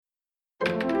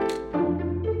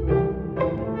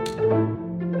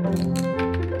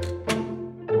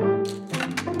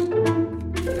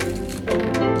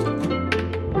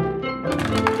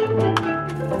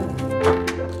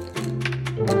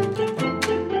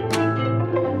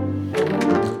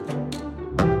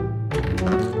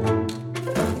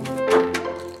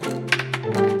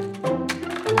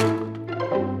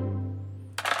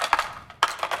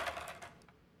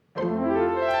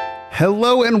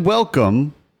Hello and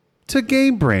welcome to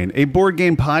Game Brain, a board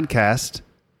game podcast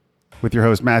with your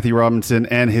host Matthew Robinson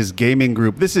and his gaming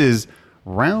group. This is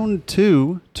round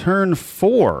 2, turn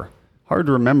 4. Hard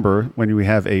to remember when we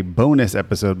have a bonus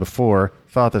episode before.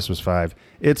 Thought this was 5.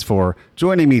 It's 4.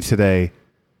 Joining me today,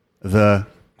 the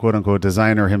quote-unquote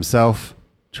designer himself,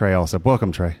 Trey Alsop.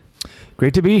 Welcome, Trey.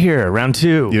 Great to be here. Round 2.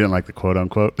 You didn't like the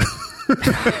quote-unquote?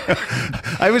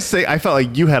 I would say I felt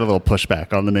like you had a little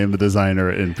pushback on the name of the designer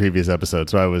in previous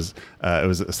episodes, so I was it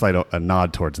was a slight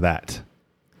nod towards that.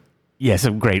 Yeah,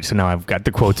 so great. So now I've got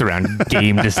the quotes around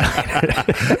game designer.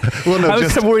 Well, no, I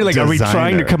was so worried, like, designer. are we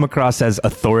trying to come across as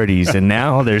authorities? And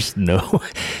now there's no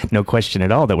question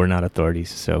at all that we're not authorities.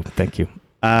 So thank you.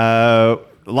 A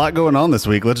lot going on this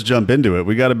week. Let's jump into it.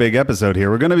 We got a big episode here.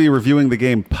 We're going to be reviewing the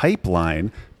game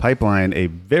Pipeline. Pipeline, a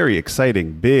very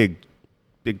exciting, big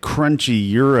crunchy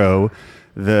Euro,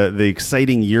 the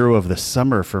exciting Euro of the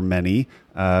summer for many,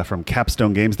 from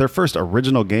Capstone Games. Their first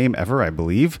original game ever, I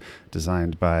believe,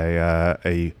 designed by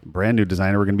a brand new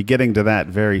designer. We're going to be getting to that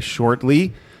very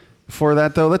shortly. Before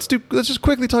that, though, let's just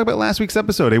quickly talk about last week's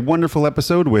episode. A wonderful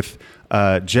episode with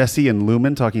Jesse and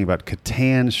Lumen talking about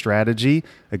Catan strategy,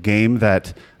 a game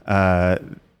that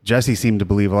Jesse seemed to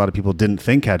believe a lot of people didn't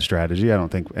think had strategy. I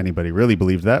don't think anybody really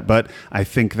believed that, but I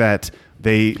think that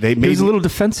they made... He was a little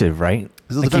defensive, right?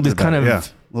 He was kind of a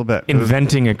little bit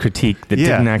inventing a critique that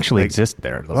didn't actually exist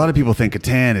there. A lot of people think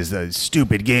Catan is a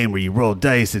stupid game where you roll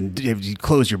dice and you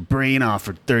close your brain off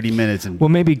for 30 minutes. And well,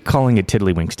 maybe calling it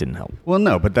Tiddlywinks didn't help. Well,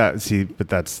 no, but that's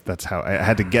how I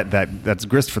had to get that. That's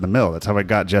grist for the mill. That's how I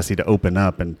got Jesse to open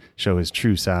up and show his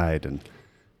true side. And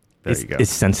there you go. It's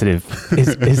sensitive.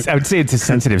 I would say it's a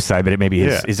sensitive side, but it maybe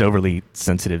is overly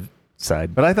sensitive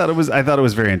side. But I thought it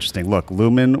was very interesting. Look,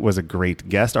 Lumen was a great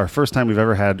guest. Our first time we've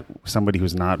ever had somebody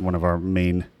who's not one of our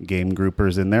main game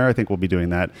groupers in there. I think we'll be doing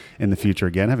that in the future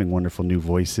again, having wonderful new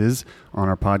voices on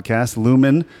our podcast.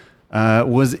 Lumen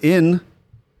was in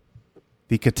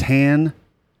the Catan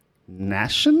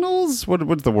Nationals?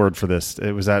 What's the word for this?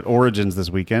 It was at Origins this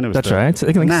weekend. It was That's right.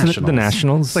 I think Nationals. The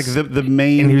Nationals. It's like the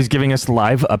main... And he was giving us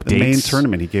live updates. The main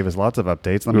tournament. He gave us lots of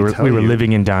updates. We were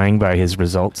living and dying by his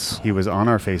results. He was on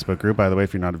our Facebook group. By the way,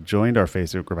 if you're not joined our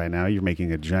Facebook group by now, you're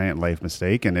making a giant life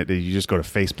mistake. And you just go to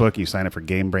Facebook, you sign up for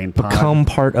Game Brain Pod. Become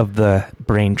part of the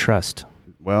Brain Trust.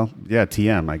 Well, yeah,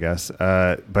 TM, I guess.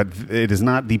 But it is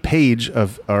not the page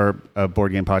of our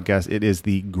board game podcast. It is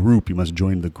the group. You must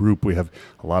join the group. We have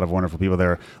a lot of wonderful people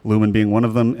there, Lumen being one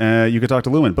of them. You could talk to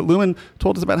Lumen. But Lumen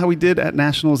told us about how he did at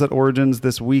Nationals at Origins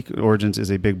this week. Origins is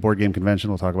a big board game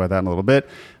convention. We'll talk about that in a little bit.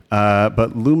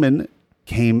 But Lumen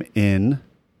came in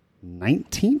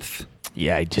 19th.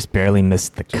 Yeah, I just barely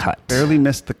missed the cut. Barely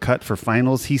missed the cut for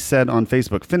finals. He said on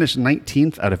Facebook, finished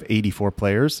 19th out of 84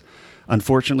 players.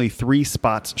 Unfortunately, 3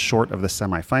 spots short of the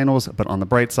semifinals, but on the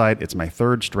bright side, it's my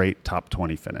 3rd straight top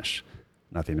 20 finish.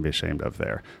 Nothing to be ashamed of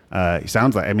there. It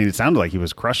sounded like he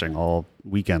was crushing all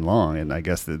weekend long, and I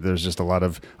guess that there's just a lot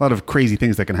of crazy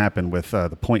things that can happen with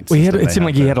the points. Well, it seemed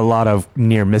like he had a lot of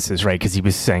near misses, right? Because he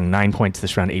was saying 9 points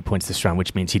this round, 8 points this round,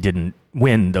 which means he didn't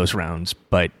win those rounds,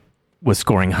 but was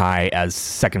scoring high as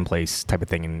second place type of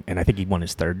thing, and I think he won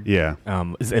his 3rd. Yeah.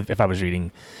 If I was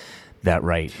reading that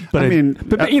right. But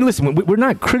listen, we're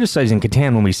not criticizing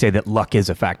Catan when we say that luck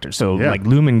is a factor. So like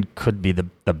Lumen could be the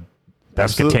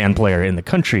best Catan player in the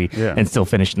country and still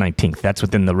finish 19th. That's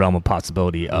within the realm of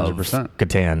possibility of 100%.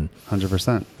 Catan.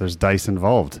 100%. There's dice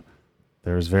involved.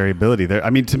 There's variability there.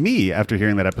 I mean, to me, after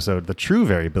hearing that episode, the true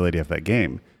variability of that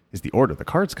game is the order the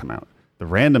cards come out. The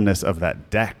randomness of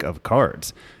that deck of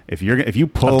cards. If you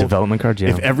pull development cards,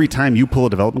 if every time you pull a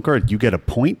development card, you get a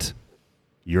point,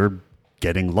 you're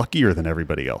getting luckier than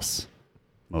everybody else,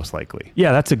 most likely.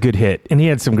 Yeah, that's a good hit. And he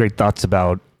had some great thoughts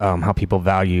about how people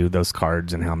value those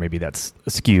cards and how maybe that's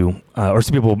askew, or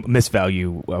some people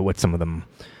misvalue what some of them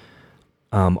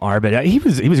are. But he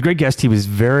was a great guest. He was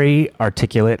very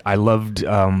articulate. I loved.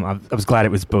 I was glad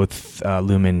it was both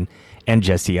Lumen and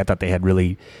Jesse. I thought they had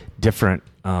really different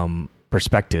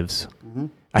perspectives. Mm-hmm.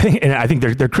 I think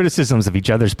their criticisms of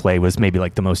each other's play was maybe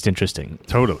like the most interesting.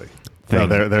 Totally. No,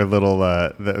 their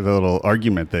little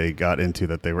argument they got into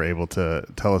that they were able to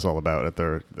tell us all about at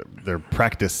their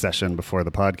practice session before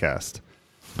the podcast.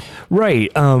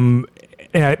 Right.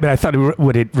 But I thought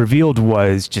what it revealed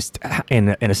was just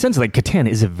in a sense like Catan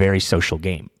is a very social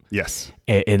game. Yes.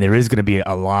 And there is going to be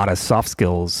a lot of soft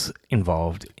skills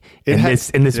involved.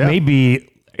 This may be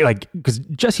like, because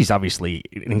Jesse's obviously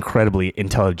an incredibly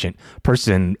intelligent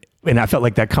person. And I felt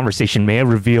like that conversation may have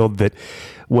revealed that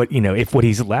if what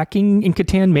he's lacking in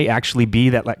Catan may actually be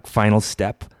that like final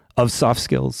step of soft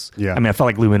skills. Yeah. I mean, I felt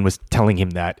like Lumen was telling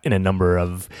him that in a number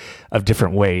of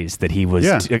different ways, that he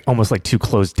was almost like too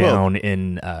closed down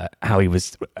in how he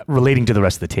was relating to the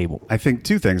rest of the table. I think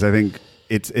two things. I think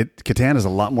Catan has a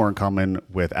lot more in common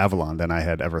with Avalon than I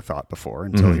had ever thought before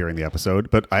until hearing the episode.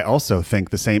 But I also think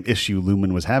the same issue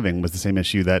Lumen was having was the same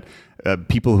issue that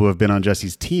people who have been on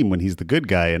Jesse's team when he's the good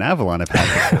guy in Avalon have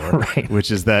had before, Right.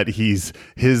 which is that his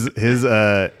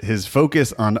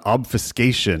focus on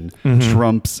obfuscation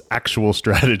trumps actual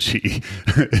strategy.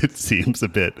 It seems a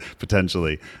bit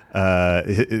potentially.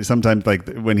 Sometimes, like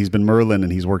when he's been Merlin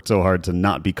and he's worked so hard to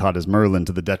not be caught as Merlin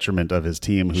to the detriment of his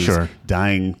team, who's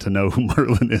dying to know who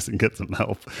Merlin is and get some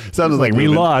help. Sounded like we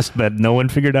lost, but no one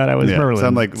figured out I was Merlin.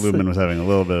 Sounded like Lumen was having a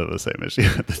little bit of the same issue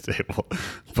at the table.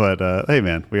 But hey,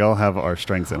 man, we all have our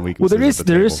strengths and weaknesses. Well,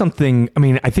 there is something. I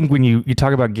mean, I think when you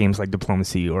talk about games like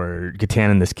Diplomacy or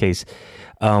Catan in this case,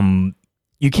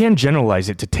 you can generalize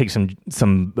it to take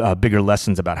some bigger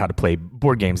lessons about how to play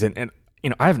board games. And you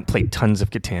know, I haven't played tons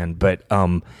of Catan, but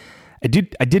I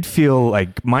did feel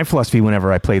like my philosophy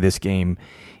whenever I play this game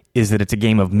is that it's a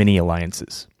game of mini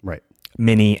alliances. Right.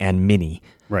 Mini and mini.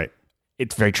 Right.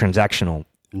 It's very transactional.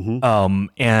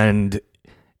 And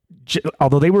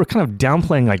although they were kind of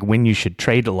downplaying like when you should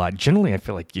trade a lot, generally I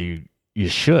feel like you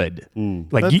should.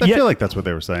 Like I feel like that's what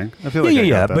they were saying. I feel like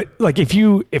yeah. But like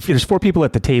if there's 4 people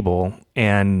at the table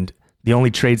and the only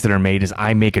trades that are made is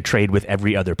I make a trade with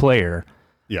every other player,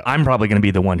 I'm probably going to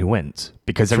be the one who wins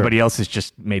because everybody else has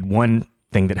just made one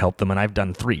thing that helped them and I've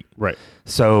done 3. Right.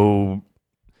 So.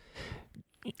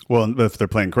 Well, if they're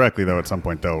playing correctly, though, at some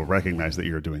point they'll recognize that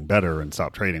you're doing better and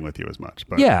stop trading with you as much.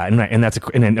 But yeah, and that's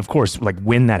and then of course, like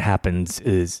when that happens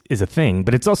is a thing.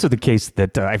 But it's also the case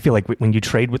that I feel like when you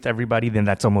trade with everybody, then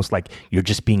that's almost like you're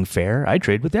just being fair. I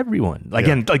trade with everyone.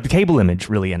 Again, like the table image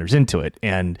really enters into it,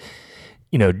 and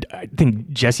you know, I think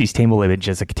Jesse's table image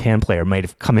as a Catan player might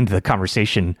have come into the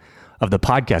conversation of the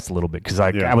podcast a little bit because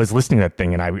I was listening to that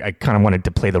thing and I kind of wanted to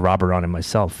play the robber on him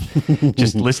myself.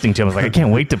 Just listening to him, I was like, I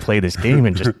can't wait to play this game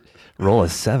and just roll a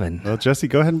 7. Well, Jesse,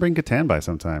 go ahead and bring Catan by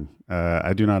sometime.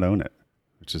 I do not own it,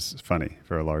 which is funny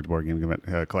for a large board game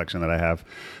collection that I have.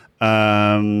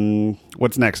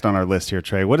 What's next on our list here,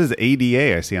 Trey? What is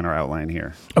ADA I see on our outline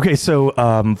here? Okay, so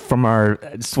from our,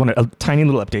 just want a tiny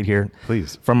little update here.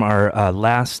 Please. From our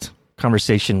last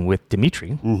conversation with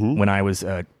Dimitri, when I was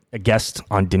a guest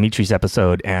on Dimitri's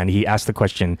episode, and he asked the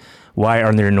question, why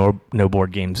are there no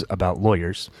board games about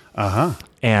lawyers?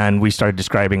 And we started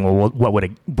describing, well, what would a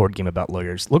board game about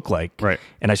lawyers look like? Right.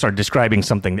 And I started describing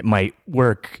something that might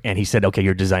work, and he said, okay,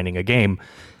 you're designing a game.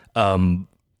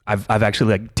 I've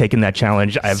actually taken that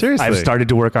challenge. I've started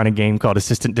to work on a game called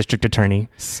Assistant District Attorney.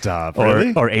 Stop.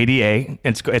 Really? Or ADA.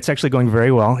 It's actually going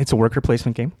very well. It's a worker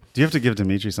placement game. Do you have to give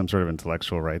Dimitri some sort of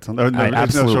intellectual rights? Absolutely.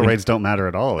 Intellectual rights don't matter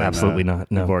at all. Absolutely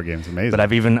not. No. Board games, amazing. But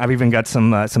I've even got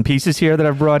some pieces here that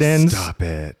I've brought in. Stop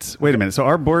it. Wait a minute. So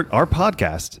our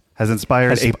podcast has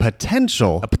inspired a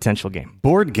potential game,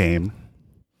 board game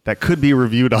that could be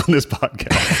reviewed on this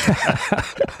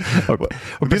podcast. or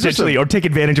potentially, or take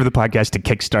advantage of the podcast to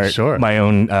kickstart my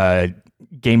own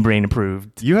Game Brain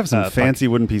approved. You have some fancy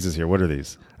wooden pieces here. What are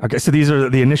these? Okay, so these are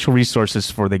the initial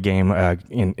resources for the game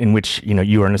in which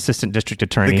you are an assistant district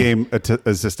attorney. The game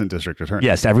assistant district attorney.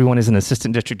 Yes, everyone is an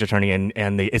assistant district attorney,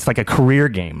 and it's like a career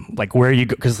game, like where you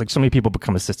go, because like so many people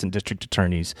become assistant district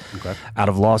attorneys out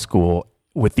of law school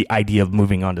with the idea of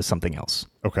moving on to something else.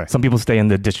 Okay. Some people stay in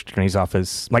the district attorney's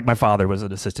office. Like my father was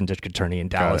an assistant district attorney in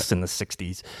Dallas in the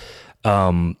 60s.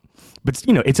 But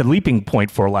it's a leaping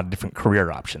point for a lot of different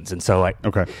career options. And so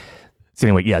So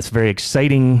anyway, it's a very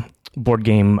exciting board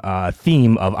game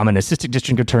theme of I'm an assistant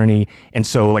district attorney. And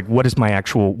so like what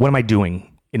am I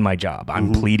doing in my job?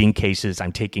 I'm pleading cases,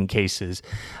 I'm taking cases,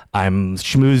 I'm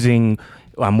schmoozing,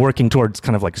 I'm working towards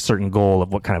kind of like a certain goal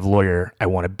of what kind of lawyer I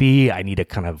want to be. I need a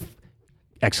kind of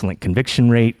excellent conviction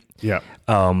rate. Yeah.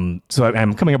 So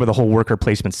I'm coming up with a whole worker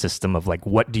placement system of like,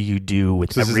 what do you do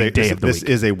with every day of the week? This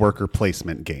is a worker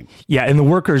placement game. Yeah, and the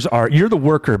workers you're the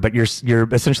worker, but you're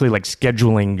essentially like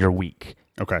scheduling your week.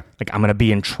 Okay. Like I'm going to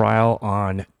be in trial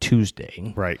on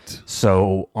Tuesday. Right.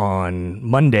 So on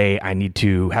Monday, I need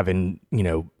to have done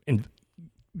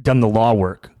the law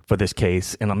work for this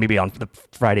case, and maybe on the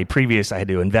Friday previous, I had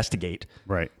to investigate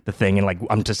the thing, and like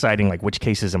I'm deciding like which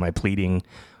cases am I pleading,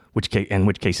 which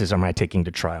cases am I taking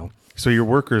to trial. So your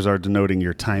workers are denoting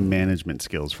your time management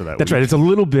skills for that. That's right. It's a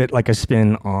little bit like a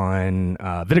spin on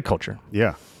viticulture.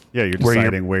 Yeah. Yeah. You're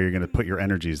deciding where you're going to put your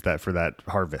energies for that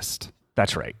harvest.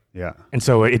 That's right. Yeah. And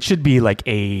so it should be like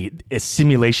a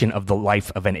simulation of the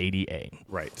life of an ADA.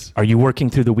 Right. Are you working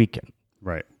through the weekend?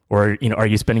 Right. Or, are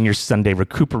you spending your Sunday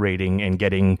recuperating and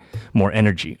getting more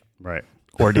energy? Right.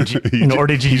 Or did you, or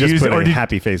did you just use, put or a did,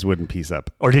 happy face wooden piece up?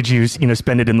 or did you,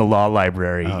 spend it in the law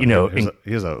library?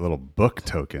 Here's a little book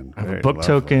token. I have a Very book lovely.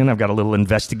 token. I've got a little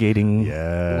investigating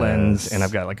Yes. lens, and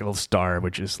I've got like a little star,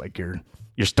 which is like your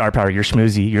star power, your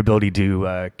schmoozy, your ability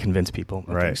to convince people.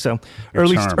 Okay, Right. So Your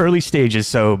charm. early stages.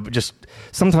 So just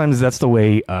sometimes that's the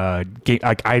way. I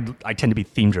tend to be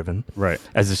theme driven. Right.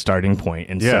 As a starting point,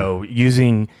 and Yeah. so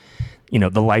using.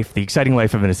 The exciting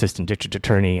life of an assistant district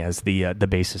attorney as the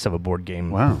basis of a board game.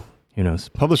 Wow. Who knows?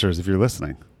 Publishers, if you're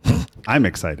listening, I'm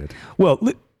excited. Well,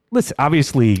 listen.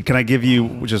 Obviously, Can I give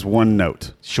you just one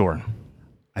note? sure.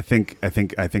 I think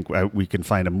we can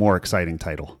find a more exciting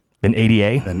title Then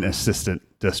ADA. than assistant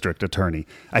district attorney.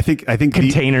 I think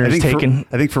Containers taken.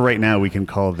 I think for right now we can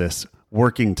call this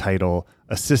working title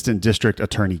assistant district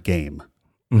attorney game.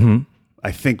 Mm-hmm.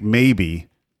 I think maybe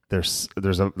there's a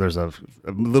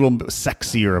little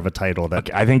sexier of a title that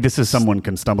Okay, I think this is someone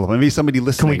can stumble upon. Maybe somebody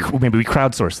listening. Maybe we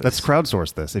crowdsource this. Let's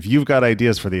crowdsource this. If you've got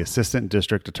ideas for the assistant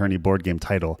district attorney board game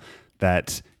title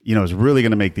that is really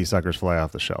going to make these suckers fly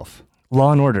off the shelf,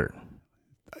 Law and Order.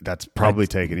 that's probably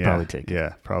taken. Yeah, probably taken.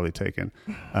 Yeah, probably taken.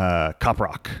 Cop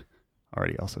Rock,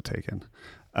 already also taken.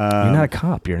 You're not a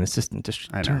cop. You're an assistant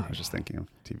district I know. attorney. I was just thinking of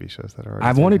TV shows that are. Already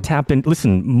I want to taken. tap in.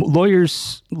 Listen,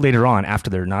 lawyers later on, after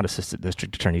they're not assistant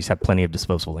district attorneys, have plenty of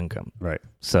disposable income. Right.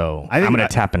 So I think I'm going that-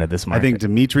 to tap into this market. I think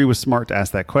Dimitri was smart to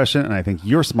ask that question, and I think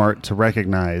you're smart to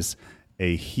recognize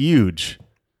a huge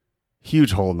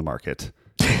hole in the market.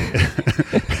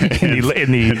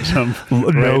 in the Jump no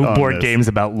right on board this. games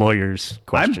about lawyers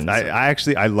questions.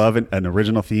 I love an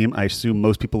original theme. I assume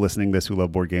most people listening to this who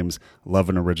love board games love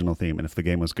an original theme, and if the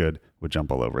game was good, would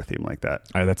jump all over a theme like that.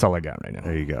 All right, that's all I got right now.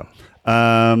 There you go.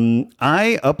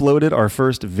 I uploaded our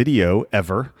first video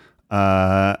ever.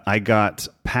 I got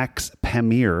PAX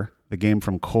Pamir, the game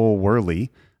from Cole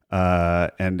Worley,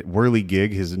 and Whirly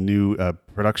Gig, his new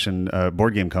production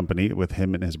board game company with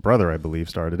him and his brother, I believe,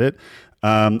 started it.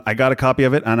 I got a copy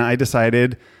of it, and I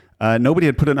decided nobody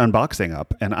had put an unboxing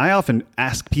up. And I often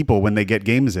ask people when they get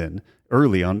games in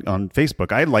early on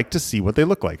Facebook, I like to see what they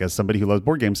look like. As somebody who loves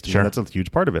board games, to me, Sure. that's a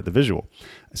huge part of it, the visual.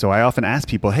 So I often ask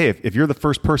people, hey, if you're the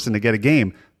first person to get a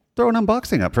game, throw an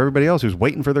unboxing up for everybody else who's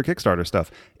waiting for their Kickstarter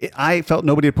stuff. I felt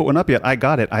nobody had put one up yet. I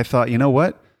got it. I thought, you know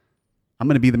what? I'm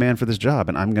going to be the man for this job,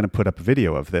 and I'm going to put up a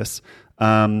video of this.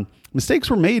 Mistakes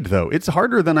were made, though. It's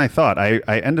harder than I thought. I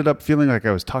ended up feeling like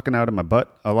I was talking out of my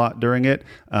butt a lot during it.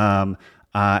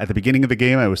 At the beginning of the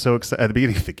game, I was so excited. At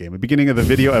the beginning of the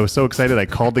video, I was so excited. I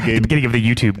called the game. The beginning of the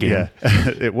YouTube game. Yeah,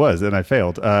 it was, and I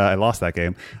failed. I lost that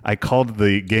game. I called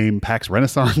the game PAX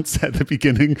Renaissance at the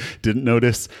beginning. Didn't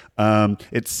notice.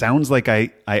 It sounds like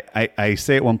I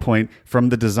say at one point from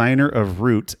the designer of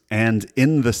Root and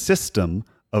in the system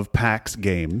of PAX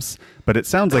games, but it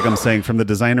sounds like I'm saying from the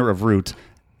designer of Root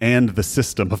and the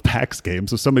system of PAX games.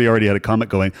 So somebody already had a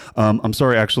comment going, I'm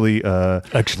sorry, actually,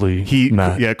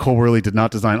 Matt. Cole Worley did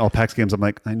not design all PAX games. I'm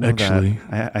like, I know Actually.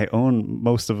 that. I own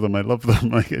most of them. I love them.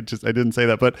 Like, I didn't say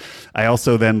that. But I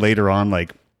also then later on,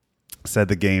 said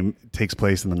the game takes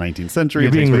place in the 19th century. You're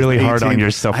It takes being place really in the hard on 18th.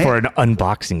 yourself for an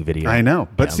unboxing video. I know,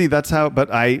 but Yeah. see, that's how.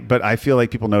 But I feel like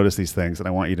people notice these things, and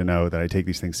I want you to know that I take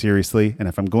these things seriously. And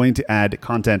if I'm going to add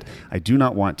content, I do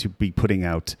not want to be putting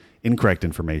out incorrect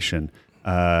information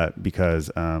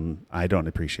because I don't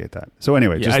appreciate that. So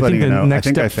anyway, Yeah, just I letting think you the know. next I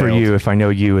think I step for failed. you, if I know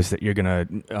you, is that you're going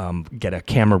to get a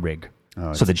camera rig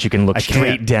so that you can look I can't-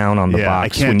 straight down on the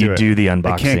box I can't when you it. do the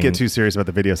unboxing. I can't get too serious about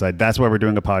the video side. That's why we're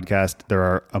doing a podcast. There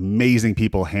are amazing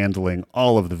people handling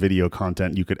all of the video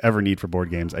content you could ever need for board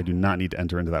games. I do not need to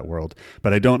enter into that world,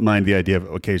 but I don't mind the idea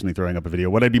of occasionally throwing up a video.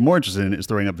 What I'd be more interested in is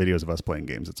throwing up videos of us playing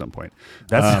games at some point.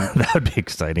 That would be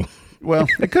exciting. Well,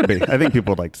 it could be. I think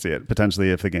people would like to see it,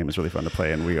 potentially, if the game is really fun to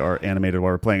play and we are animated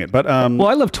while we're playing it. But Well,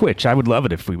 I love Twitch. I would love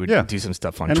it if we would Yeah. do some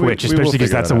stuff on And Twitch, we will especially because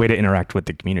figure that's that a way out. to interact with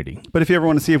the community. But if you ever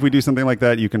want to see if we do something like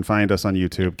that, you can find us on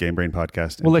YouTube, Game Brain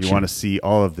Podcast. And We'll if let you you want to see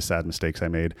all of the sad mistakes I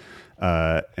made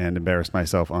and embarrass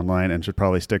myself online and should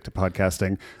probably stick to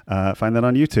podcasting, find that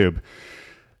on YouTube.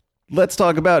 Let's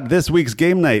talk about this week's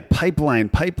game night.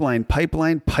 Pipeline.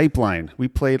 We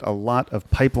played a lot of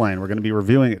Pipeline. We're going to be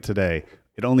reviewing it today.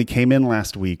 It only came in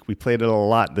last week. We played it a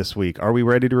lot this week. Are we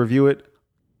ready to review it?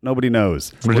 Nobody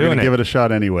knows. We're going doing to it. give it a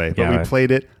shot anyway. But Yeah, we right.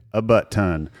 played it a butt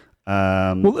ton.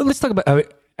 Well, let's talk about.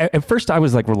 At first, I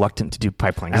was reluctant to do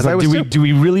Pipeline. As I was too. Do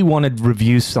we really want to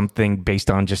review something based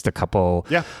on just a couple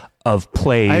of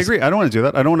plays? I agree. I don't want to do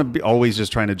that. I don't want to be always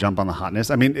just trying to jump on the hotness.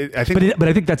 I mean, I think... But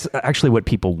I think that's actually what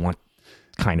people want.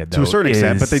 kind of, though. To a certain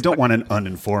extent, but they don't want an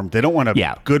uninformed. They don't want a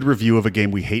Yeah. good review of a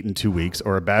game we hate in 2 weeks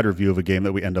or a bad review of a game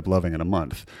that we end up loving in a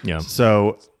month. Yeah.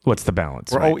 So What's the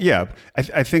balance? Oh yeah,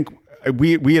 I think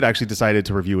we had actually decided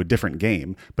to review a different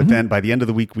game, but then by the end of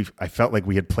the week, I felt like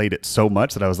we had played it so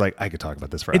much that I was like, I could talk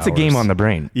about this for It's hours. a game on the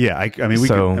brain. Yeah, I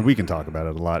mean, we can talk about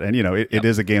it a lot, and it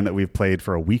is a game that we've played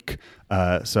for a week,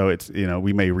 so it's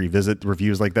we may revisit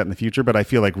reviews like that in the future, but I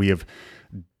feel like we have.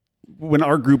 When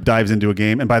our group dives into a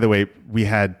game, and by the way, we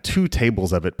had 2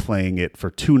 tables of it playing it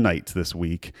for 2 nights this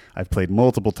week. I've played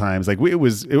multiple times. Like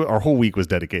our whole week was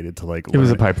dedicated to like. It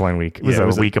was a pipeline week. It was a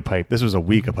week of pipe. This was a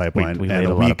week of pipeline We and made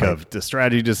a a lot week of of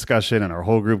strategy discussion, and our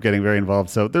whole group getting very involved.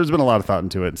 So there's been a lot of thought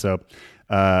into it. So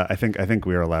I think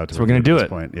we are allowed to. So we're going to do at this it.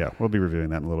 Point. Yeah, we'll be reviewing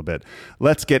that in a little bit.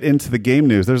 Let's get into the game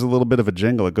news. There's a little bit of a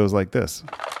jingle. It goes like this.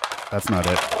 That's not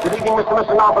it. Good evening, Mr. and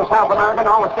Mrs. Now from South America, and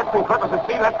all the ships and clippers at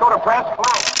sea. Let's go to press.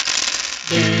 Fly.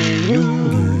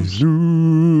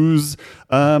 News.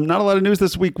 Not a lot of news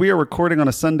this week. We are recording on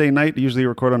a Sunday night. Usually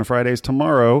record on a Fridays.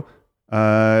 Tomorrow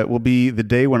will be the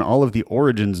day when all of the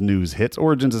Origins news hits.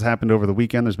 Origins has happened over the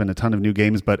weekend. There's been a ton of new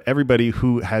games, but everybody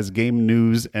who has game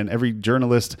news and every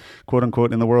journalist, quote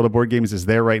unquote, in the world of board games is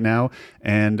there right now.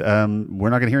 And we're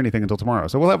not going to hear anything until tomorrow.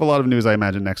 So we'll have a lot of news, I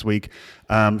imagine, next week.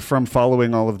 From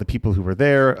following all of the people who were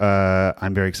there,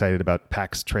 I'm very excited about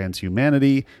PAX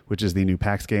Transhumanity, which is the new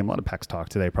PAX game. A lot of PAX talk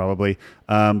today, probably.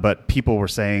 But people were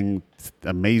saying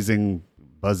amazing,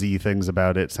 buzzy things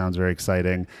about it. Sounds very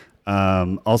exciting.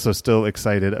 Also still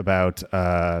excited about,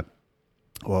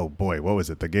 oh boy, what was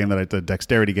it? The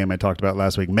dexterity game I talked about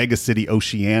last week, Mega City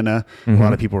Oceania. A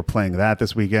lot of people were playing that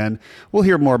this weekend. We'll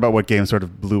hear more about what game sort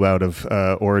of blew out of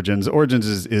Origins. Origins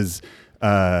is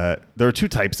there are 2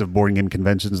 types of board game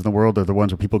conventions in the world. There are the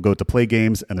ones where people go to play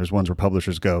games, and there's ones where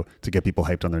publishers go to get people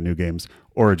hyped on their new games.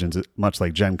 Origins, much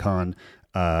like Gen Con,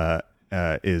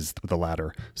 is the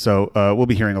latter. So we'll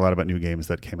be hearing a lot about new games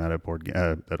that came out at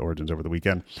Origins over the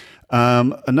weekend.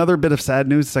 Another bit of sad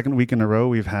news. Second week in a row,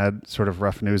 we've had sort of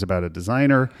rough news about a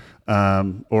designer,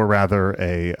 or rather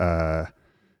a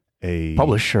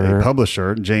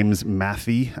publisher, James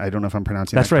Matthey. I don't know if I'm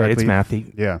pronouncing That's that correctly. right. It's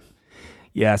Matthey. Yeah.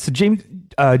 Yeah, so James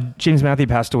Matthey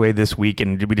passed away this week,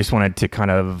 and we just wanted to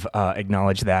kind of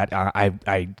acknowledge that.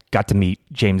 I got to meet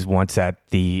James once at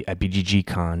BGG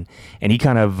Con, and he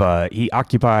kind of he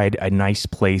occupied a nice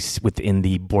place within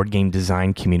the board game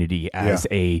design community as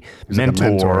a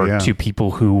mentor, to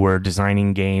people who were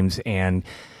designing games and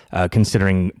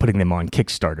considering putting them on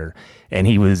Kickstarter. And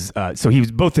he was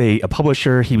both a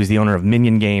publisher. He was the owner of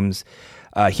Minion Games.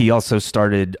 He also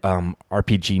started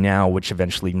RPG Now, which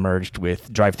eventually merged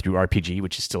with Drive-Thru RPG,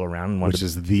 which is still around. Which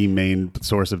is the main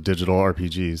source of digital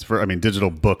RPGs, digital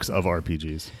books of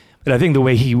RPGs. But I think the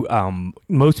way he,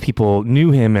 most people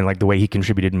knew him and like the way he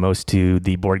contributed most to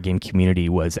the board game community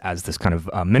was as this kind of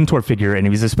mentor figure. And he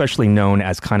was especially known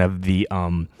as kind of the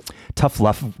tough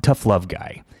love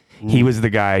guy. He was the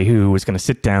guy who was going to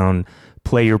sit down,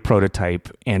 play your prototype,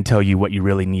 and tell you what you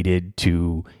really needed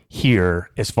to hear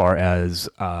as far as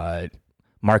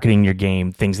marketing your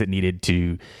game, things that needed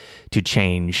to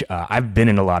change. I've been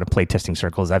in a lot of playtesting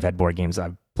circles. I've had board games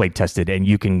I've play tested, and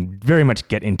you can very much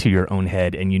get into your own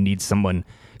head, and you need someone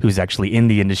who's actually in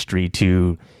the industry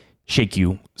to shake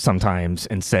you sometimes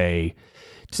and say,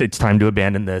 it's time to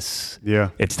abandon this. Yeah.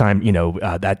 It's time,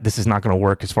 that this is not going to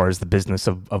work as far as the business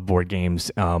of board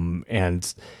games. He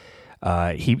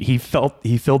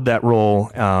filled that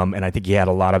role, and I think he had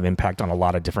a lot of impact on a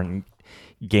lot of different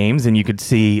games. And you could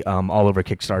see all over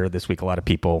Kickstarter this week a lot of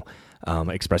people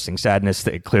expressing sadness.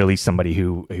 Clearly, somebody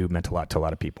who meant a lot to a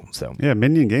lot of people. So yeah,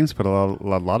 Minion Games put a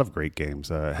lot of great games.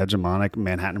 Hegemonic,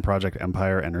 Manhattan Project,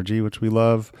 Empire Energy, which we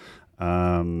love.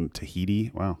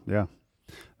 Tahiti. Wow, yeah,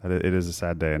 it is a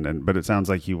sad day. But it sounds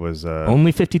like he was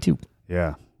only 52.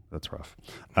 Yeah, that's rough.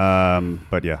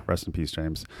 But yeah, rest in peace,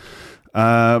 James.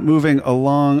 Moving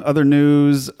along, other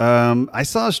news. I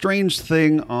saw a strange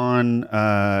thing on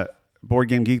Board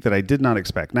Game Geek that I did not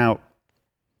expect. Now,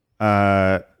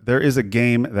 there is a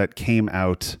game that came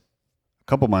out a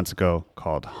couple months ago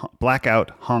called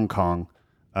Blackout Hong Kong.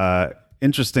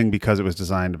 Interesting because it was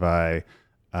designed by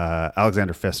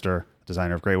Alexander Pfister,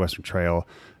 designer of Great Western Trail.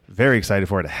 Very excited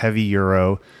for it. A heavy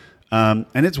Euro. And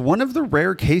it's one of the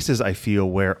rare cases, I feel,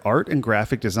 where art and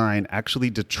graphic design actually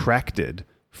detracted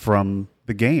from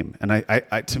the game.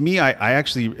 And to me, I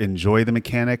actually enjoy the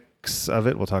mechanics of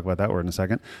it. We'll talk about that word in a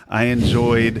second. I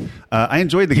enjoyed the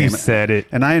game. You said it.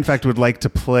 And I, in fact, would like to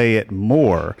play it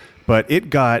more. But it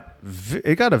got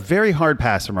a very hard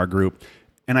pass from our group.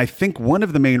 And I think one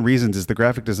of the main reasons is the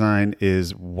graphic design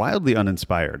is wildly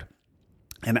uninspired.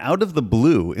 And out of the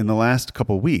blue, in the last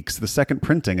couple weeks, the second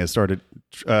printing has started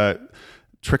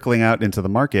trickling out into the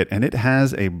market, and it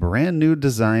has a brand new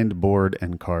designed board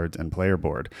and cards and player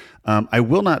board. I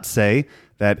will not say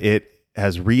that it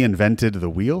has reinvented the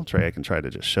wheel. Trey, I can try to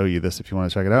just show you this if you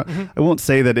want to check it out. I won't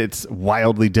say that it's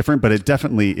wildly different, but it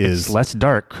definitely is. It's less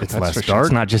dark. It's That's less for sure. dark.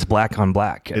 It's not just black on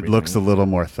black. It looks a little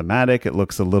more thematic. It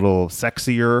looks a little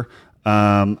sexier.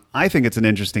 I think it's an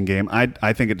interesting game.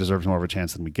 I think it deserves more of a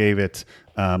chance than we gave it.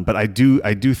 But I do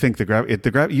think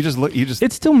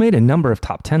It still made a number of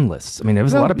top 10 lists. I mean, there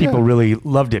was a lot of people really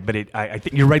loved it, but I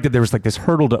think you're right that there was like this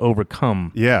hurdle to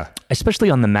overcome. Yeah.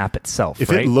 Especially on the map itself. If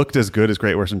right? it looked as good as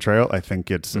Great Western Trail, I think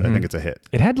it's a hit.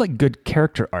 It had like good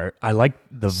character art. I like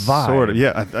the vibe. Sort of,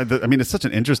 yeah. I mean, it's such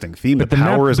an interesting theme. The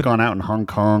power has gone out in Hong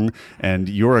Kong, and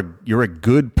you're a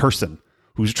good person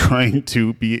who's trying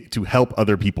to help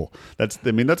other people. That's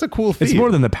a cool theme. It's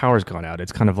more than the power's gone out.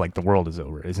 It's kind of like the world is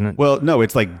over, isn't it? Well, no,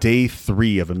 it's like day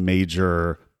 3 of a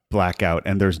major blackout,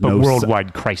 and there's no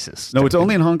worldwide crisis. No, it's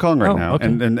only in Hong Kong right now, okay.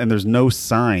 and there's no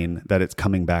sign that it's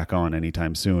coming back on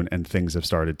anytime soon, and things have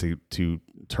started to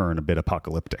turn a bit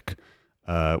apocalyptic.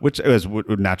 Which is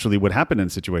naturally would happen in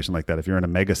a situation like that. If you're in a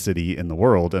mega city in the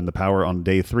world and the power on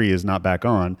day 3 is not back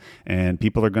on, and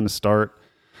people are going to start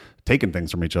taking things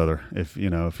from each other. If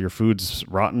your food's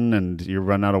rotten and you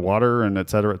run out of water and et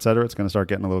cetera, it's going to start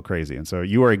getting a little crazy. And so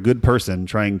you are a good person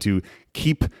trying to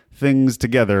keep things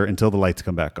together until the lights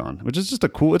come back on, which is just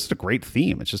it's a great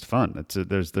theme. It's just fun.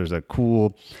 There's a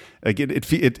cool, like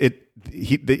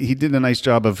he did a nice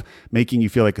job of making you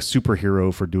feel like a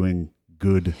superhero for doing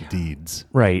good deeds.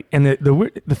 Right. And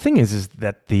the thing is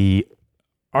that the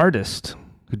artist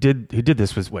who did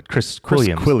this was Chris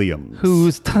Quilliams,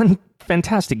 who's done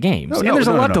fantastic games. There's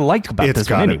a lot to like about this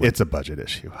one anyway. It's a budget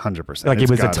issue, 100%. Like it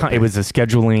was a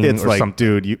scheduling. It's or like,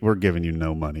 something. dude, we're giving you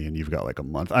no money and you've got like a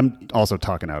month. I'm also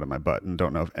talking out of my butt and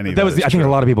don't know if any of that that was. is I think true.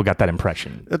 a lot of people got that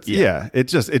impression.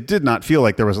 It did not feel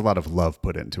like there was a lot of love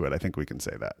put into it. I think we can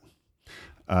say that.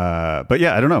 But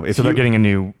yeah, I don't know. They're getting a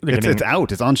new. It's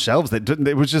out. It's on shelves.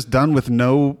 It was just done with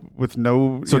no. So it's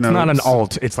not an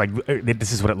alt. It's like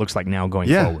this is what it looks like now going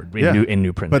forward in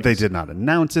new print. But they did not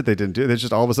announce it. They didn't do it. It's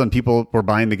just all of a sudden people were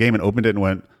buying the game and opened it and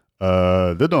went,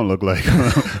 that don't look like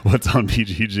what's on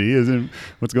BGG. Isn't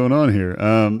what's going on here?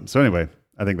 So anyway,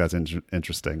 I think that's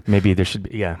interesting. Maybe there should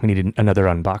be. Yeah, we needed another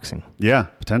unboxing. Yeah,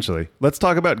 potentially. Let's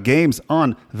talk about games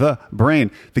on the brain.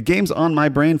 The games on my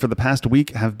brain for the past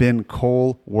week have been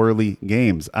Cole Wehrle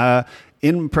games.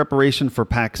 In preparation for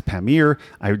PAX Pamir,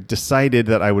 I decided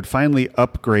that I would finally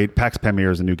upgrade. PAX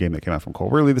Pamir is a new game that came out from Cole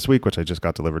Wehrle this week, which I just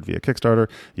got delivered via Kickstarter.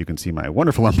 You can see my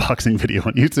wonderful unboxing video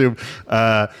on YouTube.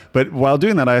 But while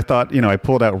doing that, I thought, I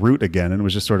pulled out Root again and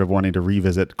was just sort of wanting to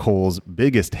revisit Cole's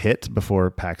biggest hit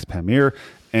before PAX Pamir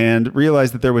and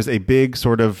realized that there was a big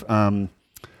sort of a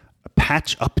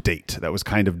patch update that was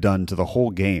kind of done to the whole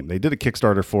game. They did a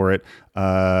Kickstarter for it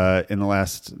in the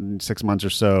last 6 months or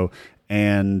so,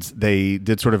 and they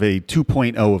did sort of a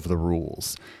 2.0 of the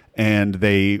rules. And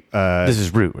they this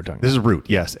is Root we're talking about. This is Root,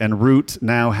 yes. And Root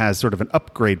now has sort of an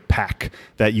upgrade pack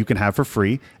that you can have for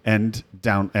free and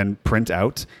print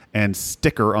out and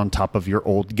sticker on top of your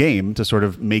old game to sort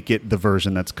of make it the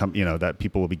version that's that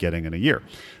people will be getting in a year.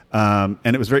 And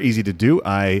it was very easy to do.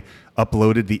 I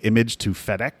uploaded the image to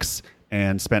FedEx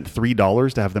and spent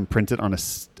 $3 to have them print it on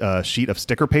a sheet of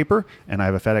sticker paper. And I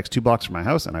have a FedEx 2 blocks from my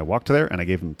house, and I walked there and I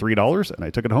gave them $3 and I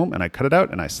took it home and I cut it out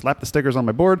and I slapped the stickers on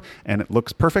my board and it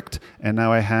looks perfect. And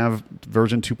now I have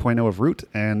version 2.0 of Root,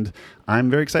 and I'm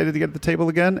very excited to get to the table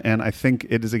again. And I think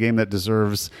it is a game that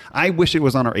deserves. I wish it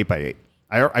was on our 8x8.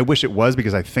 I wish it was,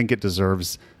 because I think it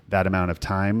deserves that amount of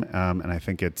time, and I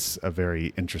think it's a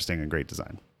very interesting and great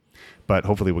design. But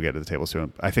hopefully we'll get to the table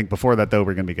soon. I think before that, though,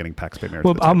 we're going to be getting PAX Pamir.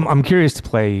 Well, I'm curious to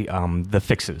play the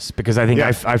fixes, because I think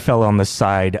I fell on the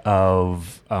side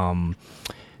of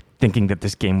thinking that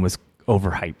this game was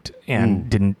overhyped and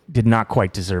did not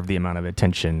quite deserve the amount of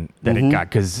attention that it got.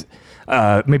 Because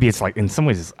maybe it's like, in some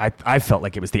ways, I felt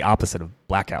like it was the opposite of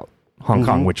Blackout Hong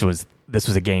Kong, which was this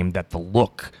was a game that the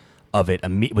look of it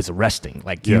was arresting.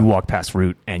 Like you walk past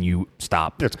Root and you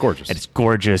stop. It's gorgeous. And it's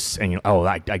gorgeous, and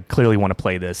I clearly want to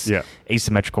play this. Yeah.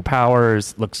 Asymmetrical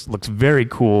powers looks very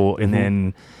cool. And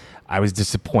then I was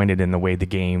disappointed in the way the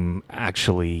game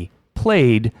actually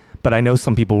played. But I know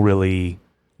some people really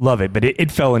love it. But it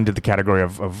fell into the category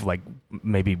of like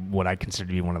maybe what I consider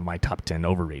to be one of my top 10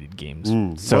 overrated games.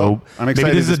 Well, I'm maybe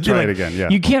excited this to is try it again, yeah.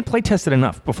 You can't play test it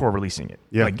enough before releasing it.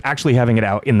 Yeah. Like actually having it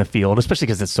out in the field, especially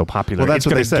because it's so popular. Well, that's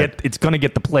what they said. It's going to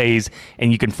get the plays,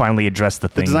 and you can finally address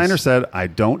the The things. designer said, I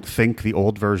don't think the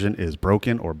old version is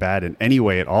broken or bad in any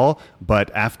way at all, but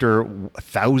after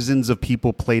thousands of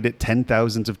people played it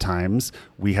 10,000s of times,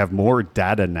 we have more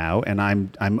data now, and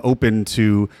I'm open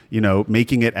to,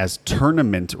 making it as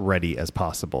tournament ready as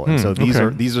possible. And so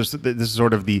this is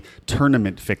sort of the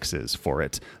tournament fixes for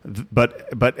it,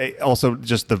 but also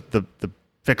just the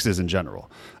fixes in general.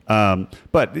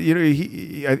 But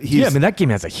he's I mean that game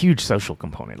has a huge social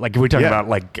component. Like we're talking about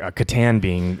like Catan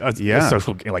being a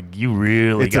social. Like you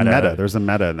really it's a meta. There's a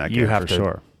meta in that game have for to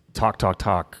sure.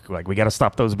 Talk. Like we got to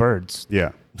stop those birds.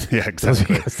 Yeah. Yeah,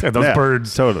 exactly. Those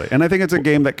birds. Totally. And I think it's a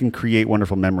game that can create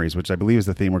wonderful memories, which I believe is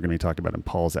the theme we're going to be talking about in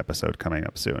Paul's episode coming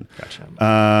up soon.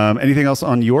 Gotcha. Anything else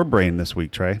on your brain this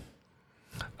week, Trey?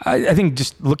 I think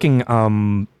just looking.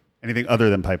 Anything other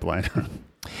than Pipeline?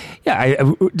 Yeah,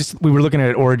 we were looking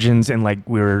at Origins, and like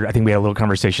I think we had a little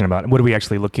conversation about what are we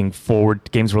actually games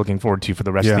we're looking forward to for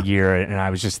the rest of the year, and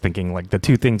I was just thinking like the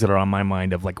two things that are on my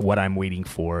mind of like what I'm waiting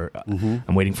for.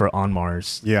 I'm waiting for On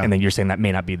Mars, and then you're saying that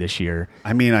may not be this year.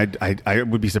 I mean, I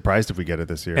would be surprised if we get it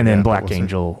this year. And then Black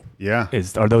Angel,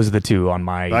 those are the two on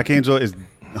my. Black Angel is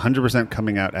 100%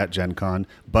 coming out at Gen Con,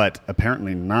 but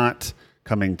apparently not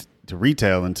coming to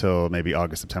retail until maybe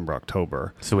August, September,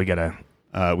 October. So we gotta.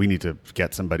 We need to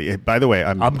get somebody. By the way,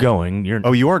 I'm going.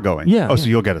 you are going? Yeah. So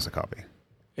you'll get us a copy.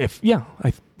 I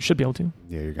should be able to.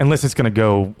 Yeah, you're unless it's going to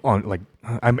go on. Like,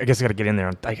 I guess I got to get in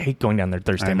there. I hate going down there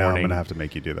Thursday morning. I'm going to have to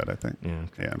make you do that. I think. Yeah.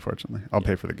 Yeah. Unfortunately, I'll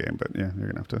pay for the game, but yeah,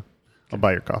 you're going to have to. I'll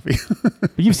buy your coffee.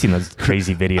 But you've seen those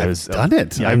crazy videos. I've done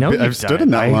it. Yeah, I know I've stood in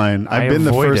that line. I've been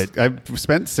the first. It. I've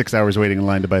spent 6 hours waiting in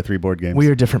line to buy 3 board games. We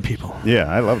are different people. Yeah,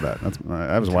 I love that.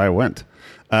 That was why I went.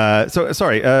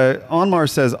 Sorry. On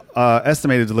Mars says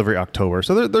estimated delivery October.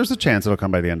 So there's a chance it'll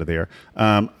come by the end of the year.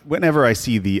 Whenever I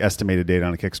see the estimated date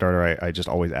on a Kickstarter, I just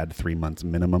always add 3 months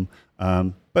minimum.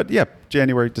 But yeah,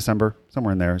 January, December,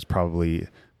 somewhere in there is probably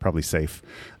safe.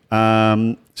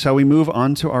 Shall we move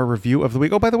on to our review of the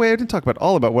week? Oh, by the way, I didn't talk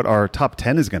all about what our top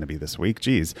 10 is going to be this week.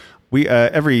 Jeez. We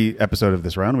every episode of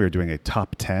this round, we are doing a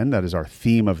top 10. That is our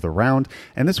theme of the round.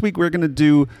 And this week, we're going to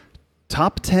do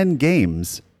top 10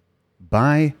 games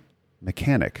by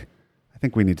mechanic. I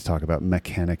think we need to talk about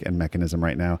mechanic and mechanism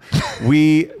right now.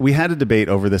 We had a debate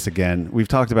over this again. We've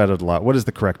talked about it a lot. What is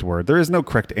the correct word? There is no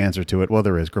correct answer to it. Well,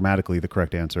 there is. Grammatically, the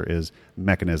correct answer is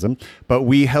mechanism. But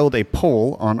we held a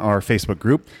poll on our Facebook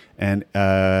group, and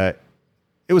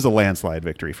it was a landslide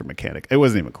victory for mechanic. It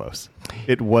wasn't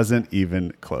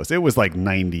even close. It was like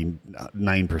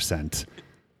 99%.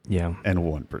 Yeah. And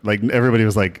 1%. Like everybody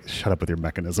was like, shut up with your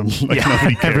mechanism. Like, yeah.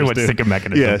 Everyone's sick of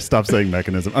mechanism. Yeah. Stop saying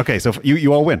mechanism. Okay. So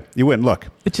you all win. You win. Look.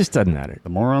 It just doesn't matter. The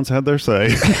morons had their say.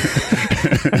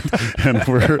 and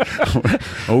we're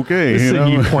okay.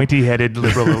 You pointy-headed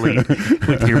liberal elite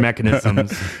with your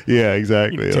mechanisms. Yeah,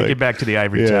 exactly. Take it back to the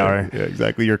ivory tower. Yeah,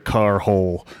 exactly. Your car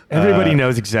hole. Everybody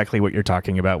knows exactly what you're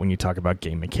talking about when you talk about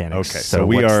game mechanics. Okay. So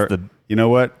we are, you know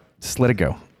what? Just let it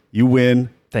go. You win.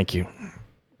 Thank you.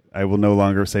 I will no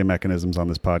longer say mechanisms on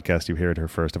this podcast. You hear it here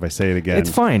first. If I say it again, it's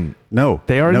fine. No,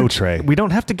 they are no, Trey. We don't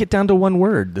have to get down to one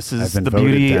word. This is the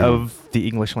beauty of the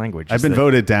English language. I've been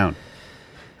voted down.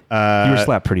 You were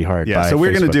slapped pretty hard. Yeah, so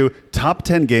we're going to do top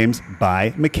 10 games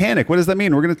by mechanic. What does that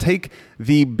mean? We're going to take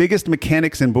the biggest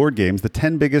mechanics in board games, the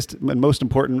 10 biggest and most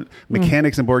important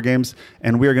mechanics in board games,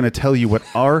 and we're going to tell you what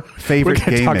our favorite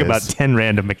game is. We're going to talk about 10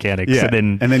 random mechanics,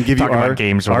 and then give you our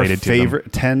games related to them.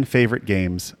 10 favorite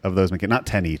games of those mechanics. Not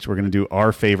 10 each. We're going to do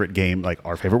our favorite game, like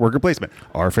our favorite worker placement,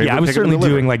 our favorite. Yeah, I was certainly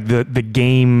doing like the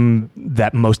game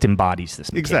that most embodies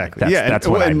this mechanic. Exactly. That's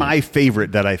my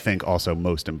favorite that I think also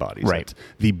most embodies it.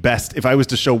 The best. If I was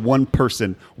to show one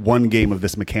person one game of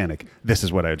this mechanic, this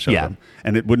is what I would show them.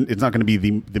 And it's not going to be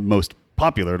the most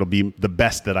popular. It'll be the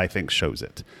best that I think shows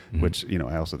it, which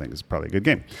I also think is probably a good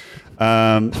game.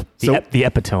 The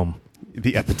epitome.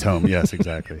 The epitome, yes,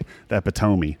 exactly. The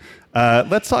epitome.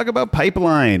 Let's talk about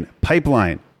Pipeline.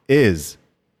 Pipeline is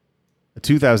a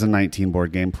 2019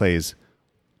 board game, plays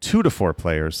 2 to 4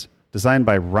 players, designed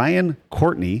by Ryan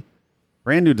Courtney,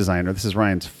 brand new designer. This is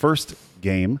Ryan's first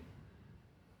game.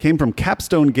 Came from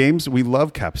Capstone Games. We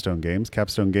love Capstone Games.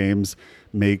 Capstone Games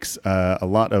makes a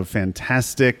lot of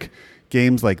fantastic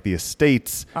games like The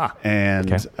Estates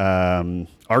and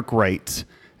Arkwright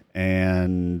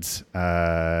and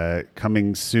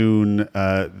coming soon,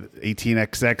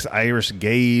 18xx Irish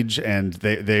Gauge, and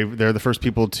they're the first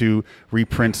people to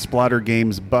reprint Splotter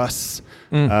Games Bus.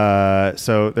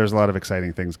 So there's a lot of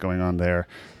exciting things going on there.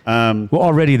 Well,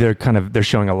 already they're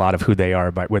showing a lot of who they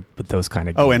are with those kind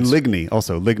of games. Oh, and Ligny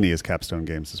also. Ligny is Capstone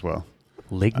Games as well.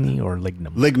 Ligny or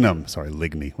Lignum? Lignum. Sorry,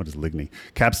 Ligny. What is Ligny?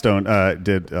 Capstone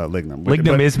did Lignum.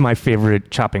 Lignum is my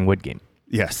favorite chopping wood game.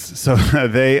 Yes. So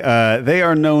they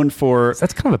are known for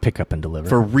That's kind of a pick up and deliver.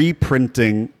 for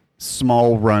reprinting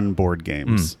small run board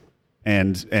games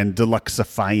and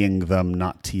deluxifying them,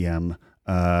 not TM,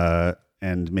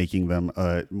 and making them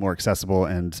more accessible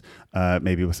and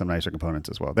maybe with some nicer components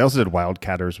as well. They also did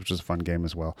Wildcatters, which is a fun game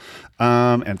as well,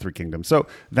 and Three Kingdoms. So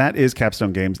that is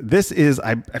Capstone Games. This is,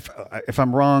 if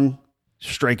I'm wrong,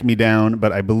 strike me down,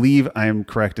 but I believe I am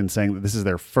correct in saying that this is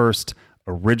their first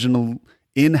original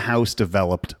in-house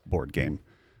developed board game.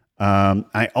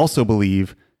 I also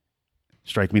believe,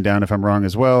 strike me down if I'm wrong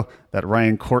as well, that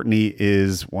Ryan Courtney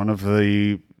is one of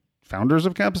the founders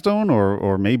of Capstone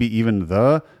or maybe even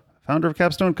the founder of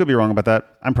Capstone. Could be wrong about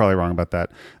that. I'm probably wrong about that.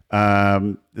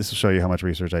 This will show you how much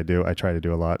research I do. I try to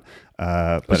do a lot.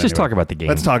 Let's just talk about the game.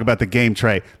 Let's talk about the game,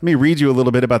 Trey. Let me read you a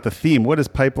little bit about the theme. What is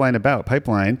Pipeline about?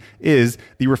 Pipeline is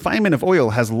the refinement of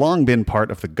oil has long been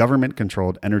part of the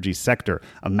government-controlled energy sector.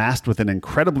 Amassed with an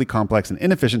incredibly complex and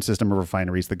inefficient system of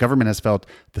refineries, the government has felt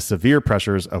the severe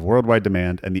pressures of worldwide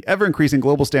demand and the ever-increasing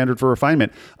global standard for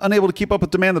refinement. Unable to keep up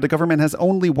with demand, the government has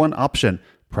only one option: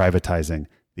 privatizing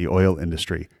the oil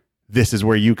industry. This is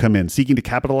where you come in. Seeking to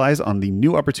capitalize on the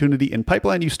new opportunity in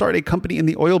Pipeline, you start a company in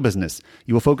the oil business.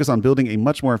 You will focus on building a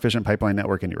much more efficient pipeline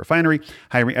network in your refinery,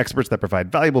 hiring experts that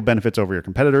provide valuable benefits over your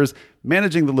competitors,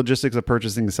 managing the logistics of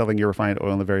purchasing and selling your refined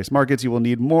oil in the various markets. You will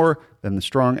need more than the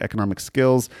strong economic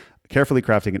skills. Carefully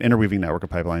crafting an interweaving network of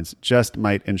pipelines just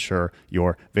might ensure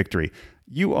your victory.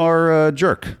 You are a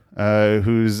jerk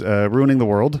who's ruining the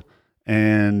world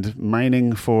and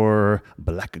mining for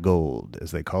black gold,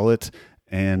 as they call it.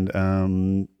 And,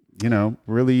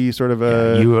 really sort of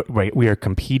right. We are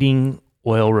competing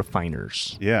oil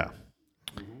refiners. Yeah.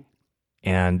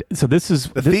 And so the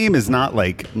theme is not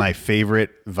like my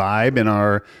favorite vibe in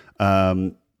our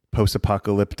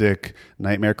post-apocalyptic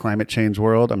nightmare climate change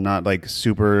world. I'm not like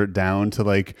super down to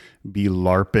like be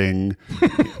LARPing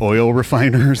oil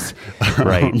refiners.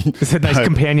 Right. It's a nice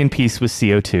companion piece with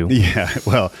CO2. Yeah,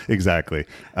 well, exactly.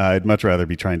 I'd much rather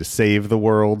be trying to save the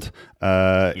world.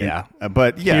 But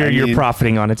yeah, you're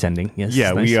profiting on its ending. Yes.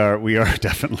 Yeah, nice. we are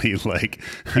definitely like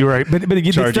you're right. But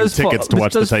again, charging tickets to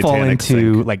watch the Titanic fall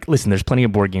into sink. like, listen, there's plenty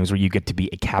of board games where you get to be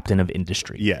a captain of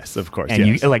industry. Yes, of course. And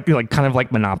yes. you like kind of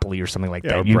like Monopoly or something like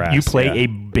that. You play a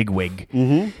bigwig.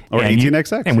 Mm-hmm. Or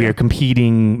 18xx. And we are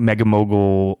competing mega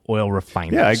mogul oil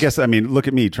refiners. Yeah, I guess, look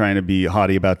at me trying to be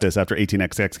haughty about this after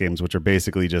 18xx games, which are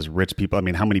basically just rich people. I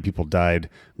mean, how many people died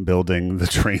building the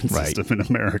train system in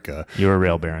America? You're a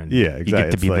rail baron. Yeah, exactly. You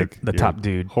get to be like, the top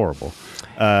dude. Horrible.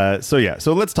 So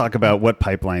let's talk about what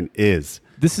Pipeline is.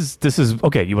 This is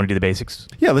okay. You want to do the basics?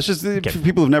 Yeah, let's just, for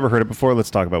people who've never heard it before,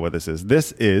 let's talk about what this is.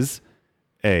 This is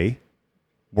a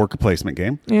worker placement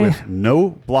game with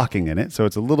no blocking in it. So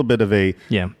it's a little bit of a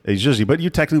zhuzhy, but you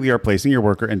technically are placing your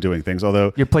worker and doing things,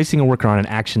 although you're placing a worker on an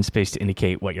action space to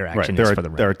indicate what your action is for the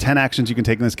round. There are 10 actions you can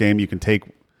take in this game. There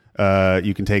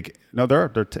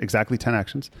are exactly 10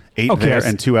 actions, 8 there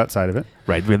and 2 outside of it.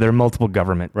 Right. There are multiple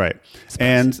government. Right. Space.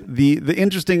 And the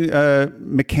interesting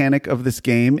mechanic of this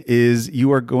game is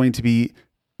you are going to be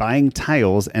buying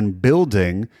tiles and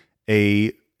building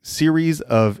a series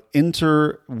of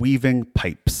interweaving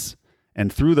pipes.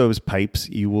 And through those pipes,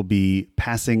 you will be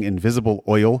passing invisible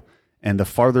oil. And the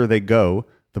farther they go,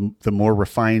 the more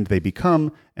refined they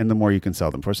become and the more you can sell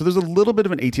them for. So there's a little bit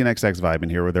of an 18xx vibe in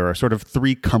here where there are sort of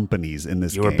 3 companies in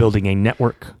this game. You are building a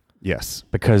network. Yes.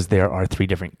 Because there are 3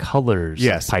 different colors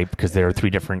of pipe, because there are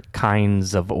 3 different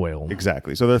kinds of oil.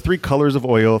 Exactly. So there are 3 colors of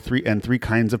oil, 3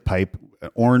 kinds of pipe.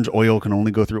 Orange oil can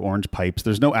only go through orange pipes.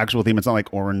 There's no actual theme. It's not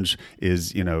like orange is,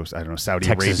 Saudi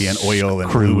Texas Arabian oil and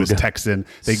crude, blue is Texan.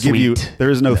 They sweet. give you, there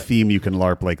is no theme you can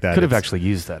LARP like that. Could have actually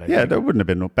used that. I think. That wouldn't have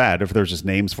been bad if there was just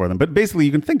names for them. But basically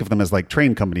you can think of them as like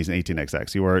train companies in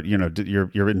 18xx. You are,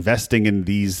 you're investing in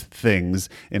these things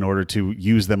in order to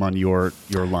use them on your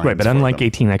lines. Right. But unlike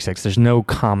 18xx, there's no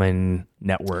common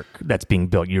network that's being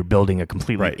built. You're building a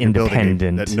completely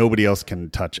independent that nobody else can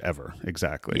touch ever.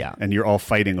 Exactly. Yeah. And you're all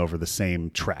fighting over the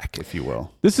same track, if you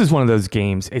will. This is one of those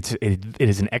games. It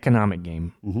is an economic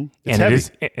game. Mm-hmm. It's heavy.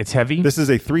 It's heavy. This is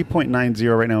a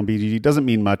 3.90 right now on BGG. Doesn't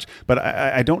mean much, but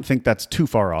I don't think that's too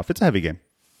far off. It's a heavy game.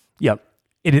 Yep.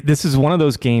 This is one of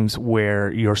those games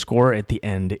where your score at the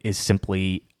end is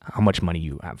simply how much money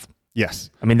you have. Yes.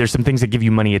 I mean, there's some things that give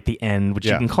you money at the end, which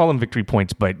Yeah. you can call them victory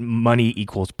points, but money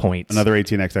equals points. Another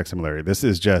 18xx similarity. This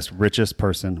is just richest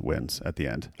person wins at the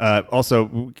end.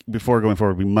 Also, before going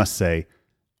forward, we must say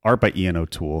art by Ian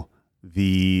O'Toole,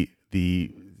 the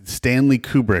Stanley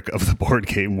Kubrick of the board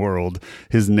game world.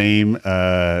 His name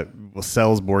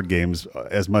sells board games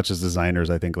as much as designers,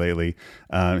 I think, lately.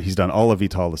 He's done all of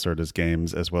Vital Lacerda's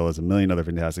games as well as a million other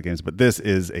fantastic games, but this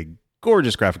is a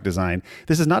gorgeous graphic design.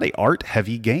 This is not a art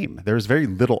heavy game. There's very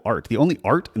little art. The only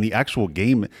art in the actual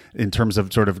game in terms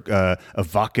of sort of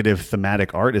evocative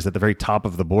thematic art is at the very top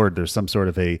of the board. There's some sort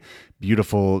of a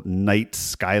beautiful night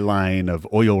skyline of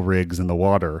oil rigs in the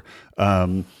water.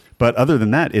 But other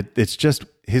than that, it's just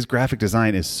his graphic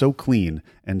design is so clean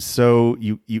and so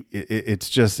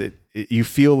you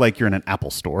feel like you're in an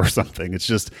Apple store or something.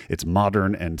 It's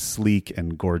modern and sleek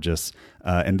and gorgeous.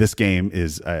 And this game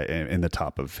is in the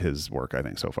top of his work, I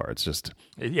think, so far. It's just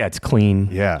it's clean.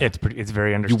 Yeah, it's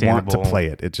very you understandable. want to play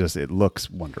it. It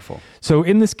looks wonderful. So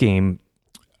in this game,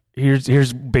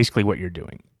 here's basically what you're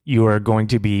doing. You are going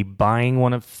to be buying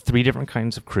one of 3 different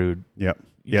kinds of crude. Yep.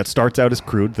 Yeah, it starts out as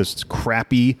crude, this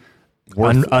crappy,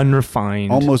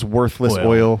 unrefined, almost worthless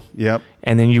oil. Yep.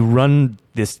 And then you run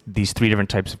these 3 different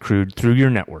types of crude through your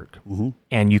network,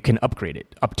 and you can upgrade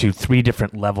it up to 3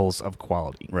 different levels of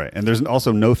quality. Right. And there's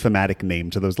also no thematic name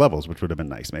to those levels, which would have been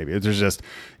nice. Maybe there's just,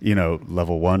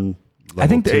 level 1, level I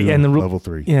think 2, level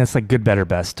 3. Yeah, it's like good, better,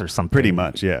 best or something. Pretty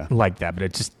much, yeah. Like that, but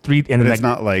it's just 3. And it's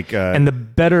not like... and the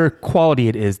better quality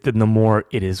it is, then the more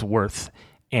it is worth.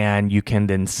 And you can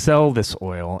then sell this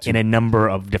oil in a number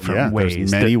of different ways.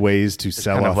 There's many ways to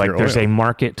sell kind off of like your there's oil. a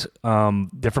market,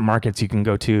 different markets you can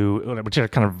go to, which are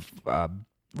kind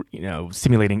of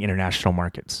simulating international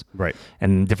markets. Right.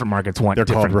 And different markets want They're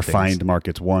different called refined things.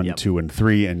 markets 1, 2, and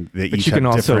 3, and they But each you have can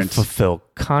also different... fulfill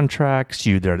contracts.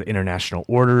 There are the international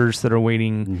orders that are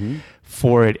waiting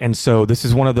for it. And so this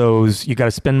is one of those, you got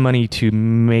to spend money to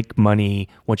make money.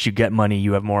 Once you get money,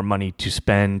 you have more money to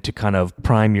spend to kind of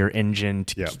prime your engine,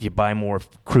 you buy more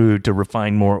crude, to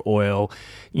refine more oil,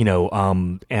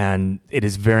 and it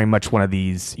is very much one of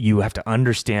these, you have to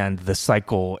understand the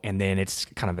cycle, and then it's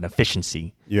kind of an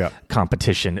efficiency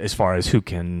competition as far as who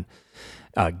can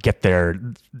get their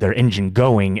engine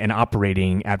going and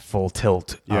operating at full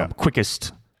tilt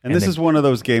quickest. And this is one of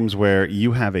those games where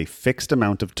you have a fixed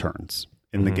amount of turns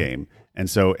in the game. And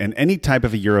so in any type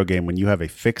of a Euro game, when you have a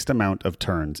fixed amount of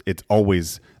turns, it's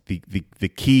always the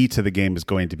key to the game is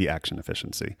going to be action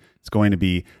efficiency. It's going to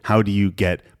be, how do you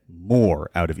get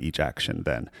more out of each action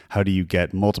then? How do you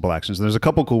get multiple actions? And there's a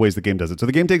couple cool ways the game does it. So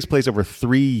the game takes place over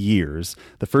 3 years.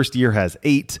 The first year has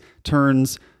 8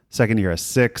 turns. Second year has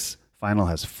 6. Final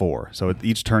has 4. So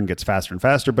each turn gets faster and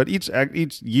faster, but each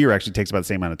year actually takes about the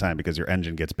same amount of time because your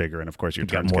engine gets bigger and of course your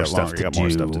turns get longer. You got more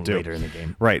stuff to do later in the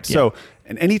game. Right. Yeah. So,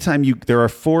 and anytime there are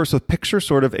 4, so picture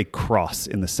sort of a cross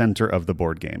in the center of the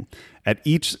board game. At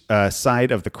each side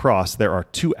of the cross, there are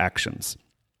 2 actions.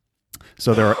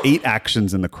 So there are 8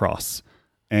 actions in the cross.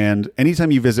 And anytime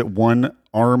you visit one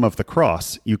arm of the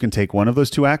cross, you can take one of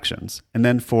those 2 actions. And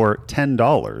then for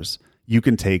 $10, you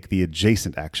can take the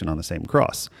adjacent action on the same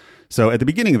cross. So at the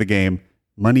beginning of the game,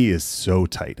 money is so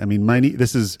tight. I mean,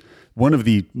 this is one of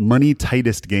the money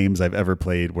tightest games I've ever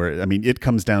played where, it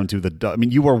comes down to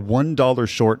you are $1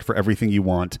 short for everything you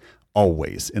want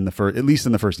always at least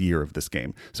in the first year of this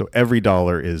game. So every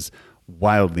dollar is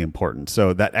wildly important.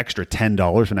 So that extra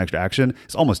 $10 for an extra action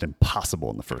is almost impossible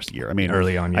in the first year.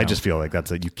 Early on, I just feel like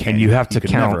that's you can't. And you have to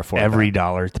could never count afford every that.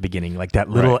 dollar at the beginning. Like that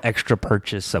little extra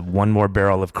purchase of one more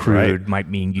barrel of crude might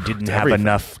mean you didn't have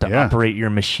enough to operate your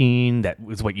machine. That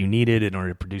was what you needed in order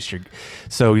to produce your.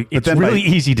 So it's really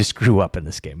easy to screw up in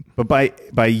this game. But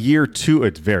by year 2,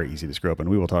 it's very easy to screw up, and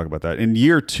we will talk about that. In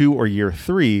year 2 or year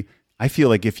 3, I feel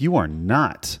like if you are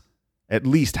not at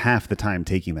least half the time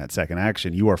taking that second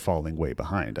action, you are falling way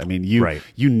behind.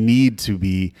 You need to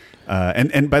be,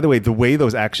 and by the way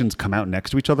those actions come out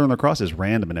next to each other on the cross is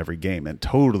random in every game and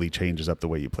totally changes up the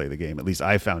way you play the game. At least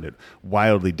I found it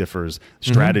wildly differs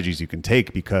strategies you can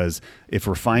take, because if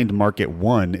refined market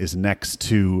 1 is next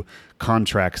to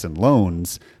contracts and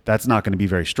loans, that's not going to be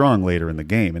very strong later in the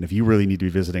game. And if you really need to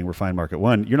be visiting refined market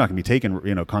 1, you're not going to be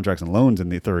taking contracts and loans in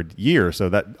the 3rd year. So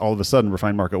that all of a sudden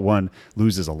refined market 1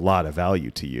 loses a lot of value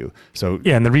to you. So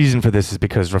and the reason for this is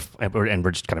because and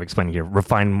we're just kind of explaining here,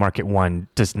 refined market 1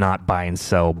 does not buy and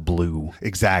sell blue.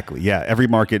 Exactly. Yeah, every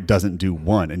market doesn't do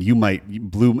 1, and you might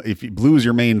if blue is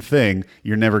your main thing,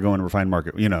 you're never going to refined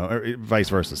market, or vice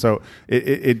versa. So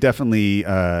it definitely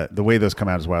the way those come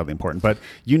out is wildly important. But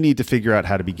you need to figure out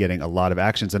how to be getting a lot of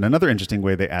actions. And another interesting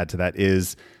way they add to that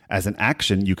is, as an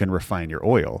action, you can refine your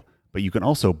oil. but you can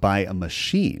also buy a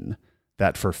machine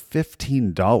that for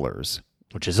 $15,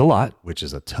 which is a lot. which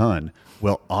is a ton,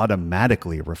 will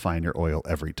automatically refine your oil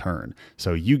every turn.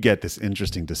 So you get this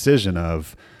interesting decision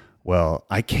of, well,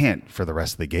 I can't for the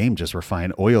rest of the game just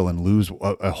refine oil and lose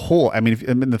a whole. I mean,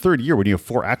 in the third year, when you have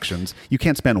 4 actions, you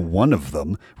can't spend one of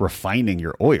them refining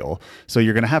your oil. So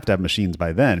you're going to have machines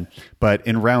by then. But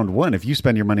in round 1, if you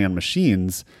spend your money on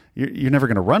machines, you're never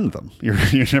going to run them. You're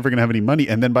never going to have any money.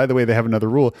 And then, by the way, they have another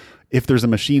rule. If there's a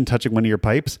machine touching one of your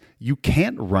pipes, you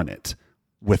can't run it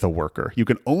with a worker. You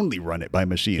can only run it by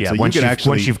machine. Yeah, so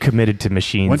once you've committed to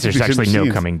machines, there's actually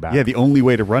no coming back. Yeah, the only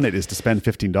way to run it is to spend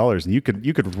 $15, and you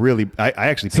could really. I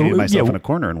actually painted myself in a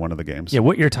corner in one of the games. Yeah,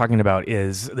 what you're talking about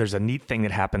is there's a neat thing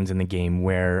that happens in the game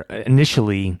where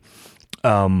initially,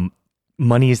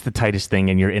 money is the tightest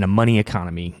thing, and you're in a money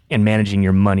economy, and managing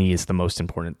your money is the most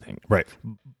important thing. Right.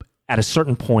 At a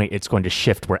certain point, it's going to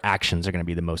shift where actions are going to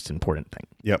be the most important thing.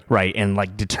 Yep. Right. And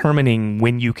like determining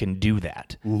when you can do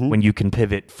that, when you can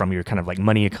pivot from your kind of like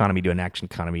money economy to an action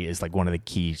economy is like one of the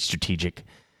key strategic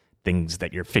things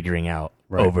that you're figuring out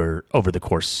over the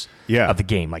course of the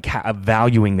game. Like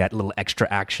valuing that little extra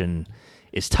action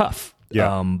is tough.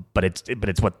 Yeah. But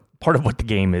it's what part of what the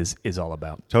game is all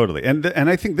about. Totally. And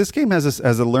I think this game has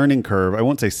a learning curve. I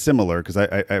won't say similar because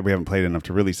we haven't played enough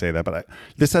to really say that, but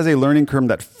this has a learning curve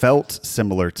that felt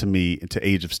similar to me to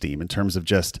Age of Steam in terms of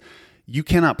just you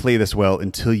cannot play this well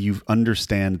until you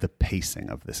understand the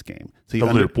pacing of this game. So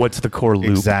The loop. What's the core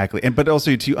loop? Exactly. But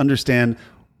also to understand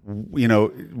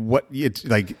what it's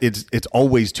like, it's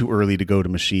always too early to go to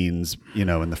machines,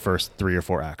 in the first 3 or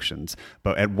 4 actions.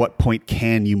 But at what point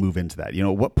can you move into that? At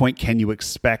what point can you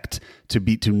expect to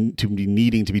be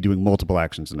needing to be doing multiple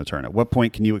actions in a turn? At what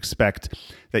point can you expect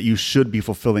that you should be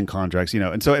fulfilling contracts?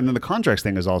 And then the contracts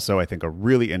thing is also, I think, a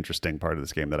really interesting part of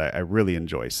this game that I really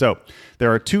enjoy. So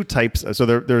there are 2 types. So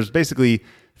there's basically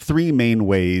 3 main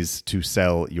ways to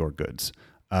sell your goods.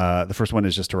 The first one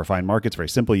is just to refine markets. Very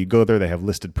simple. You go there. They have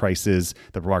listed prices.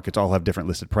 The markets all have different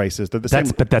listed prices. They're the same.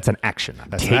 But that's an action.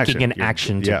 Taking an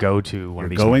action to go to one of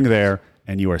these. Going there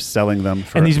and you are selling them.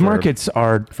 And these markets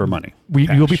are for money.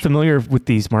 You'll be familiar with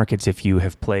these markets if you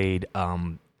have played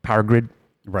Power Grid.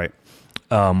 Right.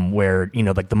 Where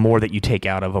like the more that you take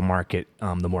out of a market,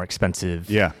 the more expensive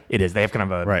it is. They have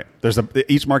kind of a right.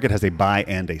 Each market has a buy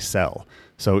and a sell.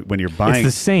 So when you're buying,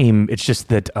 it's the same. It's just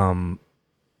that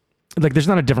there's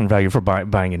not a different value for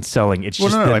buying and selling. It's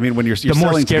just I mean, when you're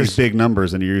selling to these big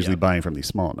numbers, and you're usually buying from these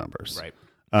small numbers,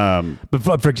 right?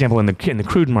 But for example, in the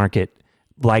crude market,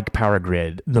 like Power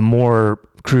Grid, the more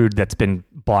crude that's been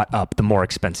bought up, the more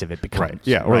expensive it becomes. Right.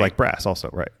 Yeah. Or like brass, also.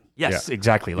 Right. Yes.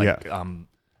 Exactly. Like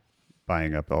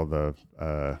buying up all the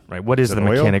right. What is the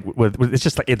mechanic? It's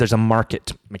just like there's a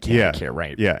market mechanic here,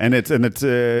 right? Yeah, and it's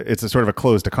a sort of a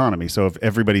closed economy. So if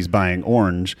everybody's buying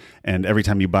orange, and every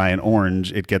time you buy an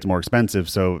orange, it gets more expensive.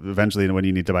 So eventually, when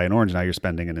you need to buy an orange, now you're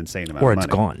spending an insane amount of money. Or it's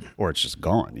gone. Or it's just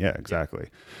gone. Yeah, exactly.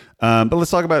 But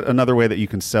let's talk about another way that you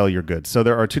can sell your goods. So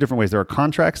there are 2 different ways. There are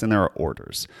contracts and there are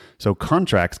orders. So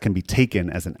contracts can be taken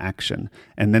as an action,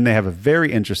 and then they have a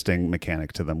very interesting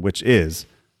mechanic to them, which is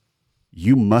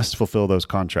you must fulfill those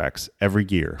contracts every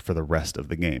year for the rest of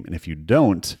the game. And if you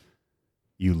don't,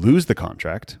 you lose the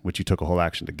contract, which you took a whole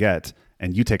action to get,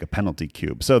 and you take a penalty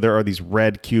cube. So there are these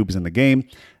red cubes in the game,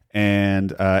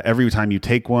 and every time you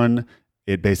take one,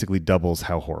 it basically doubles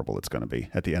how horrible it's going to be.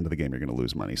 At the end of the game, you're going to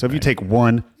lose money. So if you take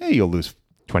one, you'll lose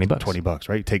 $20. $20,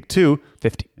 right? You take 2,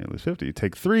 50. You lose 50. You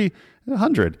take 3,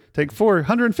 100. Take 4,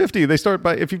 150. They start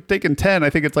by, if you've taken 10, I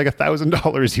think it's like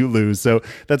 $1,000 you lose. So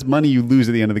that's money you lose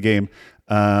at the end of the game.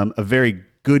 A very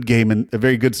good game and a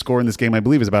very good score in this game, I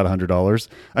believe, is about $100.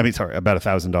 About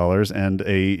 $1,000. And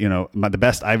the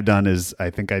best I've done is, I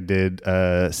think I did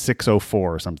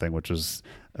 604 or something, which was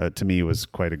to me was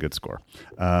quite a good score.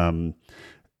 So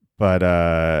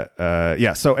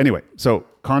anyway, so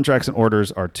contracts and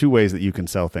orders are 2 ways that you can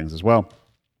sell things as well.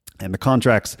 And the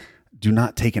contracts do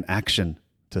not take an action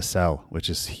to sell, which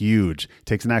is huge. It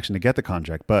takes an action to get the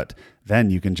contract, but then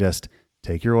you can just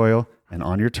take your oil and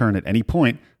on your turn at any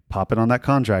point, pop it on that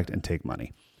contract and take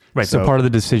money. Right. So part of the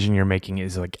decision you're making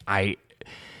is like,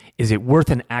 is it worth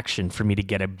an action for me to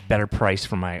get a better price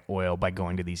for my oil by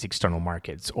going to these external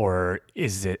markets, or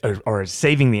is it, or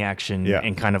saving the action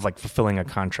and kind of like fulfilling a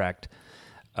contract,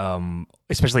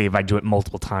 especially if I do it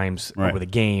multiple times over the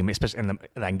game, especially and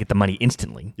I can get the money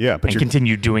instantly, and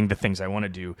continue doing the things I want to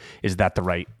do. Is that the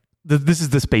right? This is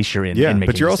the space you're in. Yeah,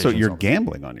 but you're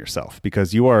gambling on yourself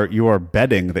because you are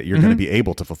betting that you're going to be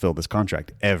able to fulfill this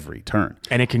contract every turn,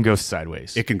 and it can go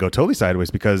sideways. It can go totally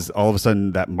sideways because all of a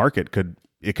sudden that market could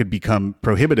it could become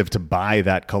prohibitive to buy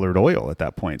that colored oil at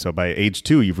that point. So by age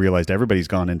 2, you've realized everybody's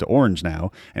gone into orange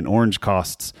now, and orange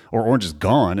is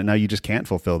gone, and now you just can't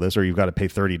fulfill this, or you've got to pay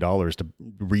 $30 to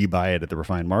rebuy it at the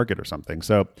refined market or something.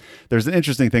 So there's an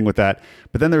interesting thing with that.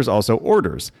 But then there's also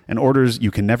orders, and orders you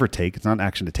can never take. It's not an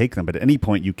action to take them, but at any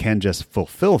point you can just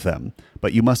fulfill them,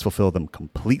 but you must fulfill them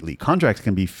completely. Contracts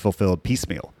can be fulfilled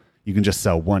piecemeal. You can just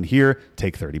sell one here,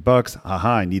 take $30.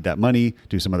 Aha, I need that money.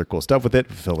 Do some other cool stuff with it.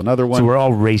 Fulfill another one. So we're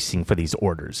all racing for these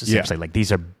orders. Essentially, like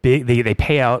these are big. They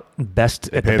pay out at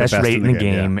the best rate in the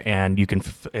game, and you can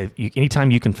anytime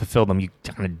you can fulfill them, you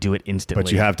kind of do it instantly.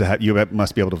 But you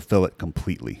must be able to fulfill it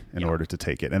completely in order to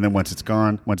take it. And then once it's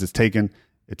gone, once it's taken,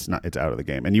 it's out of the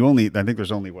game. And I think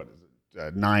there's only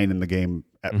 9 in the game,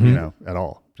 at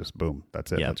all. Just boom,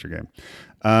 that's it. Yep. That's your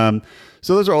game.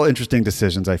 So those are all interesting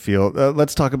decisions, I feel.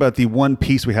 Let's talk about the one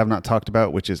piece we have not talked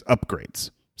about, which is upgrades.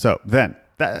 So then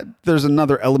there's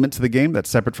another element to the game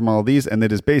that's separate from all of these, and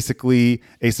it is basically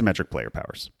asymmetric player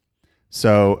powers.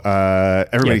 So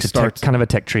everybody starts kind of a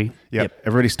tech tree. Yep.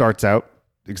 Everybody starts out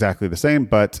exactly the same,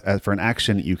 but for an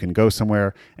action, you can go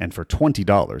somewhere, and for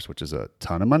 $20, which is a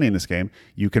ton of money in this game,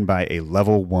 you can buy a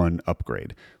level 1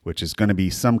 upgrade, which is going to be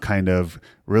some kind of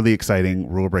really exciting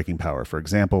rule-breaking power. For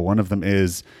example, one of them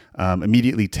is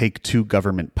immediately take 2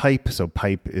 government pipe. So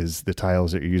pipe is the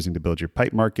tiles that you're using to build your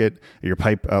pipe market, your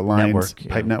pipe lines,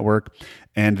 pipe network.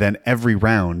 And then every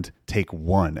round, take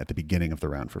 1 at the beginning of the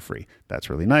round for free. That's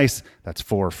really nice. That's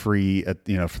 4 free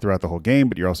throughout the whole game,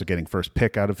 but you're also getting first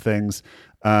pick out of things.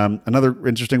 Another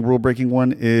interesting rule-breaking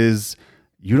one is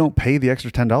you don't pay the extra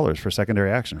 $10 for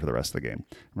secondary action for the rest of the game.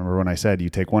 Remember when I said you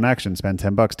take 1 action, spend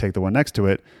 $10, take the one next to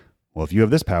it? Well, if you have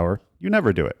this power, you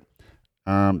never do it.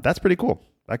 That's pretty cool.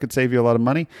 That could save you a lot of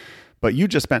money. But you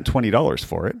just spent $20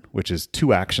 for it, which is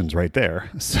 2 actions right there.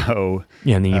 So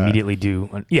and then you immediately do.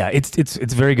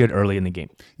 It's very good early in the game.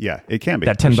 Yeah, it can be.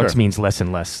 That $10 means less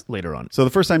and less later on. So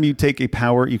the first time you take a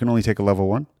power, you can only take a level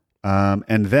 1.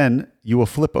 And then you will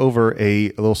flip over a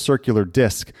little circular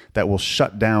disc that will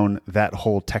shut down that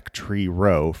whole tech tree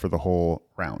row for the whole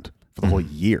round, for the whole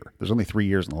year. There's only 3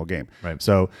 years in the whole game. Right.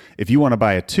 So if you want to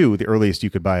buy a 2, the earliest you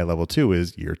could buy a level 2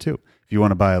 is year 2. If you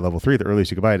want to buy a level 3, the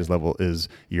earliest you could buy it is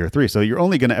year 3. So you're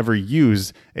only going to ever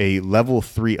use a level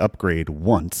 3 upgrade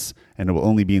once, and it will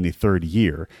only be in the 3rd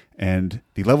year. And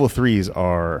the level 3s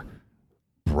are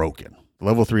broken.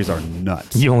 Level 3s are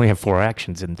nuts. You only have 4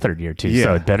 actions in the 3rd year too,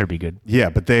 so it better be good. Yeah,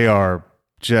 but they are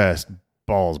just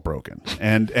balls broken,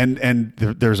 and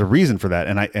there's a reason for that.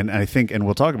 And I think, and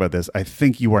we'll talk about this. I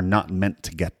think you are not meant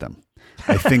to get them.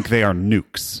 I think they are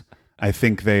nukes. I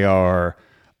think they are.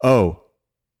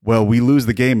 Well, we lose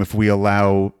the game if we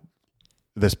allow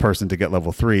this person to get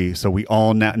level 3. So we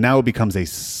all now it becomes a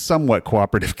somewhat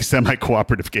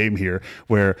semi-cooperative game here,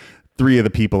 where 3 of the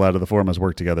people out of the 4 must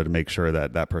work together to make sure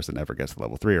that that person never gets to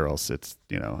level 3, or else it's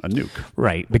a nuke.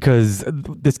 Right, because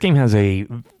this game has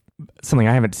something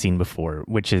I haven't seen before,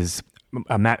 which is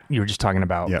Matt. You were just talking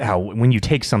about how when you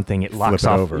take something, it locks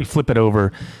off. You flip it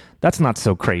over. That's not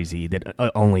so crazy that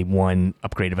only 1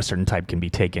 upgrade of a certain type can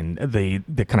be taken.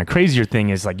 The kind of crazier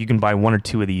thing is like you can buy 1 or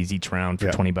 2 of these each round for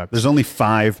 $20. There's only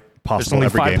 5 possible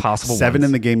every game. Possible 7 ones.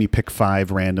 in the game. You pick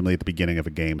 5 randomly at the beginning of a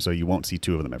game, so you won't see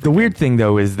 2 of them every The game. weird thing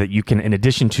though is that you can, in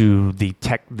addition to the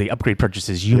upgrade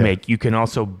purchases you make, you can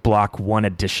also block 1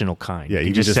 additional kind. Yeah,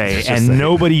 you just say,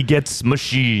 nobody gets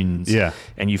machines. Yeah,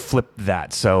 and you flip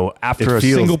that. So after a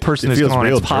single person is gone,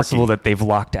 it's possible that they've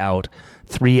locked out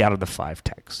 3 out of the 5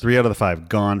 techs. 3 out of the 5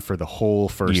 gone for the whole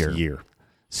first year.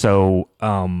 So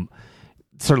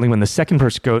certainly when the second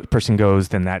person goes,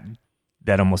 then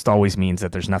that almost always means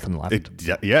that there's nothing left.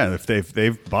 If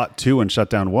they've bought 2 and shut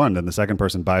down 1, then the second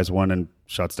person buys 1 and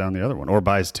shuts down the other one, or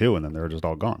buys 2 and then they're just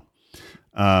all gone.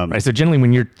 Right. So generally,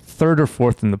 when you're 3rd or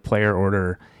 4th in the player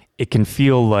order, it can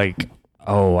feel like,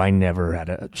 I never had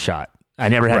a shot. I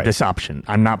never had this option.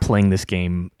 I'm not playing this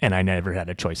game, and I never had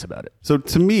a choice about it. So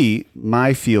to me,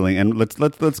 my feeling, and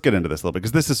let's get into this a little bit,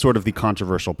 because this is sort of the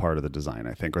controversial part of the design,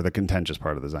 I think, or the contentious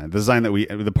part of the design.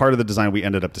 The part of the design we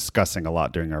ended up discussing a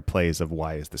lot during our plays of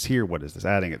why is this here, what is this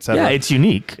adding, etc. Yeah, it's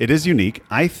unique. It is unique.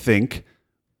 I think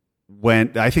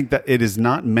that it is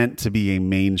not meant to be a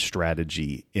main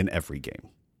strategy in every game.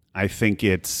 I think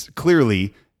it's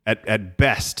clearly at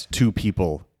best 2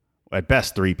 people. At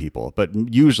best 3 people, but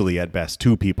usually at best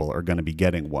 2 people are going to be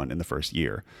getting 1 in the first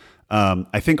year.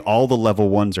 I think all the level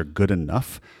 1s are good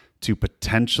enough to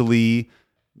potentially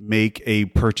make a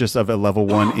purchase of a level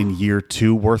 1 in year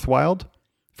 2 worthwhile.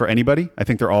 for anybody. I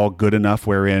think they're all good enough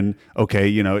wherein, okay,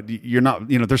 you're not,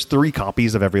 there's 3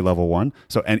 copies of every level 1.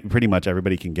 So pretty much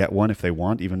everybody can get one if they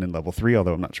want, even in level 3,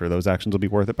 although I'm not sure those actions will be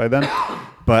worth it by then.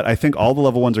 But I think all the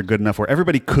level 1s are good enough where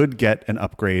everybody could get an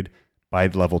upgrade by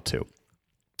level 2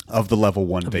 of the level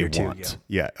 1 they want.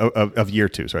 Of year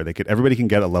 2. Sorry. Everybody can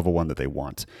get a level 1 that they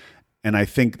want. And I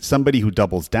think somebody who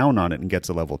doubles down on it and gets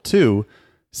a level 2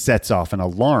 sets off an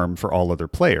alarm for all other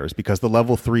players because the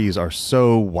level 3s are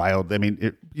so wild. I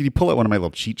mean, you pull out one of my little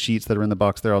cheat sheets that are in the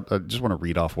box there. I just want to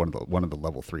read off one of the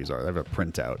level 3s are. I have a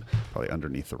printout probably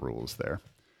underneath the rules there.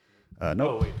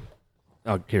 No, wait.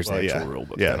 Oh, here's the actual rule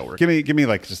book. Yeah, that'll work. give me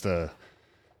like just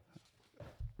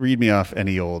read me off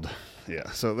any old. Yeah,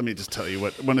 so let me just tell you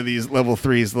what one of these level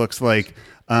 3s looks like.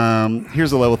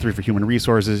 Here's a level 3 for human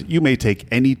resources. You may take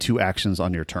any 2 actions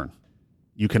on your turn.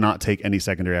 You cannot take any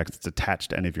secondary actions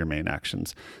attached to any of your main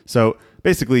actions. So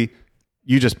basically,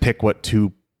 you just pick what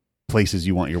 2 places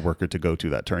you want your worker to go to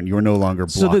that turn. You are no longer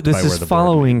blocked by where the board this is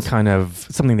following kind of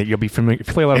something that you'll be familiar. If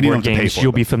you play a lot of board games,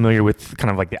 you'll be familiar with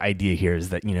kind of like the idea here is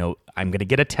that, I'm going to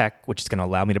get a tech, which is going to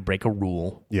allow me to break a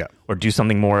rule or do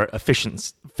something more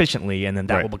efficiently. And then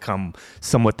that will become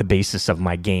somewhat the basis of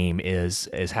my game is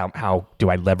how do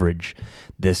I leverage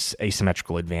this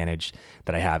asymmetrical advantage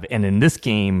that I have. And in this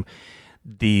game,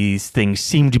 these things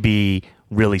seem to be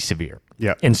really severe.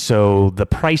 Yeah. And so the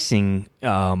pricing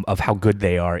of how good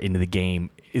they are into the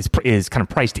game is kind of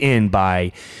priced in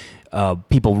by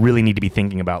people really need to be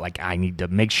thinking about, like, I need to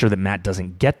make sure that Matt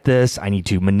doesn't get this. I need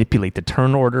to manipulate the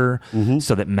turn order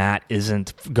so that Matt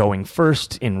isn't going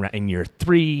first in year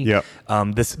 3. Yep.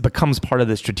 This becomes part of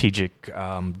the strategic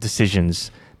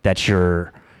decisions that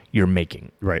you're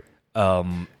making. Right.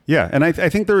 Yeah, and I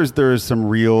think there is some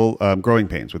real growing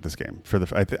pains with this game.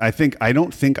 I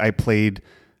don't think I played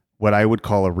what I would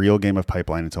call a real game of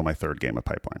Pipeline until my 3rd game of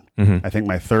Pipeline. I think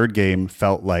my 3rd game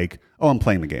felt like, I'm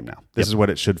playing the game now. This is what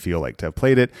it should feel like to have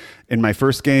played it. In my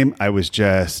first game, I was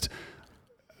just,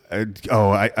 I'm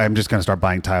just going to start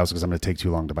buying tiles because I'm going to take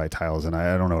too long to buy tiles, and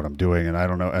I don't know what I'm doing, and I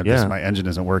don't know, my engine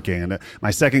isn't working. And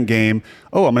my second game,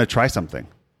 I'm going to try something.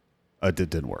 It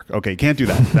didn't work. Okay, can't do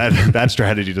that. That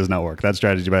strategy does not work. That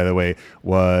strategy, by the way,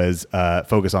 was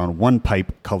focus on 1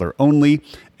 pipe color only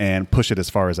and push it as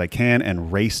far as I can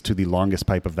and race to the longest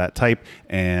pipe of that type.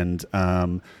 And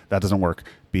that doesn't work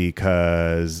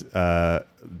because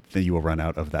then you will run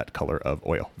out of that color of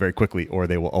oil very quickly, or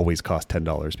they will always cost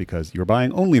 $10 because you're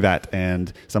buying only that,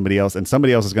 and somebody else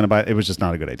is going to buy it. It was just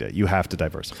not a good idea. You have to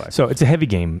diversify. So it's a heavy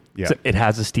game. Yeah. So it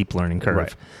has a steep learning curve.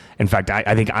 Right. In fact,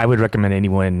 I think I would recommend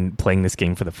anyone playing this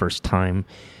game for the first time.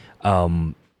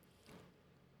 I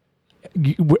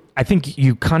think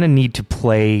you kind of need to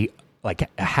play like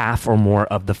a half or more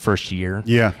of the first year.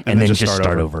 Yeah, and then just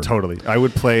start over. Totally. I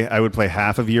would play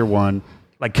half of year 1.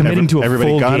 Like committing to a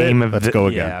full game of let's go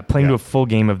again. Yeah, playing to a full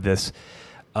game of this.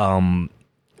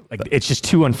 It's just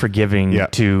too unforgiving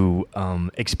to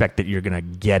expect that you're gonna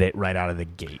get it right out of the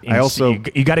gate.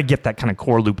 And you got to get that kind of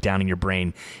core loop down in your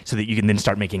brain so that you can then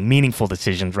start making meaningful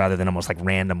decisions rather than almost like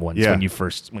random ones when you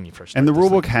first. Start and the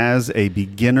rulebook has a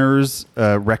beginner's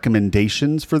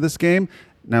recommendations for this game.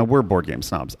 Now, we're board game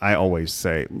snobs. I always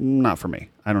say, not for me.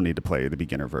 I don't need to play the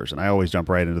beginner version. I always jump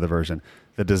right into the version.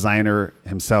 The designer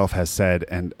himself has said,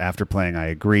 and after playing, I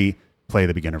agree, play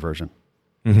the beginner version.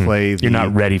 You're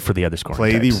not ready for the other scoring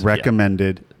Play types. the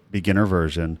recommended beginner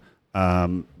version.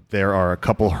 There are a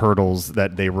couple hurdles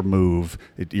that they remove.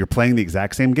 You're playing the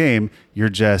exact same game. You're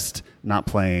just not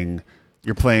playing...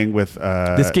 You're playing with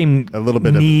this game a little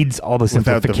bit needs all the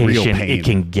without the real simplification pain. it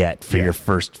can get for your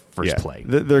first play.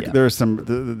 There are some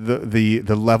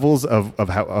the levels of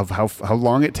how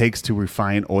long it takes to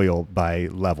refine oil by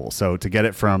level. So to get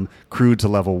it from crude to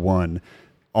level 1,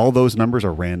 all those numbers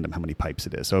are random. How many pipes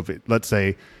it is. So let's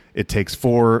say it takes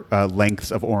 4 lengths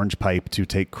of orange pipe to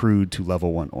take crude to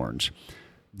level 1 orange.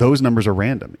 Those numbers are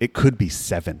random. It could be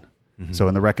 7. So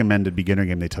in the recommended beginner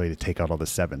game, they tell you to take out all the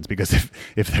 7s because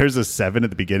if there's a 7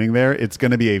 at the beginning there, it's going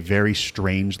to be a very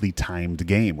strangely timed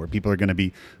game where people are going to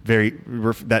be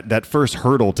that first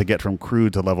hurdle to get from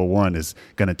crude to level 1 is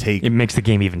going to take. It makes the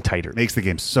game even tighter. It makes the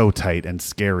game so tight and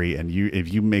scary. And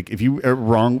if you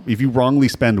wrongly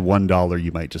spend $1,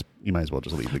 you might as well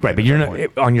just leave the game. Right, but you're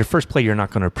not on your first play. You're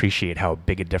not going to appreciate how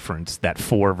big a difference that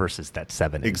 4 versus that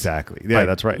 7 is. Exactly. Yeah,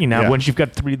 that's right. Once you've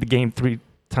got the game 3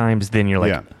 times, then you're like.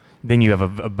 Yeah. Then you have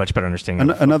a much better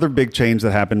understanding. Another big change that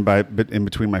happened in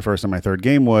between my first and my third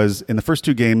game was in the first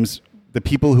 2 games, the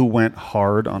people who went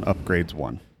hard on upgrades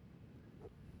won.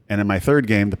 And in my third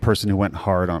game, the person who went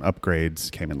hard on upgrades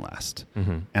came in last.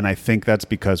 And I think that's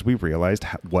because we realized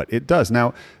what it does.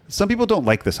 Now, some people don't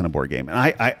like this in a board game. And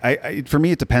I for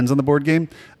me, it depends on the board game.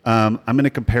 I'm going to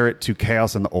compare it to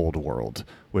Chaos in the Old World,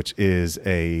 which is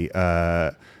an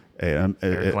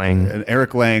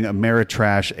Eric Lang,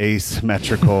 Ameritrash,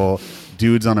 asymmetrical,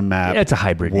 dudes on a map. Yeah, it's a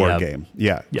hybrid war game.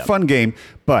 Yeah, fun game.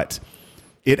 But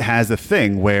it has a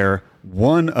thing where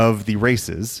one of the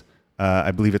races,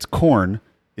 I believe it's Khorne,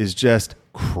 is just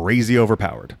crazy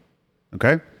overpowered.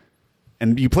 Okay?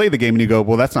 And you play the game and you go,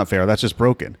 well, that's not fair. That's just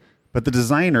broken. But the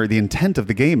designer, the intent of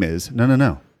the game is,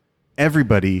 no.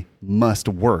 Everybody must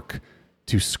work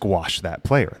to squash that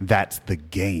player. That's the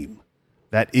game.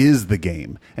 That is the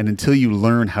game. And until you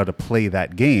learn how to play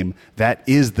that game, that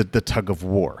is the tug of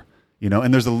war.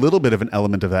 And there's a little bit of an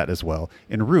element of that as well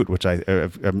in Root, which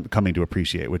I'm coming to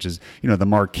appreciate, which is, the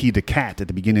Marquis de Cat at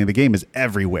the beginning of the game is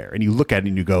everywhere. And you look at it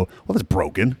and you go, well, that's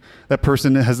broken. That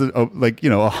person has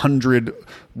 100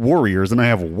 warriors and I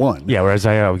have one. Yeah, whereas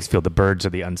I always feel the birds are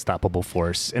the unstoppable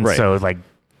force. And so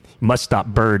must stop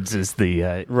birds is the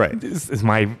is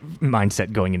my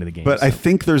mindset going into the game. But I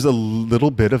think there's a little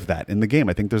bit of that in the game.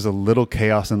 I think there's a little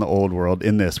Chaos in the Old World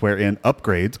in this, wherein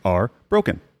upgrades are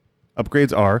broken.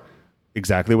 Upgrades are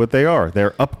exactly what they are.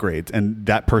 They're upgrades, and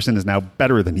that person is now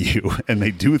better than you, and they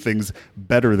do things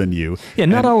better than you. Yeah,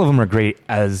 not all of them are great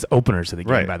as openers of the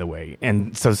game, by the way.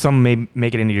 And so some may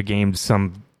make it into your game,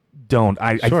 some don't.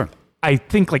 I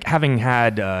think having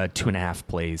had 2.5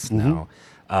 plays now,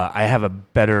 I have a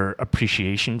better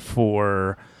appreciation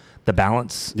for the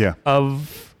balance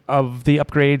of the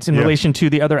upgrades in relation to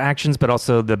the other actions, but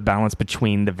also the balance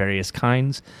between the various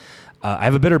kinds. I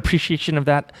have a better appreciation of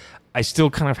that. I still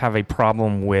kind of have a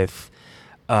problem with,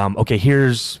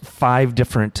 here's 5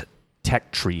 different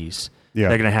tech trees. Yeah.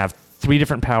 They're going to have 3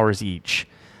 different powers each,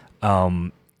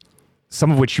 some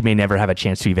of which you may never have a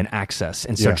chance to even access.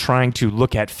 And so trying to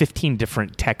look at 15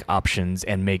 different tech options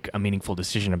and make a meaningful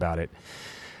decision about it,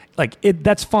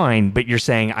 that's fine, but you're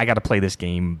saying I got to play this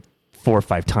game 4 or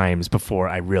 5 times before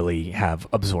I really have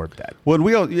absorbed that. Well, and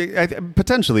we all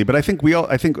potentially, but I think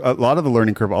a lot of the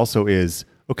learning curve also is,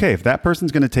 okay, if that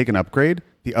person's going to take an upgrade,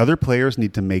 the other players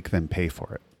need to make them pay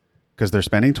for it because they're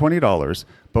spending $20.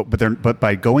 But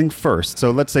by going first,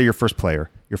 so let's say your first player,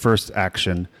 your first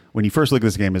action, when you first look at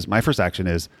this game, is my first action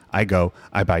is I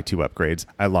buy 2 upgrades,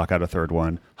 I lock out a third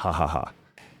one, ha.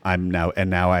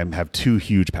 Now I have 2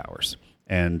 huge powers,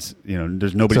 and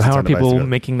there's nobody. So how are people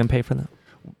making them pay for that?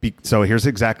 So here's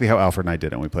exactly how Alfred and I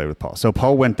did it when we played with Paul. So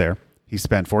Paul went there. He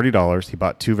spent $40. He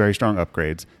bought 2 very strong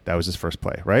upgrades. That was his first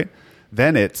play, right?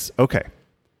 Then it's, okay,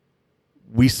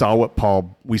 we saw what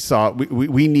Paul,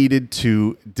 we needed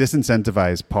to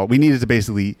disincentivize Paul. We needed to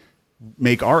basically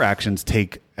make our actions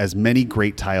take as many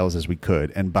great tiles as we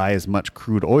could and buy as much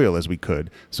crude oil as we could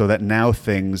so that now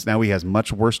he has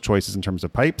much worse choices in terms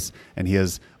of pipes and he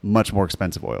has much more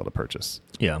expensive oil to purchase.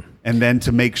 Yeah. And then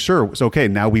to make sure, so okay,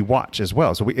 now we watch as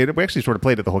well. So we actually sort of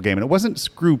played it the whole game, and it wasn't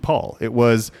screw Paul. It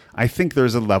was, I think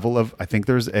there's a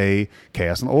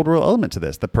Chaos in the Old World element to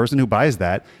this. The person who buys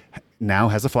that now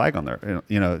has a flag on their,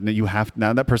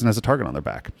 now that person has a target on their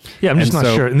back. Yeah, I'm just not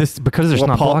sure. And this, because there's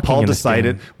not blocking Paul in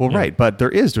decided, this game. Well, right, but there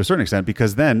is to a certain extent,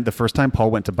 because then the first time Paul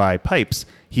went to buy pipes,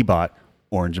 he bought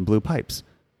orange and blue pipes.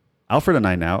 Alfred and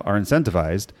I now are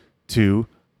incentivized to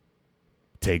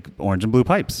take orange and blue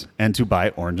pipes and to buy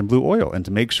orange and blue oil and to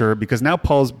make sure, because now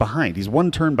Paul's behind. He's 1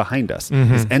 turn behind us.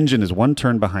 Mm-hmm. His engine is 1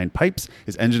 turn behind pipes.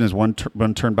 His engine is one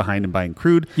turn behind in buying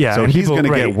crude. Yeah, so he's going to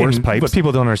get worse pipes. What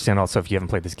people don't understand also, if you haven't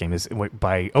played this game, is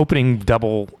by opening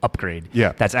double upgrade,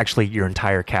 that's actually your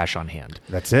entire cash on hand.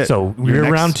 That's it. So your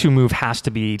round 2 move has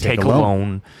to be take a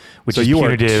loan, which is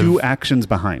punitive. So you are 2 actions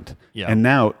behind. Yeah. And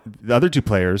now the other 2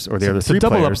 players, or the other 3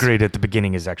 double players, upgrade at the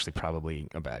beginning is actually probably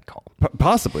a bad call.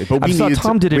 Possibly, but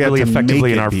Tom did it really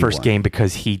effectively in our first game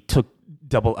because he took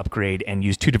double upgrade and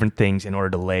used 2 different things in order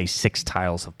to lay 6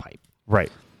 tiles of pipe. Right.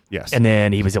 Yes. And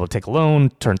then he was able to take a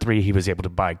loan. Turn 3, he was able to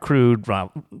buy crude.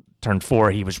 Turn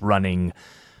 4, he was running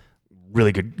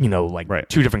really good,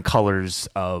 2 different colors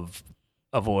of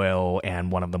oil,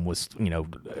 and one of them was,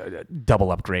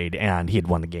 double upgrade, and he had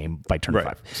won the game by turn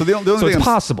 5. So the only thing it's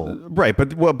possible. Right, but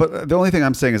the only thing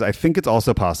I'm saying is I think it's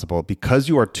also possible, because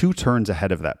you are 2 turns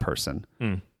ahead of that person,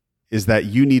 is that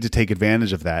you need to take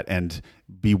advantage of that and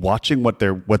be watching what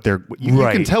they're you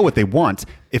can tell what they want.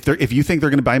 If you think they're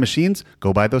going to buy machines,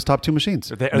 go buy those top 2 machines.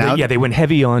 They went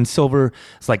heavy on silver.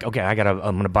 It's like, okay, I'm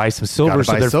going to buy some silver,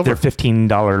 so their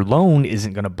 $15 loan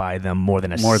isn't going to buy them more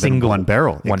than single 1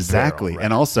 barrel. Exactly. Barrel, right.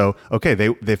 And also, okay,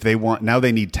 if they want, now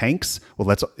they need tanks.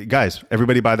 Well, guys,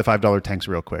 everybody buy the $5 tanks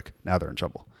real quick. Now they're in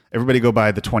trouble. Everybody go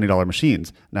buy the $20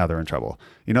 machines. Now they're in trouble.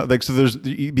 You know, like, so there's,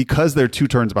 because they're 2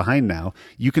 turns behind now,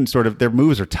 you can sort of, their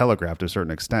moves are telegraphed to a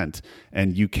certain extent,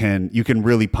 and you can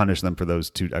really punish them for those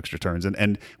 2 extra turns.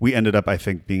 And we ended up, I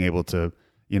think, being able to,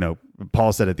 you know,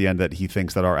 Paul said at the end that he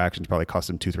thinks that our actions probably cost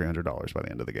him $200-$300 by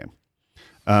the end of the game.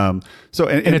 And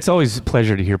it's always a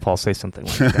pleasure to hear Paul say something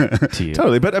like that to you.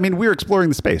 Totally. But I mean, we're exploring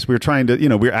the space. We're trying to, you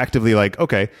know, we're actively like,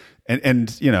 okay.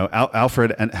 And you know,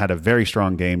 Alfred had a very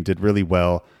strong game, did really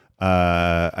well.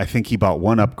 I think he bought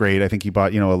 1 upgrade. I think he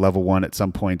bought, you know, a level 1 at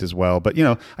some point as well. But, you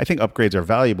know, I think upgrades are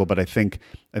valuable, but I think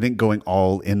going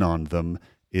all in on them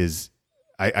is,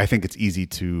 I think it's easy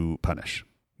to punish.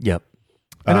 Yep.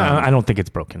 And I don't think it's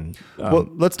broken. Well,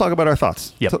 let's talk about our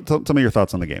thoughts. Yep. Some of your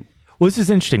thoughts on the game. Well, this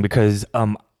is interesting because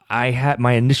I had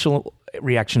my initial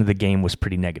reaction to the game was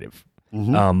pretty negative.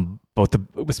 Both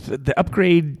the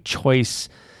upgrade choice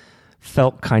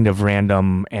felt kind of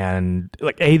random, and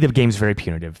like the game's very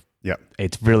punitive. Yeah,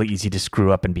 it's really easy to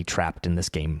screw up and be trapped in this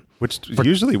game, which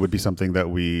usually would be something that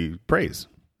we praise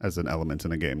as an element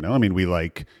in a game. No, I mean, we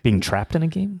like being trapped in a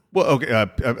game. Well, okay,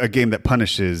 a game that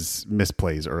punishes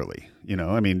misplays early. You know,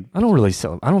 I mean, I don't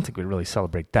think we really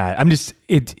celebrate that. I'm just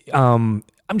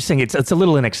saying it's a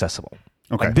little inaccessible.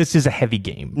 Okay. Like, this is a heavy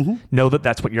game. Know that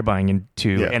that's what you're buying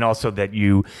into, and also that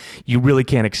you really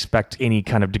can't expect any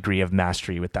kind of degree of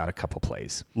mastery without a couple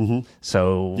plays.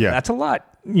 So that's a lot.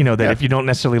 You know, that if you don't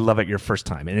necessarily love it your first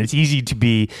time, and it's easy to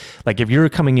be like, if you're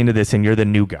coming into this and you're the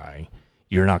new guy,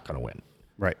 you're not going to win.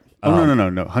 Right.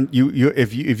 No. You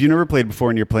if you never played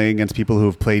before and you're playing against people who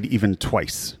have played even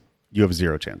twice, you have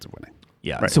 0 chance of winning.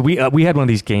 Yeah. Right. So we had one of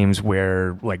these games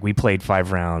where like we played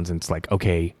 5 rounds, and it's like,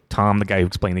 okay, Tom, the guy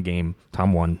who's playing the game,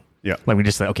 Tom won. Yeah. Like we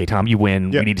just said, okay, Tom, you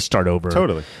win. Yeah. We need to start over.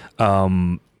 Totally.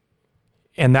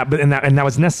 And that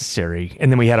was necessary.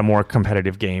 And then we had a more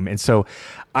competitive game, and so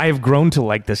I've grown to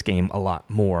like this game a lot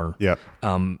more. Yeah.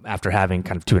 After having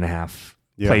kind of 2.5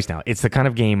 plays now, it's the kind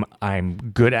of game I'm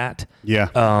good at. Yeah.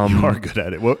 You are good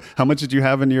at it. Well, how much did you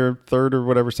have in your third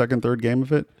game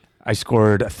of it? I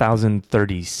scored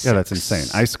 1,036. Yeah, that's insane.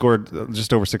 I scored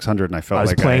just over 600, and I felt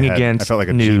like against I felt like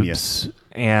a noobs, genius.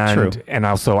 And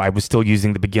also I was still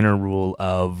using the beginner rule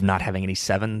of not having any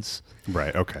 7s.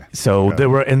 Right. Okay. So there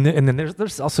were, and then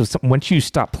there's also some, once you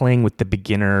stop playing with the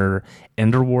beginner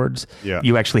end rewards,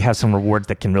 you actually have some rewards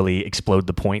that can really explode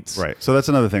the points. Right. So that's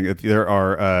another thing. There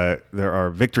are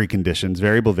victory conditions,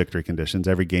 variable victory conditions.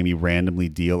 Every game you randomly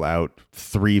deal out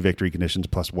 3 victory conditions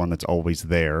plus 1 that's always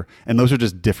there, and those are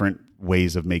just different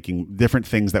ways of making different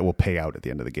things that will pay out at the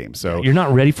end of the game. So you're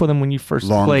not ready for them when you first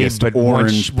play, but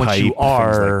once you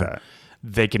are, like that,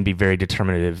 they can be very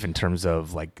determinative in terms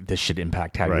of like, this should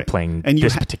impact how you're playing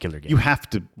this particular game.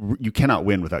 You cannot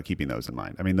win without keeping those in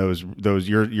mind. I mean, those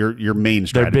your main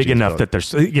strategy. They're big enough that they're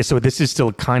so this is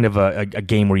still kind of a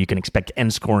game where you can expect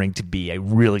end scoring to be a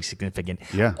really significant,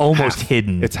 almost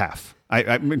hidden. It's half.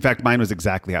 I in fact, mine was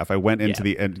exactly half. I went into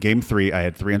the game 3. I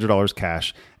had $300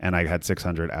 cash, and I had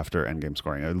 $600 after endgame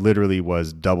scoring. It literally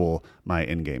was double my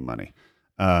in-game money.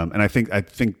 And I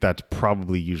think that's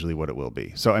probably usually what it will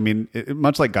be. So I mean,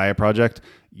 much like Gaia Project,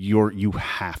 you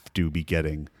have to be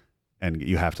getting, and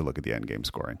you have to look at the end game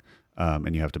scoring,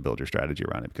 and you have to build your strategy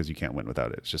around it, because you can't win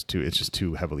without it. It's just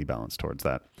too heavily balanced towards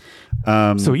that.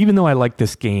 So even though I like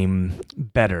this game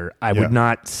better, I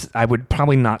would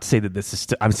probably not say that this is.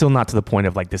 I'm still not to the point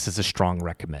of like, this is a strong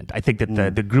recommend. I think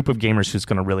that the group of gamers who's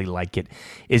going to really like it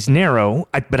is narrow.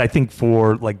 But I think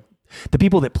for like, the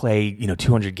people that play,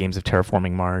 200 games of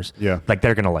Terraforming Mars, like,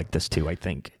 they're going to like this too, I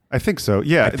think. I think so.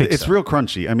 Yeah, it's real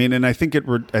crunchy. I mean, and I think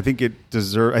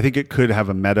it could have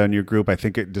a meta in your group. I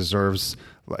think it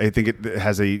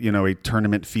has a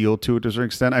tournament feel to it to a certain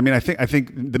extent. I mean, I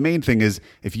think the main thing is,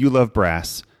 if you love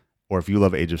Brass or if you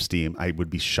love Age of Steam, I would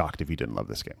be shocked if you didn't love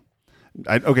this game.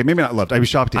 Okay, maybe not loved. I'd be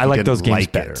shocked if you didn't those games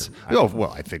like better. It. Oh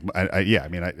well, I think, I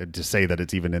mean, to say that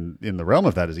it's even in the realm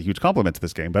of that is a huge compliment to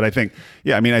this game. But I think,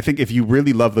 I think if you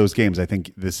really love those games, I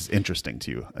think this is interesting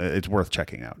to you. It's worth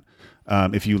checking out.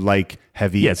 If you like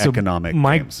heavy economic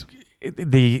games.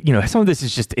 Some of this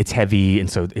is just, it's heavy, and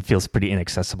so it feels pretty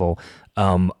inaccessible.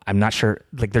 I'm not sure,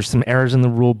 like, there's some errors in the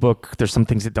rule book. There's some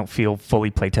things that don't feel fully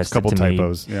play tested. Couple to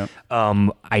typos, me.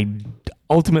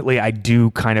 Ultimately, I do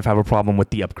kind of have a problem with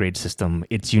the upgrade system.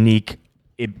 It's unique,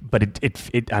 but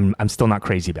I'm still not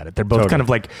crazy about it. They're both kind of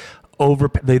like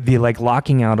the like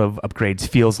locking out of upgrades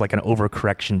feels like an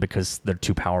overcorrection because they're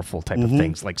too powerful type of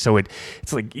things. Like, so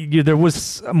it's like there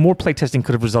was more playtesting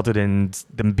could have resulted in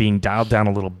them being dialed down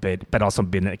a little bit, but also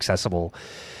been accessible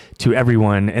to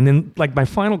everyone. And then like my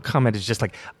final comment is just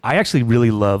like, I actually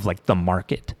really love like the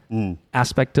market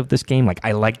aspect of this game. Like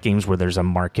I like games where there's a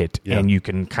market and you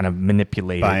can kind of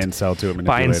manipulate buy it. and sell to it,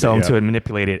 Buy and sell manipulate it, to it,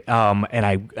 manipulate it. And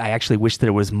I actually wish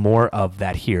there was more of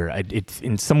that here. It's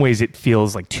in some ways it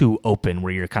feels like too open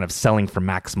where you're kind of selling for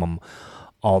maximum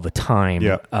all the time.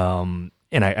 Yeah.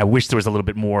 And I wish there was a little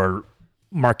bit more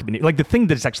market, like the thing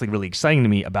that's actually really exciting to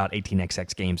me about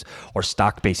 18xx games or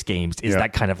stock-based games is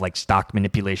that kind of like stock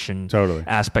manipulation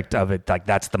aspect of it. Like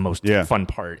that's the most fun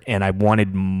part, and I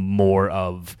wanted more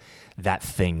of that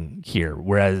thing here.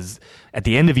 Whereas at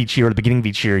the end of each year, or the beginning of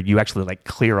each year, you actually like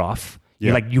clear off.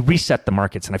 You reset the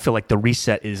markets, and I feel like the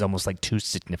reset is almost like too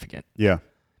significant. Yeah.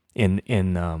 In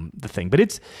the thing, but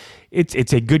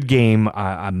it's a good game.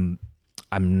 I'm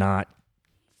not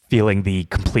feeling the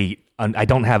complete. I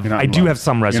don't have. I do have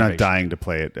some reservations. You're not dying to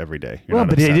play it every day. Well,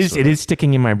 but it is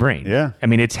sticking in my brain. Yeah. I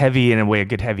mean, it's heavy in a way a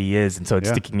good heavy is, and so it's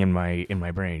sticking in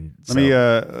my brain. So.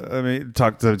 Let me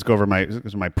talk. Let's go over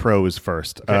my pros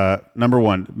first. Okay. Number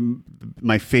one,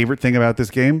 my favorite thing about this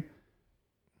game: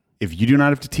 if you do not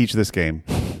have to teach this game,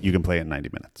 you can play it in 90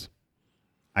 minutes.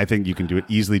 I think you can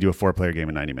easily do a 4-player game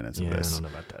in 90 minutes of this. I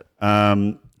don't know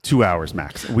about that. 2 hours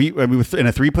max. In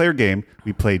a 3-player game,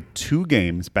 we played 2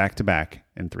 games back to back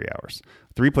in 3 hours.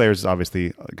 3 players is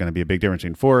obviously going to be a big difference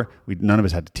between 4. None of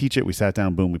us had to teach it. We sat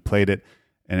down, boom, we played it,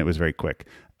 and it was very quick.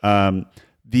 I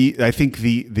think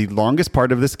the longest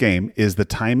part of this game is the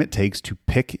time it takes to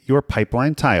pick your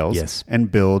pipeline tiles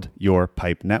and build your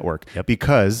pipe network.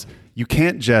 Because you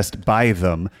can't just buy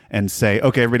them and say,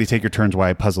 okay, everybody take your turns while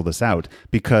I puzzle this out,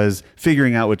 because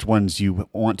figuring out which ones you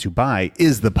want to buy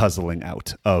is the puzzling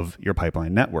out of your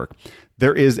pipeline network.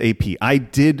 There is AP. I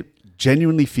did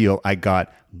genuinely feel I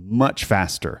got much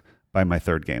faster by my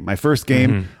third game. My first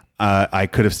game, I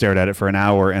could have stared at it for an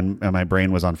hour and my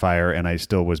brain was on fire and I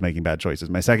still was making bad choices.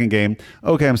 My second game,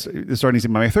 okay, I'm starting to see.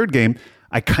 My third game,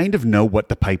 I kind of know what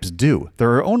the pipes do.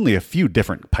 There are only a few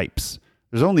different pipes.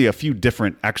 There's only a few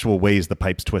different actual ways the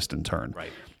pipes twist and turn.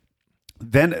 Right.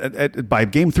 Then by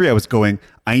game 3, I was going,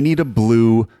 I need a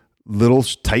blue little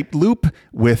type loop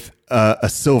with a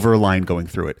silver line going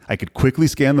through it. I could quickly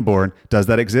scan the board. Does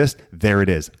that exist? There it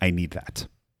is. I need that.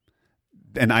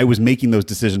 And I was making those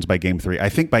decisions by game 3. I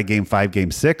think by game 5,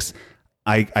 game 6,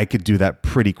 I could do that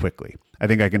pretty quickly. I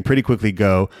think I can pretty quickly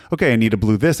go, okay, I need a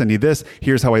blue this, I need this.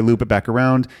 Here's how I loop it back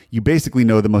around. You basically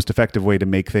know the most effective way to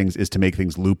make things is to make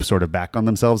things loop sort of back on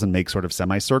themselves and make sort of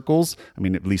semicircles. I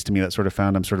mean, at least to me, that's sort of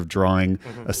found I'm sort of drawing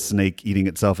a snake eating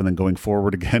itself and then going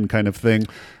forward again kind of thing.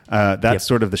 That's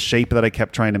sort of the shape that I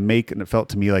kept trying to make, and it felt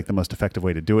to me like the most effective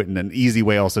way to do it, and an easy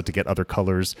way also to get other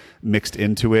colors mixed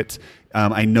into it.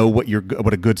 I know what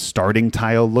a good starting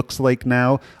tile looks like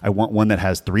now. I want one that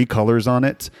has 3 colors on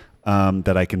it.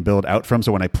 That I can build out from.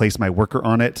 So when I place my worker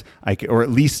on it, or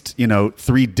at least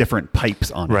 3 different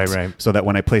pipes on it. Right. So that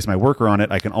when I place my worker on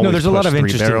it, I can always. No, there's a lot of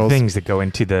interesting barrels. things that go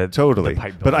into the totally. The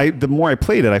pipe but the more I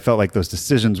played it, I felt like those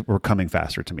decisions were coming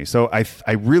faster to me. So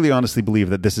I really honestly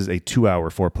believe that this is a 2-hour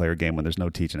 4-player game when there's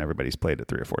no teach and everybody's played it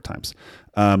 3 or 4 times.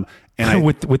 And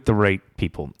with the right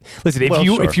people. Listen,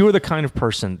 if you are the kind of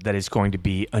person that is going to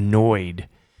be annoyed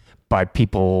by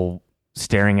people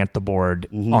staring at the board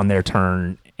on their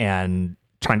turn and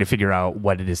trying to figure out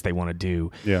what it is they want to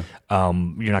do, you're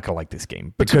not going to like this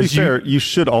game. But to be fair, you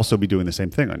should also be doing the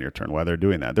same thing on your turn while they're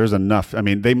doing that. There's enough. I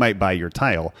mean, they might buy your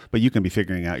tile, but you can be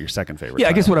figuring out your second favorite tile.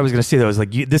 I guess what I was going to say, though, is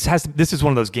like this is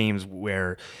one of those games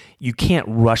where you can't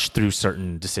rush through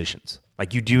certain decisions.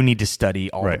 Like you do need to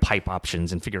study all the pipe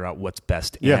options and figure out what's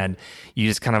best. Yeah. And you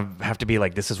just kind of have to be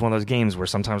like, this is one of those games where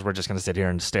sometimes we're just going to sit here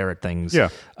and stare at things. Yeah.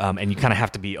 And you kind of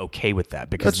have to be okay with that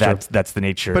because that's the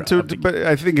nature. But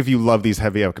I think if you love these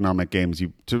heavy economic games,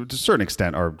 you to a certain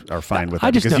extent are fine with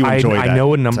it because you enjoy that. I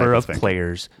know a number of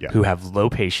players who have low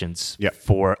patience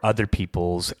for other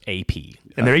people's AP.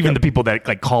 And they're even the people that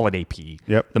like call it AP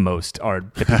the most are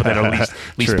the people that are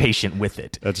least patient with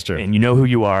it. That's true. And you know who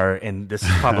you are, and this is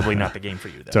probably not the game for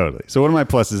you. Then. Totally. So one of my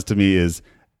pluses to me is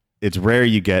it's rare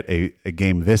you get a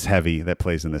game this heavy that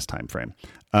plays in this time frame.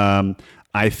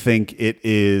 I think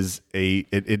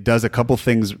it does a couple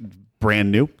things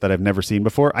brand new that I've never seen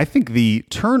before. I think the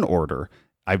turn order,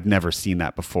 I've never seen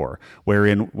that before,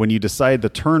 wherein when you decide the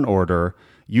turn order,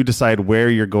 you decide where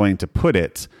you're going to put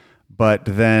it, but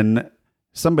then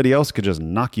somebody else could just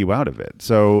knock you out of it.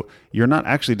 So you're not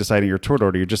actually deciding your turn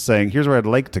order. You're just saying, here's where I'd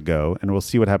like to go, and we'll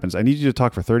see what happens. I need you to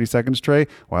talk for 30 seconds, Trey,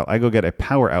 while I go get a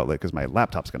power outlet because my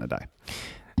laptop's going to die.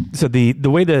 So the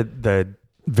way the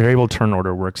variable turn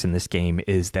order works in this game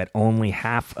is that only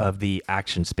half of the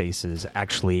action spaces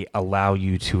actually allow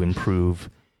you to improve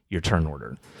your turn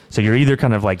order. So you're either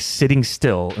kind of like sitting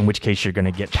still, in which case you're going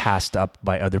to get passed up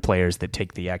by other players that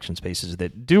take the action spaces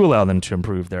that do allow them to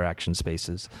improve their action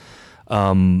spaces.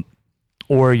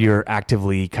 Or you're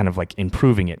actively kind of like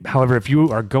improving it. However, if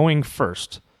you are going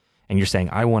first and you're saying,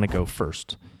 I want to go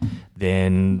first,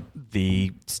 then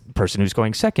the person who's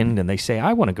going second and they say,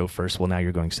 I want to go first. Well, now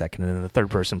you're going second. And then the third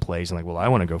person plays and like, well, I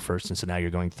want to go first. And so now you're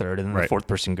going third. And then the fourth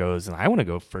person goes and I want to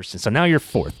go first. And so now you're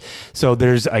fourth. So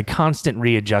there's a constant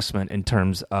readjustment in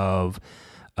terms of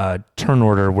turn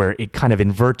order where it kind of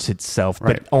inverts itself,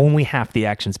 but only half the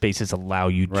action spaces allow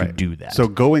you to do that. So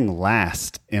going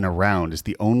last in a round is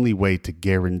the only way to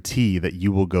guarantee that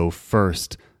you will go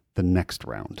first the next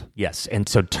round. Yes, and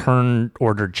so turn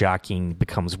order jockeying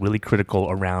becomes really critical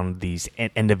around these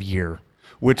end of year,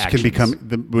 which actions. Can become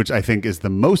which I think is the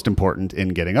most important in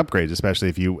getting upgrades, especially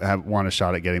if you want a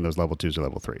shot at getting those level 2s or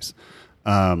level 3s.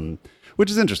 Which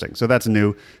is interesting. So that's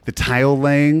new. The tile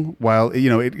laying, while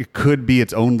it could be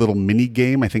its own little mini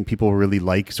game, I think people really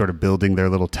like sort of building their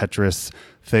little Tetris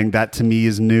thing. That to me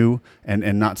is new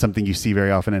and not something you see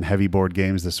very often in heavy board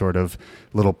games, the sort of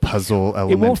little puzzle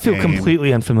element. It won't feel game.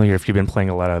 completely unfamiliar if you've been playing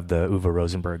a lot of the Uwe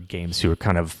Rosenberg games, who are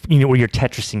kind of, where you're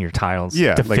Tetrising your tiles.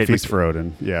 Yeah, to like fit Feast for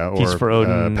Odin. Yeah, or Feast for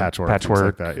Odin, Patchwork.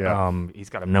 Patchwork. Like that, yeah. He's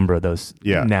got a number of those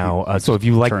Yeah, now. So if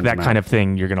you like that kind out. of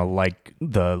thing, you're going to like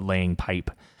the laying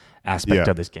pipe aspect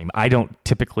of this game. I don't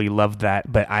typically love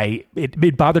that, but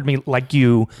it bothered me like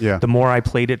you. Yeah. The more I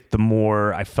played it, the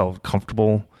more I felt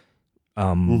comfortable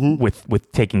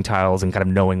with taking tiles and kind of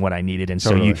knowing what I needed. And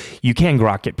Totally. so you can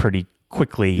grok it pretty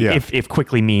quickly, Yeah. if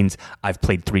quickly means I've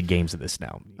played 3 games of this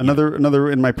now.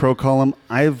 Another in my pro column,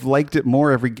 I've liked it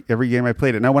more every game I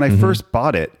played it. Now, when I first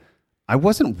bought it, I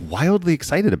wasn't wildly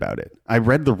excited about it. I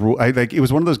read the rule. It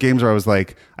was one of those games where I was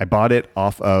like, I bought it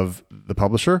off of the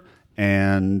publisher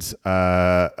and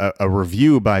a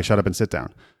review by Shut Up and Sit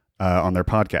Down on their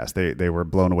podcast. They were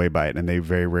blown away by it, and they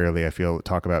very rarely, I feel,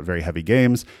 talk about very heavy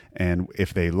games. And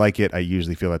if they like it, I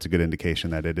usually feel that's a good indication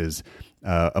that it is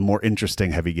a more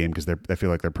interesting heavy game, because I feel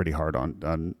like they're pretty hard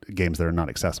on games that are not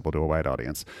accessible to a wide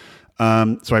audience.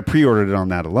 So I pre-ordered it on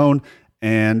that alone,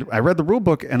 and I read the rule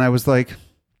book, and I was like,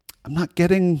 I'm not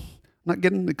getting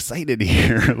excited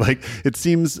here. Like, it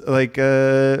seems like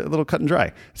a little cut and dry.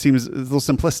 It seems a little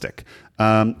simplistic.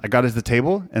 I got it to the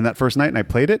table and that first night and I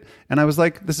played it and I was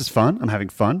like, this is fun. I'm having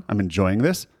fun. I'm enjoying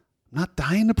this. I'm not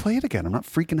dying to play it again. I'm not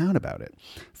freaking out about it.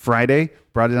 Friday,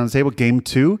 brought it on the table. Game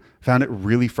 2, found it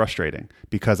really frustrating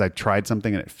because I tried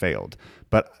something and it failed.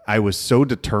 But I was so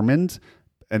determined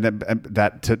and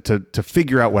that to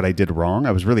figure out what I did wrong.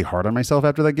 I was really hard on myself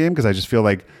after that game because I just feel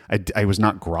like I was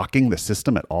not grokking the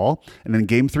system at all. And then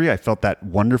game 3, I felt that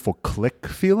wonderful click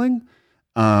feeling.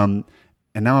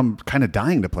 And now I'm kind of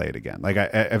dying to play it again. Like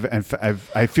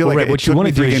I feel like what you want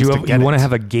to do is you want to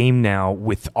have a game now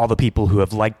with all the people who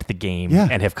have liked the game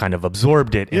and have kind of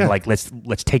absorbed it and like let's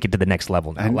take it to the next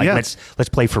level now. And let's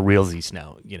play for realsies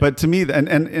now. But to me,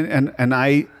 and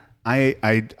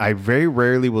I very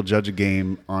rarely will judge a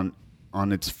game on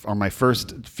my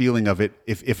first feeling of it.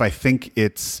 If I think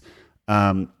it's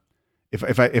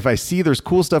if I see there's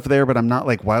cool stuff there, but I'm not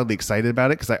like wildly excited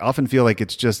about it, because I often feel like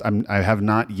it's just I have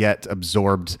not yet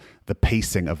absorbed the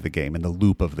pacing of the game and the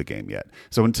loop of the game yet.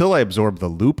 So until I absorb the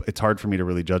loop, it's hard for me to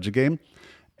really judge a game.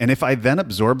 And if I then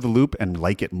absorb the loop and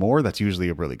like it more, that's usually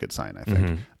a really good sign, I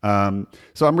think.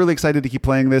 So I'm really excited to keep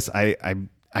playing this.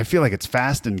 I feel like it's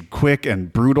fast and quick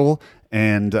and brutal,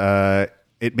 and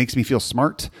it makes me feel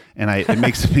smart, and it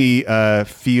makes me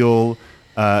feel...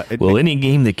 any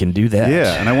game that can do that.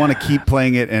 Yeah, and I want to keep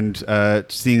playing it and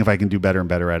seeing if I can do better and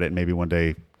better at it, and maybe one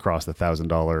day cross the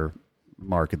 $1,000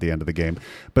 mark at the end of the game.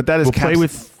 But that is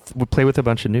we'll play with a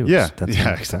bunch of noobs. Yeah,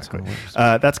 exactly.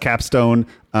 That's Capstone.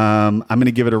 I'm going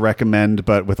to give it a recommend,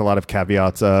 but with a lot of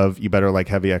caveats of you better like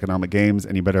heavy economic games,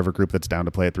 and you better have a group that's down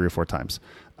to play it 3 or 4 times.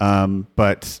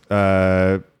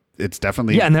 It's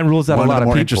definitely and that rules out one a lot of the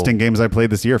more people. Interesting games I played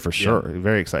this year for sure. A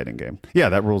very exciting game. Yeah,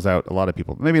 that rules out a lot of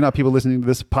people. Maybe not people listening to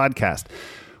this podcast.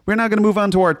 We're now going to move on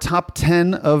to our top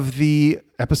 10 of the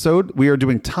episode. We are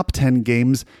doing top 10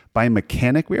 games by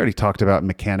mechanic. We already talked about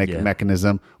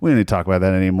mechanism. We don't need to talk about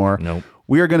that anymore. Nope.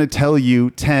 We are going to tell you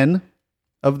 10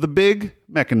 of the big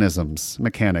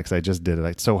mechanics. I just did it.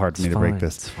 It's so hard for me to break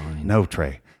this. It's fine. No,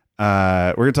 Trey.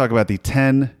 We're going to talk about the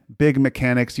 10 big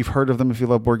mechanics. You've heard of them if you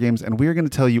love board games. And we're going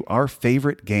to tell you our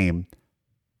favorite game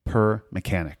per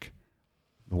mechanic.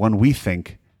 The one we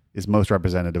think is most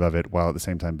representative of it, while at the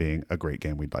same time being a great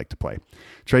game we'd like to play.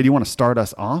 Trey, do you want to start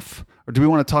us off? Or do we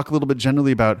want to talk a little bit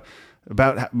generally about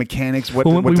mechanics? What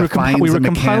defines we were a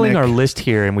mechanic? compiling our list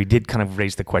here, and we did kind of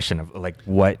raise the question of like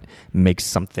what makes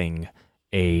something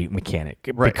a mechanic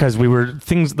Right. because we were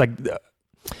things like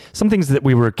some things that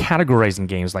we were categorizing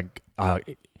games like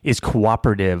is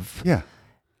cooperative Yeah.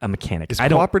 a mechanic? Is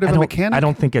cooperative a mechanic? I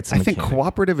don't think it's a I mechanic. think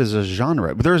cooperative is a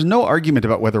genre. But there is no argument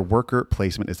about whether worker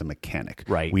placement is a mechanic.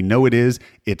 Right. We know it is.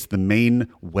 It's the main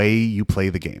way you play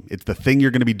the game. It's the thing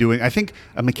you're going to be doing. I think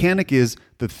a mechanic is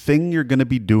the thing you're going to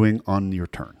be doing on your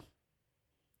turn.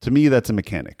 To me, that's a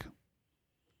mechanic.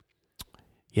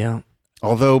 Yeah.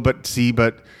 Although, but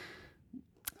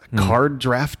card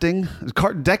drafting,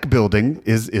 card deck building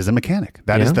is a mechanic.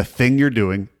 That is Yeah. the thing you're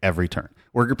doing every turn.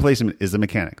 Worker placement is a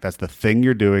mechanic. That's the thing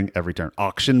you're doing every turn.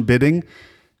 Auction bidding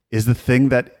is the thing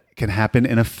that can happen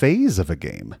in a phase of a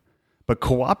game. But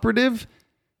cooperative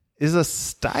is a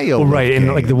style. Well, of right. And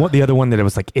game. like the other one that I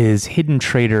was like, is Hidden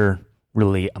Trader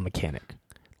really a mechanic?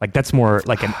 Like that's more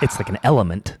like it's like an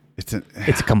element. it's a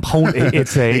Component.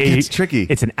 It's a. It gets tricky.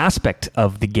 It's an aspect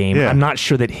of the game. Yeah. I'm not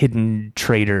sure that Hidden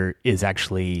Trader is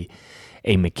actually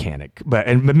a mechanic, but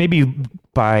maybe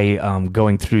by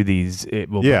going through these, it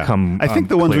will become. I think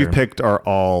the ones clear. we've picked are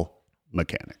all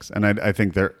mechanics, and I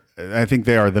think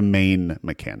they are the main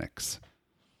mechanics.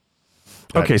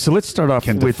 Okay, so let's start off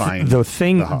can with define the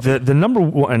thing. the hobby. The number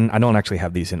one. I don't actually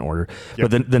have these in order, Yep.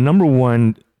 but the number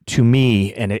one to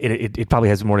me, and it probably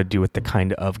has more to do with the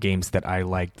kind of games that I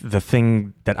like. The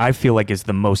thing that I feel like is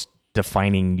the most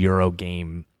defining Euro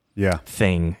game Yeah.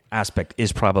 thing aspect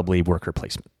is probably worker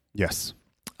placement. Yes.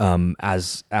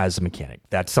 As a mechanic,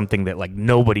 that's something that like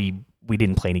we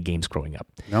didn't play any games growing up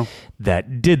No.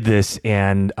 that did this,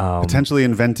 and Potentially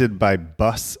invented by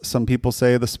Bus, some people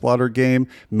say, the Splotter game,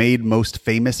 made most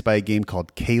famous by a game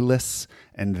called Caylus,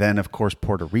 and then, of course,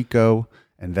 Puerto Rico,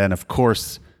 and then, of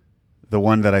course, the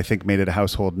one that I think made it a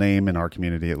household name in our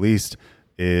community, at least,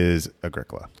 is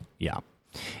Agricola. yeah.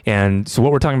 And so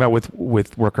what we're talking about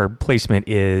with worker placement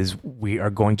is we are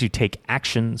going to take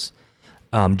actions.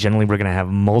 Generally, we're going to have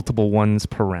multiple ones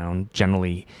per round,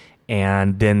 generally.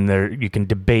 And then you can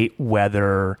debate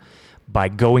whether by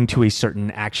going to a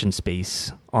certain action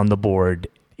space on the board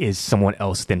is someone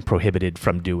else then prohibited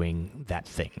from doing that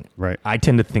thing. Right. I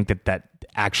tend to think that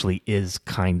actually is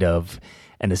kind of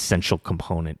an essential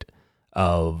component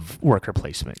of worker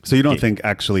placement. So you don't think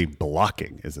actually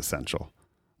blocking is essential?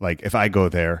 Like, if I go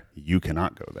there, you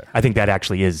cannot go there. I think that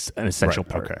actually is an essential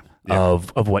Right, part okay. Yeah.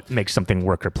 of what makes something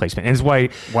worker placement. And it's why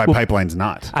Pipeline's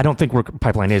not? I don't think worker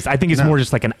pipeline is. I think it's more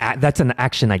just like that's an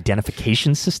action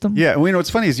identification system. Yeah, well, what's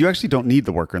funny is you actually don't need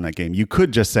the worker in that game. You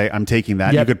could just say, "I'm taking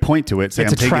that." Yep. You could point to it, say,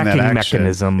 It's "I'm a taking that tracking action."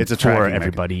 mechanism It's a for tracking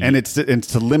everybody. and it's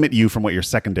to limit you from what your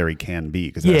secondary can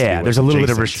be. Cause it has to be Yeah, what's there's a little bit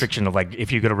of adjacent. restriction of like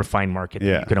if you go to refined market,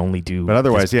 Yeah. you can only do. But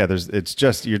otherwise, yeah,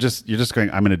 you're just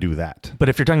going, "I'm going to do that." But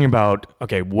if you're talking about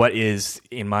what is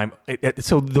in my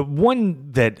so the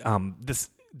one that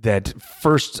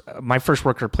my first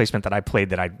worker placement that I played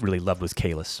that I really loved was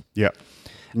Caylus. Yeah,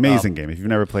 amazing game. If you've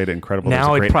never played it, incredible. There's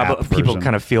Now a it great probably app people version.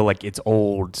 kind of feel like it's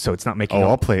old, so it's not making. Oh,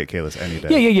 I'll play it, Kalis, any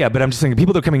day. Yeah. But I'm just saying,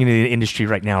 people that are coming into the industry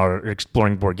right now are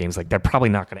exploring board games. Like they're probably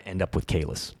not going to end up with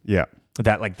Caylus. Yeah.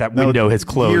 That No, window has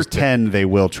closed. Year 10, they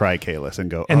will try Kalis and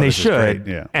go, and oh, they this is should,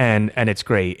 great. Yeah. and it's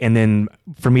great. And then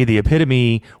for me, the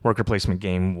epitome worker placement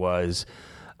game was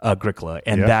Agricola,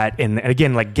 and Yeah. that, and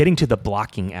again, like getting to the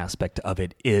blocking aspect of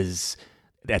it is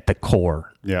at the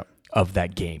core Yeah. of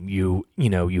that game. You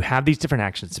have these different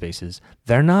action spaces.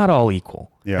 They're not all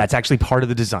equal. Yeah. That's actually part of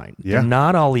the design. Yeah. They're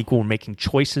not all equal. We're making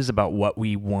choices about what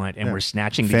we want, and we're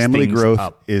snatching these Family things growth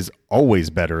up. is always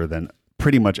better than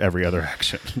pretty much every other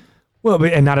action. Well,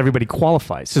 and not everybody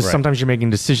qualifies. So Right. sometimes you're making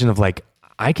a decision of like,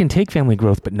 I can take family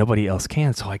growth, but nobody else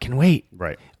can, so I can wait.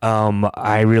 Right.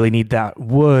 I really need that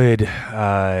wood, you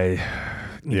Yeah.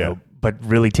 know, but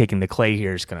really taking the clay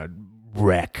here is going to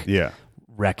wreck Yeah.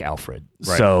 Alfred.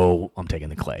 Right. So I'm taking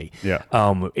the clay. Yeah.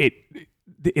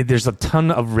 There's a ton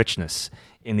of richness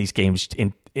in these games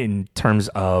in terms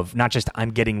of not just I'm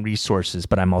getting resources,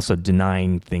 but I'm also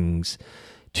denying things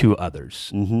to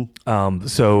others. Mm-hmm.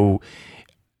 So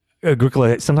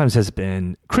Agricola sometimes has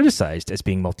been criticized as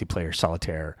being multiplayer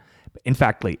solitaire. In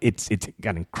fact, like, it's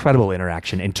got incredible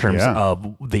interaction in terms Yeah.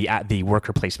 of the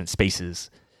worker placement spaces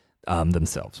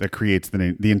themselves. That creates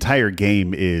the entire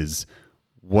game is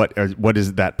what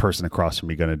is that person across from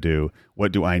me going to do?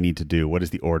 What do I need to do? What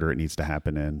is the order it needs to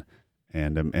happen in?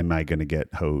 And am I going to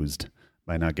get hosed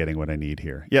by not getting what I need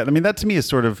here? Yeah, I mean, that to me is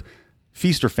sort of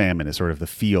feast or famine is sort of the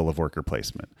feel of worker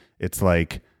placement. It's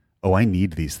like oh, I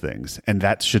need these things, and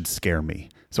that should scare me.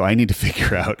 So I need to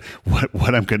figure out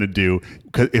what I'm going to do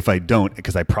if I don't,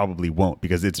 because I probably won't,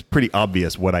 because it's pretty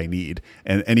obvious what I need,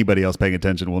 and anybody else paying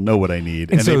attention will know what I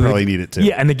need, and so they probably need it too.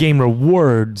 Yeah, and the game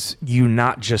rewards you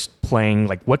not just playing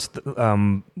like what's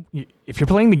the if you're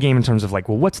playing the game in terms of like,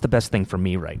 well, what's the best thing for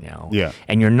me right now? Yeah,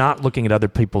 and you're not looking at other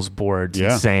people's boards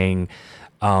and saying,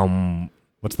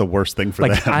 what's the worst thing for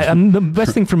them? The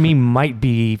best thing for me might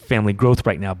be family growth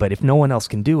right now, but if no one else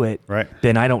can do it,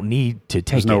 then I don't need to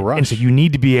take There's no rush. And so you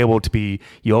need to be able to be,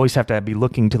 you always have to be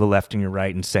looking to the left and your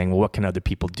right and saying, well, what can other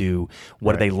people do?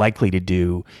 What are they likely to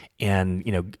do? And,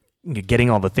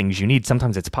 getting all the things you need.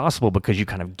 Sometimes it's possible because you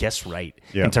kind of guess right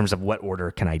in terms of what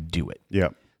order can I do it. Yeah.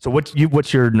 So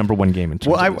what's your number one game in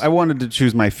terms of this? I wanted to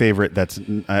choose my favorite that's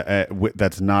not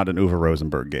an Uwe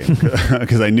Rosenberg game,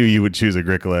 because I knew you would choose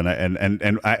Agricola,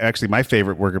 and I actually my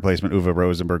favorite worker placement Uwe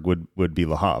Rosenberg would be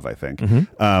Le Havre, I think.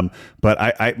 Mm-hmm. But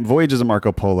I Voyages of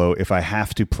Marco Polo, if I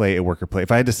have to play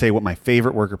if I had to say what my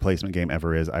favorite worker placement game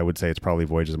ever is, I would say it's probably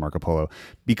Voyages of Marco Polo,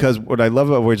 because what I love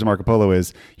about Voyages of Marco Polo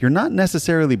is you're not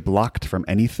necessarily blocked from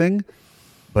anything,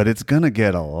 but it's going to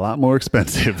get a lot more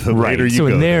expensive the later you go.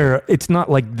 So in there, it's not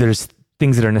like there's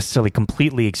things that are necessarily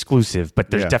completely exclusive,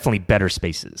 but there's definitely better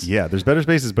spaces. Yeah, there's better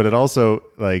spaces, but it also,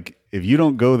 like, if you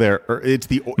don't go there, or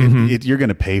you're going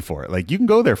to pay for it. Like, you can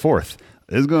go there fourth.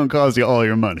 It's going to cost you all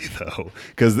your money, though,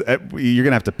 because you're going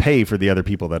to have to pay for the other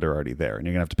people that are already there, and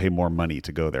you're going to have to pay more money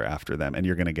to go there after them, and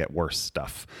you're going to get worse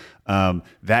stuff.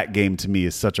 That game, to me,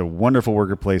 is such a wonderful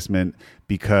worker placement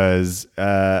because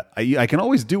I can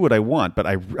always do what I want, but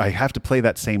I have to play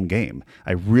that same game.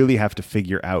 I really have to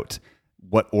figure out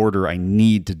what order I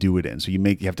need to do it in. So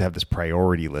you have to have this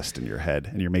priority list in your head,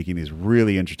 and you're making these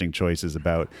really interesting choices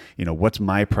about, what's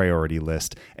my priority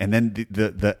list, and then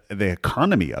the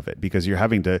economy of it, because you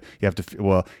have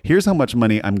to, here's how much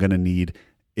money I'm going to need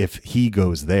if he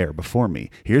goes there before me.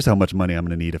 Here's how much money I'm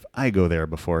going to need if I go there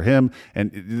before him.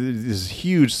 And there's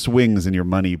huge swings in your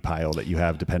money pile that you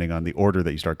have depending on the order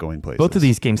that you start going places. Both of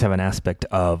these games have an aspect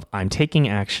of I'm taking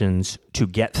actions to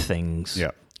get things.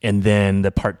 Yeah. And then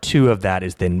the part two of that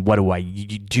is then what do I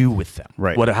do with them?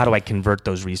 Right. How do I convert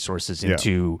those resources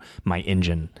into my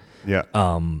engine? Yeah.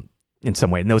 In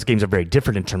some way. And those games are very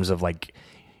different in terms of like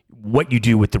what you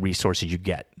do with the resources you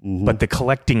get. Mm-hmm. But the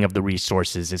collecting of the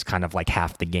resources is kind of like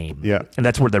half the game. Yeah. And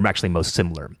that's where they're actually most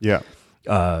similar. Yeah.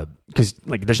 Because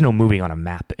like there's no moving on a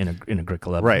map in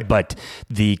Agricola, right? But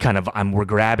the kind of we're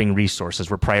grabbing resources,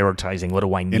 we're prioritizing. What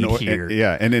do I need here?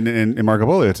 And in Marco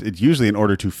Polo, it's usually in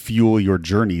order to fuel your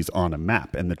journeys on a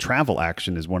map, and the travel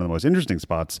action is one of the most interesting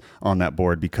spots on that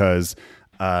board because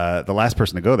the last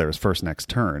person to go there is first next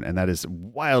turn, and that is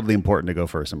wildly important to go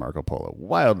first in Marco Polo.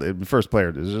 First player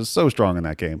is just so strong in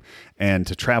that game, and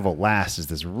to travel last is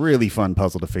this really fun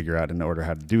puzzle to figure out in order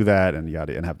how to do that, and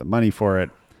and have the money for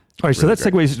it. All right, really so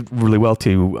that segues really well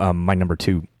to my number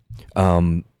two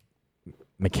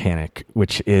mechanic,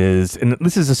 which is, and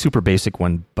this is a super basic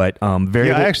one, but variable.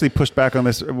 Yeah, I actually pushed back on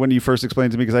this when you first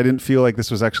explained it to me because I didn't feel like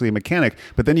this was actually a mechanic,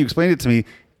 but then you explained it to me,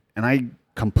 and I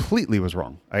completely was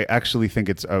wrong. I actually think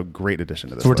it's a great addition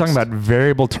to this. So we're talking about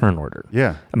variable turn order.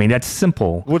 Yeah. I mean, that's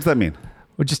simple. What does that mean?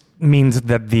 It just means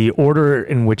that the order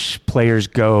in which players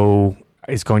go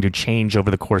is going to change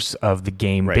over the course of the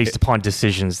game based upon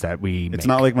decisions that we make. It's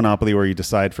not like Monopoly where you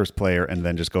decide first player and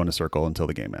then just go in a circle until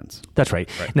the game ends. That's right.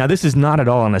 Now, this is not at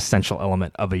all an essential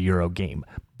element of a Euro game,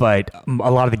 but a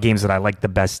lot of the games that I like the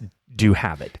best do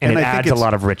have it, and it adds a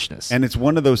lot of richness. And it's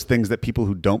one of those things that people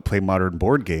who don't play modern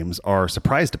board games are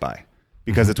surprised by,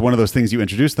 because it's one of those things you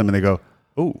introduce them and they go,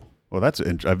 "Oh, well,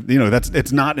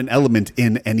 it's not an element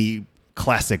in any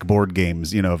classic board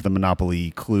games, of the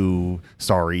Monopoly, Clue,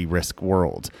 Sorry, Risk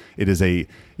world. It is an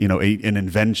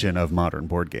invention of modern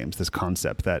board games, this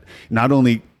concept that not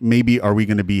only maybe are we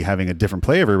going to be having a different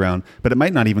play every round, but it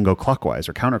might not even go clockwise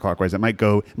or counterclockwise.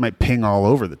 It might ping all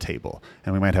over the table,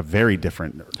 and we might have very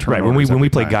different turn orders. When we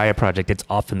play Gaia Project, it's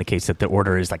often the case that the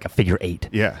order is like a figure 8.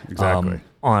 Yeah, exactly.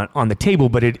 On the table,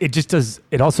 but it just does,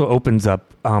 it also opens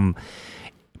up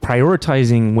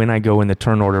prioritizing when I go in the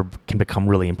turn order can become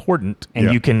really important,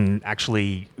 and you can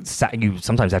actually you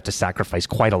sometimes have to sacrifice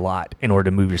quite a lot in order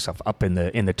to move yourself up in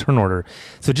the turn order.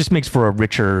 So it just makes for a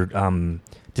richer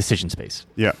decision space.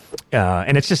 Yeah,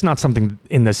 and it's just not something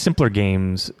in the simpler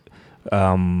games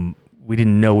we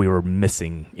didn't know we were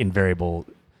missing in variable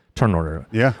turn order.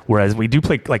 Yeah. Whereas we do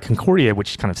play like Concordia,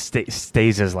 which kind of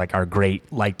stays as like our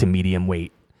great light to medium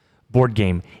weight board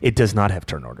game. It does not have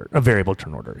turn order, a variable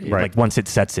turn order. Right. Like once it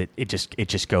sets it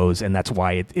just goes, and that's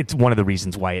why it's one of the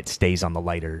reasons why it stays on the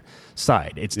lighter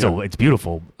side. It's still it's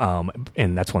beautiful,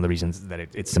 and that's one of the reasons that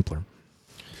it's simpler.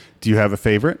 Do you have a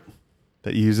favorite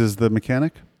that uses the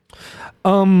mechanic?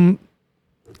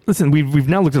 Listen, we've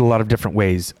now looked at a lot of different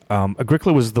ways.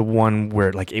 Agricola was the one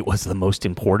where like it was the most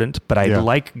important, but I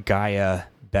like Gaia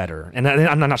better. And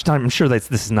I'm sure that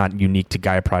this is not unique to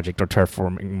Gaia Project or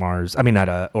Terraforming Mars. I mean,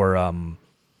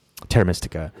 Terra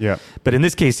Mystica. Yeah. But in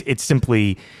this case, it's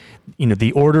simply,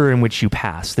 the order in which you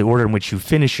pass, the order in which you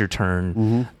finish your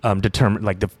turn, determine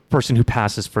like the person who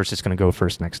passes first is going to go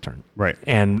first next turn. Right.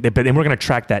 And we're going to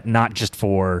track that not just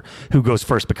for who goes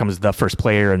first becomes the first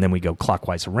player, and then we go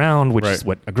clockwise around, which is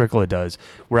what Agricola does.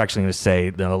 We're actually going to say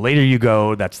the later you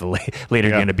go, that's the later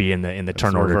you're going to be in the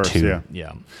turn order reverse, too.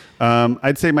 Yeah.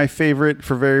 I'd say my favorite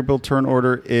for variable turn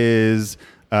order is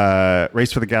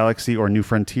Race for the Galaxy or New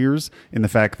Frontiers, in the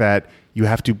fact that you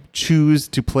have to choose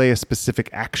to play a specific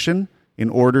action in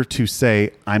order to say,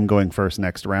 I'm going first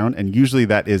next round. And usually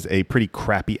that is a pretty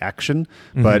crappy action,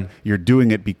 but you're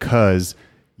doing it because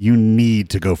you need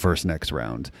to go first next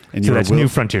round. And so that's New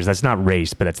Frontiers. That's not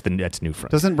Race, but that's New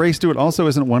Frontiers. Doesn't Race do it also?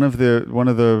 Isn't one of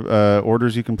the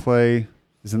orders you can play?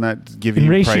 Isn't that giving you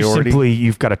Race, priority?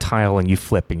 You've got a tile and you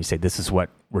flip and you say, this is what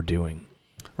we're doing.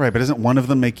 Right, but doesn't one of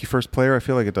them make you first player? I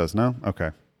feel like it does. No?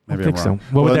 Okay. Maybe I think I'm wrong.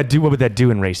 so. What would that do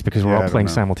in Race? Because we're all playing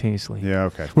simultaneously. Yeah,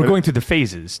 okay. We're going through the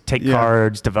phases: take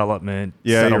cards, development,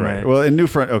 settlement. You're right. Well, in New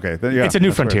it's a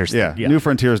New Frontiers thing. Yeah, New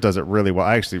Frontiers does it really well.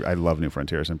 I love New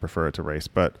Frontiers and prefer it to Race,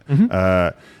 but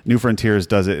New Frontiers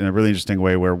does it in a really interesting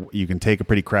way where you can take a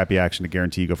pretty crappy action to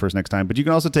guarantee you go first next time, but you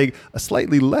can also take a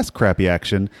slightly less crappy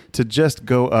action to just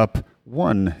go up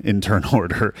one in turn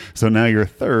order. So now you're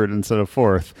third instead of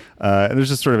fourth. And there's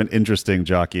just sort of an interesting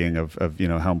jockeying of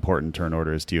how important turn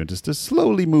order is to you, and just to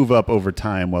slowly move up over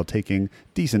time while taking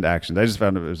decent actions. I just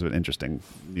found it was an interesting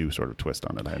new sort of twist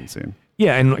on it I hadn't seen.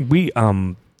 Yeah, and we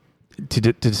to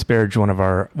disparage one of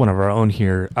our own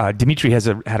here, Dimitri had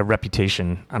a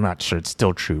reputation. I'm not sure it's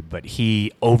still true, but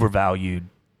he overvalued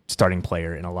starting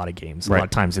player in a lot of games a lot of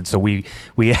times, and so we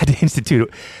had to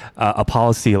institute a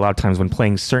policy a lot of times when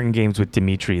playing certain games with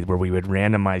Dimitri where we would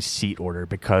randomize seat order,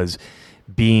 because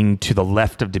being to the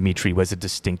left of Dimitri was a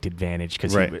distinct advantage,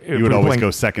 because you would always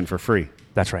go second for free.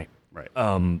 That's right.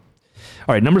 All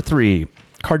right, number 3,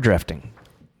 card drafting.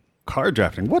 Card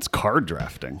drafting. What's card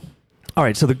drafting? All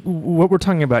right, so what we're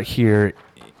talking about here,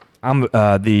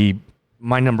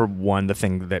 my number one, the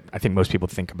thing that I think most people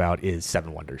think about is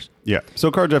Seven Wonders. Yeah. So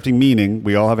card drafting, meaning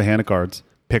we all have a hand of cards,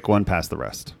 pick one, pass the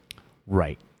rest.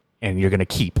 Right. And you're going to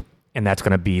keep, and that's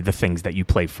going to be the things that you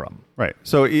play from. Right.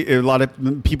 So a lot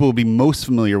of people will be most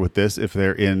familiar with this if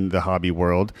they're in the hobby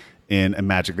world in a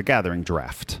Magic the Gathering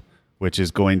draft, which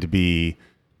is going to be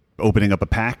opening up a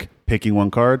pack, picking one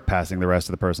card, passing the rest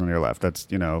to the person on your left. That's,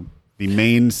 the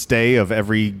mainstay of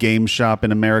every game shop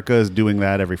in America is doing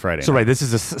that every Friday So, night. this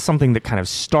is something that kind of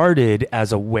started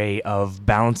as a way of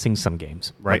balancing some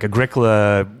games. Right. Like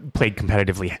Agricola played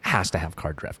competitively has to have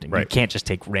card drafting. Right. You can't just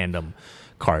take random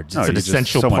cards. No, It's an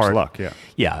essential part. Much luck, yeah.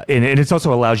 Yeah, and it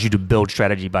also allows you to build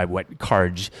strategy by what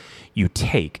cards you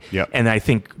take. Yep. And I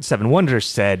think Seven Wonders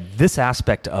said this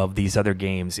aspect of these other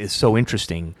games is so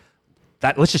interesting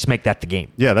that let's just make that the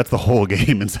game. Yeah, that's the whole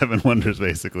game in Seven Wonders,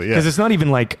 basically. Yeah. Because it's not even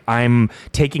like I'm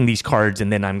taking these cards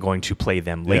and then I'm going to play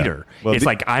them later. Well, it's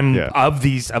like I'm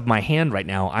of my hand right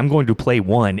now, I'm going to play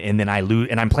one and then I lose,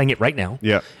 and I'm playing it right now.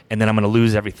 Yeah. And then I'm going to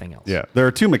lose everything else. Yeah. There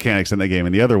are two mechanics in the game,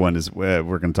 and the other one is we're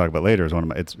going to talk about later. Is one of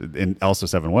my. It's in also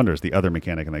Seven Wonders. The other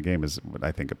mechanic in that game is,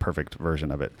 I think, a perfect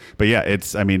version of it. But yeah,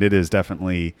 it is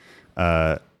definitely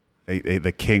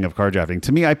the king of card drafting.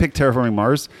 To me, I picked Terraforming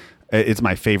Mars. It's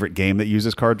my favorite game that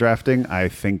uses card drafting. I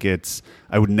think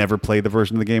I would never play the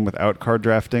version of the game without card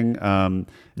drafting. And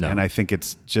I think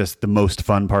it's just the most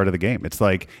fun part of the game. It's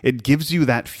like, it gives you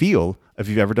that feel, if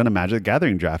you've ever done a Magic the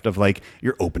Gathering draft, of like,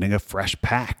 you're opening a fresh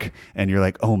pack and you're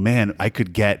like, oh man, I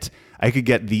could get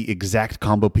the exact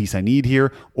combo piece I need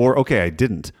here, or okay, I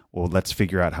didn't. Well, let's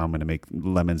figure out how I'm going to make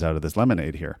lemons out of this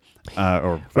lemonade here.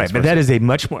 But that is a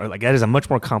much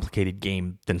more complicated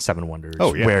game than Seven Wonders.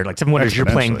 Oh, yeah. Where like Seven Wonders, you're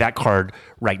playing that card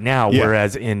right now,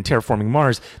 whereas in Terraforming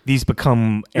Mars, these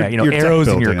become you're arrows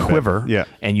in your building quiver. Yeah.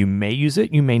 And you may use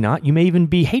it, you may not. You may even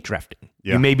be hate drafting.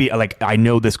 Yeah. You may be like, I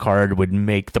know this card would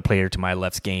make the player to my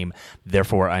left's game,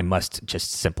 therefore I must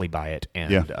just simply buy it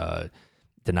and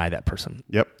deny that person.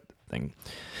 Yep. Thing.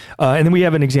 And then we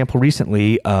have an example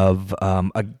recently of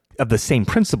the same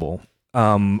principle,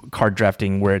 card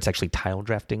drafting, where it's actually tile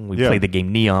drafting. We played the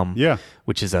game Neom,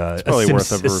 which is probably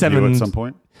worth a review at some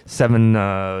point. Seven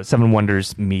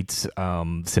Wonders meets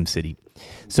SimCity.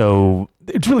 So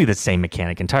it's really the same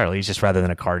mechanic entirely. It's just rather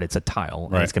than a card, it's a tile,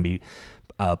 and it's going to be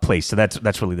placed. So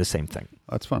that's really the same thing.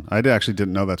 That's fun. I actually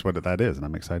didn't know that's what that is, and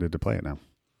I'm excited to play it now.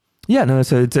 Yeah, no,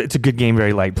 it's a good game,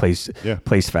 very light, plays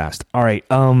fast. All right.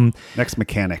 Next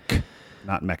mechanic,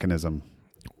 not mechanism,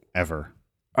 ever.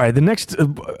 All right, the next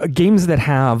games that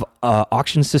have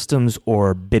auction systems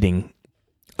or bidding.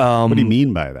 What do you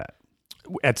mean by that?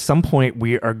 At some point,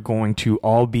 we are going to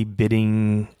all be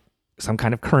bidding some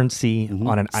kind of currency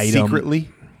on an item. Secretly?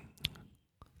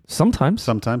 Sometimes.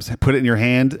 Put it in your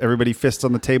hand. Everybody fists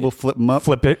on the table, flip them up.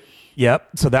 Flip it. Yep.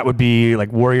 So that would be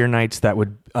like Warrior Knights. That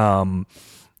would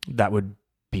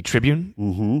be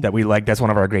Tribune that we like. That's one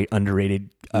of our great underrated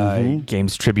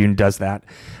games. Tribune does that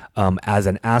as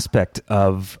an aspect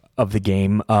of the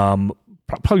game.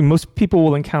 Probably most people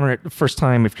will encounter it the first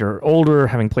time if you're older,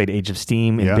 having played Age of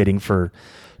Steam and bidding for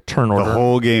turn order. The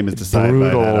whole game is decided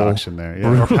by that auction there.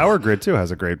 Yeah. Or Power Grid too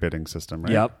has a great bidding system,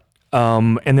 right? Yep.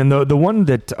 And then the one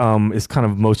that is kind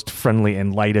of most friendly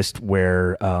and lightest,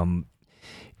 where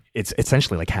it's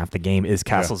essentially like half the game, is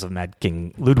Castles of Mad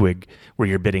King Ludwig, where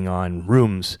you're bidding on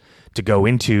rooms to go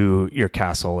into your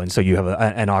castle, and so you have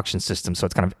an auction system. So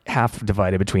it's kind of half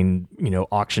divided between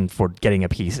auction for getting a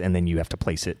piece, and then you have to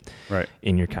place it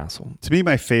in your castle. To me,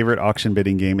 my favorite auction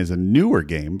bidding game is a newer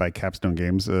game by Capstone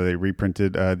Games. They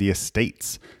reprinted The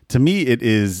Estates. To me, it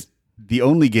is the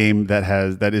only game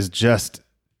that is just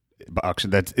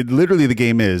auction. Literally the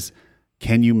game is,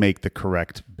 can you make the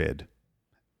correct bid?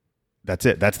 That's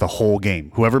it. That's the whole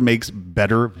game. Whoever makes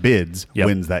better bids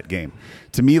wins that game.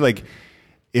 To me, like,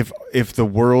 if the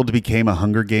world became a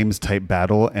Hunger Games type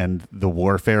battle and the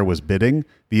warfare was bidding,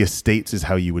 The Estates is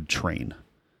how you would train.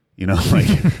 Like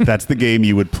that's the game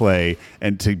you would play,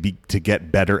 and to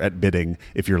get better at bidding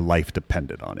if your life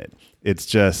depended on it. That's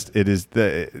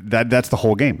the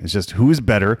whole game. It's just who's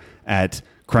better at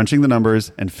crunching the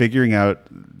numbers and figuring out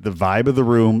the vibe of the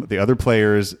room, the other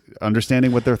players,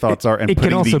 understanding what their thoughts are, and it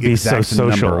putting can also the be exact so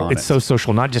social. number on it's so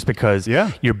social, not just because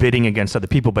you're bidding against other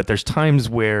people, but there's times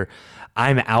where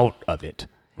I'm out of it,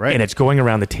 right? And it's going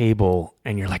around the table,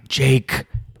 and you're like, Jake,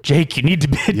 you need to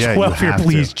bid 12 here,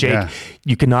 please, Jake. Yeah.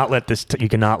 You cannot let you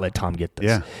cannot let Tom get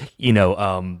this. Yeah.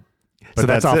 So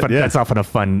that's often a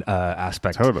fun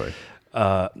aspect. Totally.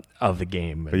 Of the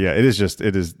game. But yeah, it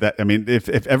is that. I mean, if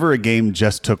ever a game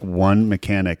just took one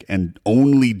mechanic and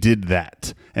only did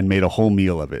that and made a whole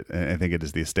meal of it, I think it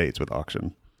is The Estates with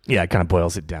auction. Yeah, it kind of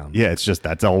boils it down. Yeah, it's just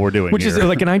that's all we're doing. Which is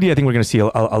like an idea I think we're going to see a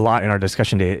lot in our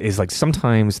discussion today, is like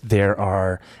sometimes there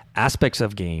are aspects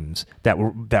of games that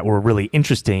were really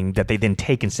interesting that they then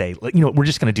take and say, we're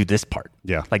just going to do this part.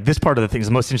 Yeah. Like this part of the thing is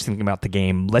the most interesting thing about the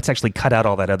game. Let's actually cut out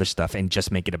all that other stuff and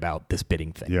just make it about this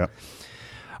bidding thing. Yeah.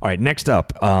 All right, next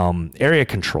up, area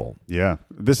control. Yeah.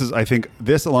 I think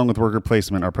this along with worker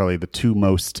placement are probably the two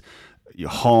most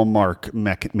hallmark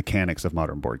mechanics of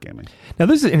modern board gaming. Now,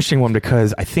 this is an interesting one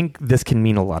because I think this can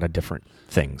mean a lot of different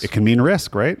things. It can mean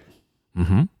risk, right?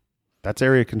 Mm-hmm. That's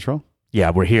area control.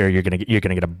 Yeah, we're here. You're gonna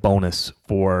get a bonus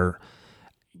for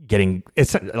getting,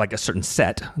 it's like a certain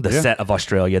set, set of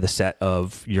Australia, the set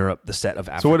of Europe, the set of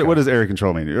Africa. So what does area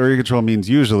control mean? Area control means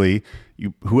usually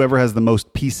whoever has the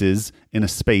most pieces in a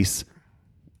space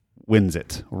wins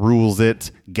it, rules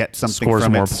it, gets something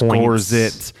from it, scores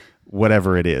it,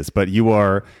 whatever it is. But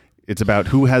it's about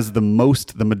who has the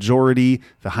majority,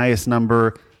 the highest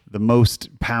number, the most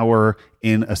power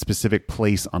in a specific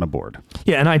place on a board.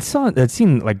 Yeah, and I'd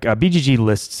seen like BGG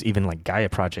lists even like Gaia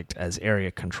Project as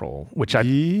area control, which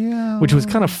was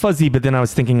kind of fuzzy. But then I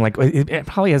was thinking like it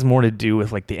probably has more to do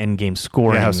with like the end game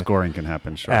scoring. Yeah, how scoring can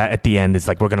happen. Sure. At the end, it's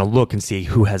like we're going to look and see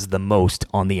who has the most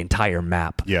on the entire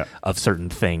map of certain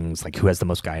things, like who has the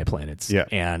most Gaia planets. Yeah,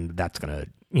 and that's gonna.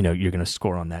 You're going to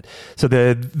score on that. So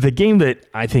the game that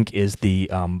I think is the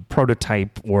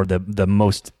prototype or the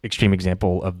most extreme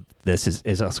example of this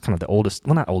is also kind of the oldest,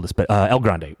 well, not oldest, but El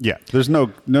Grande. Yeah, there's no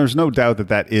doubt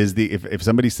that is if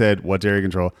somebody said what's area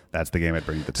control, that's the game I'd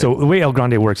bring to the table. So the way El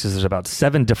Grande works is there's about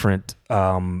 7 different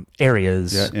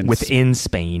areas within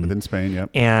Spain. Within Spain, yeah.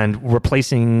 And we're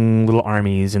placing little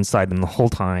armies inside them the whole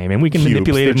time, and we can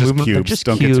manipulate it. They're just cubes.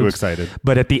 Don't get too excited.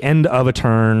 But at the end of a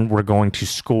turn, we're going to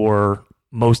score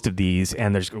most of these,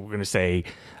 and we're going to say,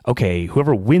 okay,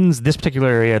 whoever wins this particular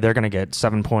area, they're going to get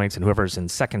 7 points, and whoever's in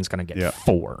second is going to get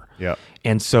 4. Yeah.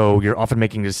 And so you're often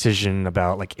making a decision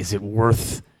about, like, is it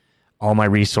worth all my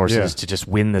resources to just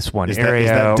win this one area? Is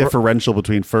that differential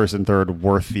between first and third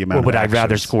worth the amount? Or would I actions?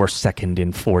 rather score second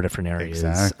in 4 different areas?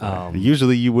 Exactly.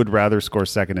 Usually, you would rather score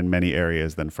second in many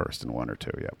areas than first in 1 or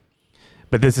 2. Yeah.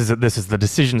 But this is the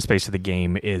decision space of the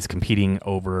game is competing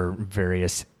over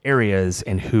various areas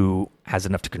and who has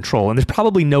enough to control. And there's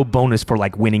probably no bonus for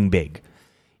like winning big.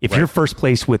 If you're first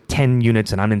place with 10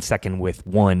 units and I'm in second with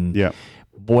 1,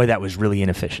 boy, that was really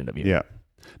inefficient of you. Yeah.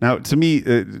 Now, to me,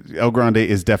 El Grande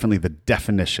is definitely the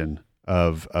definition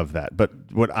of that. But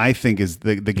what I think is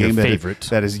the game that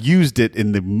has used it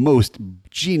in the most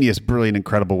genius, brilliant,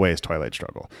 incredible way is Twilight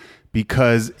Struggle,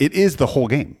 because it is the whole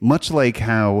game. Much like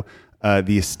how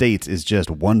the Estates is just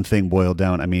one thing boiled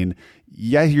down. I mean,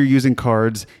 yeah, you're using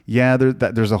cards. Yeah,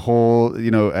 there's a whole,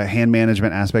 a hand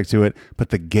management aspect to it. But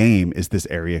the game is this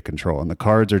area control. And the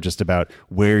cards are just about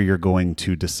where you're going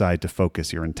to decide to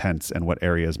focus your intents and what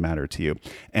areas matter to you.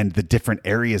 And the different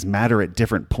areas matter at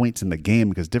different points in the game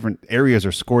because different areas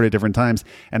are scored at different times.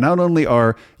 And not only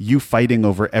are you fighting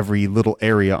over every little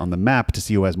area on the map to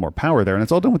see who has more power there, and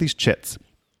it's all done with these chits.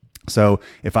 So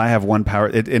if I have one power,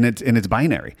 and it's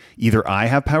binary. Either I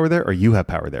have power there or you have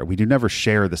power there. We do never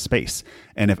share the space.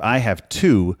 And if I have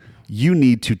 2, you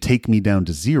need to take me down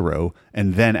to 0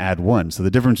 and then add 1. So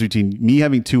the difference between me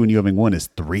having 2 and you having 1 is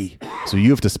 3. So you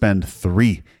have to spend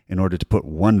 3 in order to put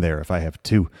 1 there if I have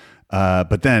 2.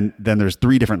 But then there's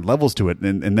 3 different levels to it.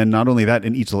 And then not only that,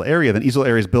 in each little area, then each little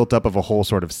area is built up of a whole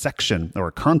sort of section or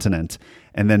a continent.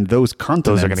 And then those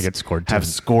continents are going to get scored too.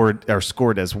 are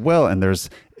scored as well. And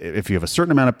if you have a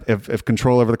certain amount of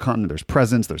control over the continent, there's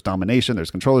presence, there's domination,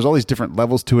 there's control, there's all these different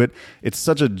levels to it. It's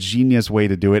such a genius way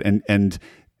to do it. And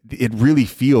it really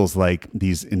feels like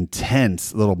these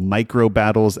intense little micro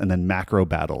battles and then macro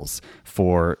battles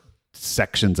for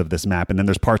sections of this map. And then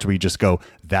there's parts where you just go,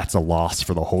 that's a loss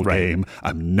for the whole game.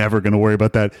 I'm never going to worry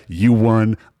about that. You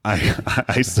won.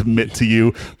 I submit to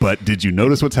you. But did you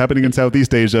notice what's happening in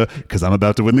Southeast Asia? Because I'm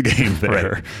about to win the game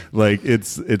there. Right. Like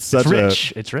it's such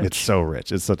rich. It's rich. It's so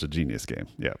rich. It's such a genius game.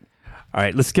 Yeah. All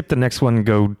right, let's skip the next one.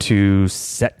 Go to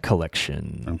set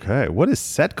collection. Okay. What is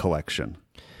set collection?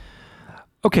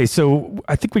 Okay, so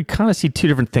I think we kind of see 2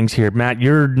 different things here. Matt,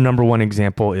 your number one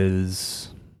example is...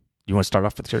 You want to start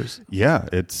off with yours? Yeah,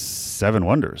 it's Seven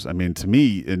Wonders. I mean, to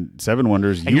me, in Seven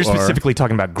Wonders, you're specifically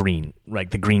talking about green, like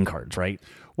the green cards, right?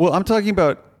 Well, I'm talking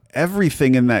about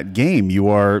everything in that game. You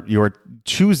are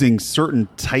choosing certain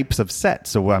types of sets.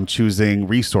 So I'm choosing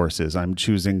resources. I'm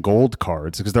choosing gold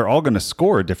cards because they're all going to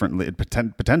score differently,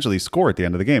 potentially score at the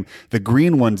end of the game. The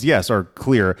green ones, yes, are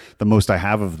clear. The most I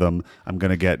have of them, I'm going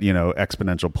to get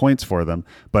exponential points for them.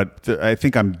 But I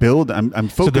think I'm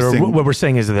focusing. So what we're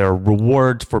saying is that there are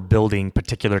rewards for building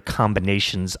particular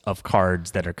combinations of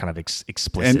cards that are kind of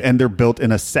explicit, and they're built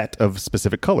in a set of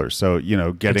specific colors. So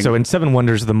So in Seven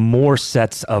Wonders, the more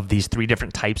sets of these 3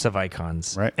 different types of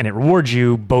icons, right, and it rewards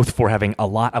you both for having a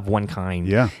lot of one kind,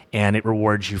 yeah, and it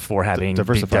rewards you for having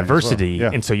diversity,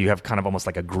 well. Yeah. And so you have kind of almost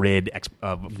like a grid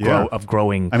of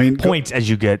growing points as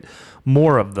you get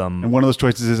more of them. And one of those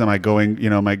choices is, am I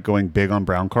going big on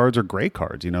brown cards or gray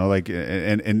cards?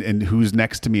 And who's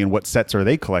next to me and what sets are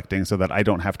they collecting so that I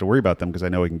don't have to worry about them because I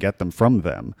know I can get them from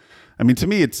them. I mean, to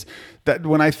me, it's that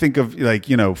when I think of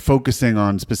focusing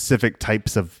on specific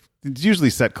types of. It's usually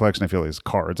set collection, I feel, is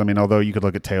cards. I mean, although you could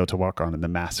look at Teotihuacan and the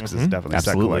masks is definitely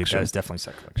set collection. That is definitely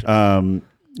set collection.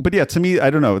 But yeah, to me,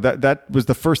 I don't know. That was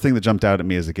the first thing that jumped out at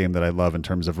me as a game that I love in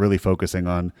terms of really focusing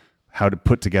on how to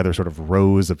put together sort of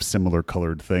rows of similar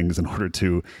colored things in order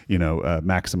to,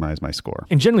 maximize my score.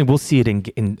 And generally, we'll see it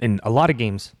in a lot of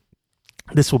games.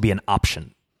 This will be an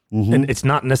option. Mm-hmm. And it's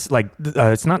not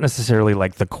necessarily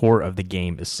like the core of the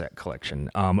game is set collection,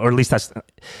 or at least that's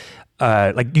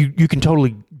you can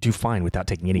totally do fine without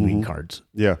taking any green cards.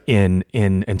 Yeah. In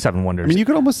Seven Wonders. I mean, you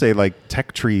could almost say like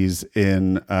tech trees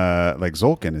in like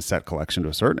Tzolk'in is set collection to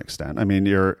a certain extent. I mean,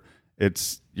 you're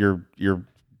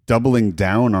doubling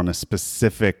down on a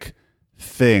specific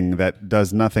thing that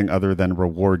does nothing other than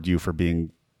reward you for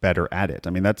being better at it.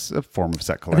 I mean, that's a form of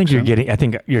set collection. I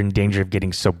think you're in danger of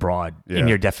getting so broad in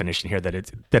your definition here that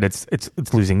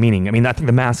it's losing meaning. I mean, I think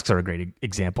the masks are a great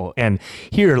example. And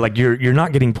here, like you're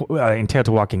not getting in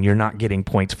Teotihuacan, you're not getting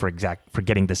points for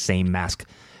getting the same mask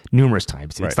numerous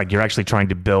times. It's like you're actually trying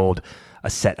to build a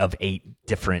set of 8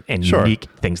 different and unique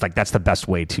things. Like that's the best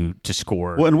way to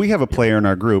score. Well, and we have a player in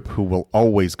our group who will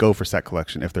always go for set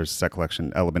collection if there's a set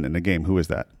collection element in the game. Who is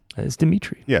that? It's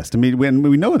Dimitri. Yes, Dimitri. And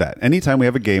we know that. Anytime we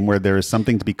have a game where there is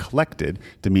something to be collected,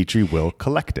 Dimitri will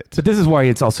collect it. But this is why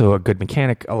it's also a good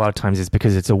mechanic a lot of times, is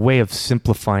because it's a way of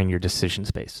simplifying your decision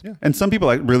space. Yeah. And some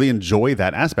people really enjoy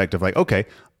that aspect of like, okay,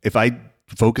 if I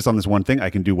focus on this one thing I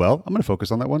can do well, I'm going to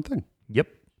focus on that one thing. Yep.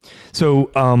 So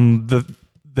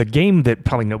the game that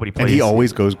probably nobody plays. And he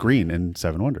always goes green in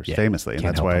Seven Wonders, famously, and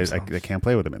that's why I can't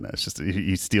play with him in that. It's just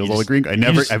he steals all the green.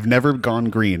 I've never gone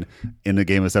green in a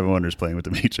game of Seven Wonders playing with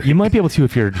Dimitri. You might be able to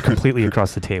if you're completely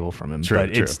across the table from him, but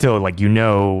it's still like you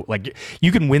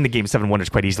can win the game of Seven Wonders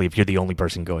quite easily if you're the only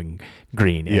person going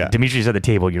green. And Dimitri's at the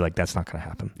table, you're like, that's not going to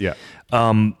happen. Yeah.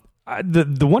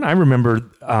 The one I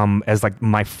remember as like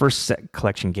my first set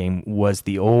collection game was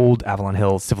the old Avalon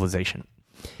Hill Civilization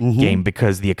game,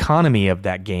 because the economy of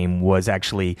that game was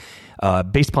actually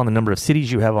based upon the number of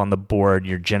cities you have on the board.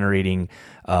 You're generating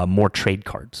more trade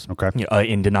cards,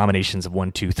 in denominations of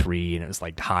 1, 2, 3, and it was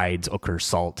like hides, ochre,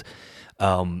 salt,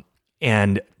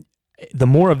 and the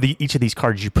more of each of these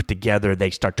cards you put together,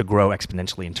 they start to grow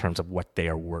exponentially in terms of what they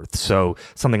are worth. So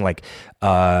something like,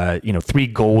 3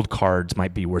 gold cards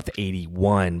might be worth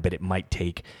 81, but it might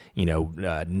take,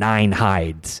 9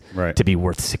 hides to be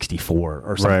worth 64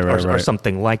 or something, or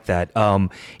something like that.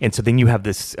 And so then you have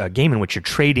this game in which you're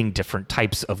trading different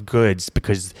types of goods,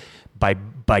 because by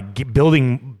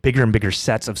building bigger and bigger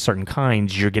sets of certain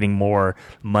kinds, you're getting more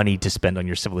money to spend on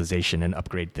your civilization and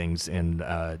upgrade things and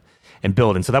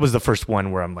build. And so that was the first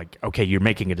one where I'm like, okay, you're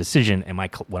making a decision.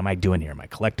 What am I doing here? Am I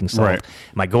collecting salt? Right.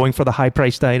 Am I going for the high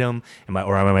priced item? Am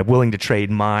I willing to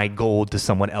trade my gold to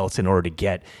someone else in order to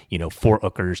get, 4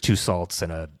 ochres, 2 salts,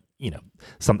 and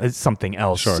something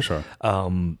else? Sure.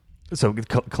 So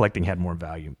collecting had more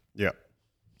value. Yeah.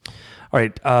 All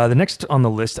right. The next on the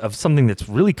list of something that's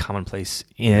really commonplace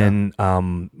in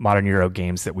modern Euro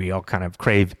games that we all kind of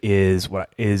crave is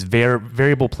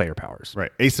variable player powers.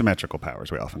 Right. Asymmetrical powers,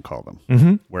 we often call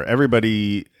them, where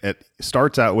everybody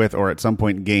starts out with, or at some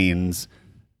point gains,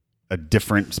 a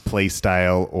different play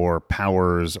style or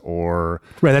powers or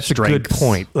that's strengths. A good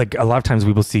point. Like a lot of times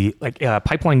we will see, like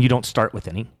Pipeline, you don't start with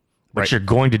any. But you're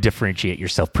going to differentiate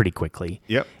yourself pretty quickly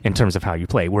in terms of how you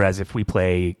play. Whereas if we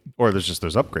play... Or there's just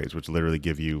those upgrades, which literally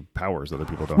give you powers other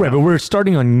people don't Right, have. but we're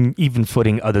starting on even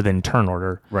footing other than turn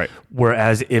order. Right.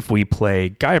 Whereas if we play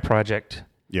Gaia Project,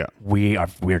 Yeah. We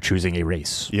are choosing a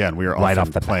race. Yeah, and we are right often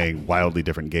off the playing wildly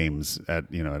different games at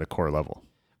a core level.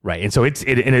 Right. And so it's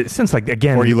in a sense, like,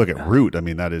 again, or you look at Root, I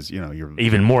mean, that is, you're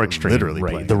even more extreme. Literally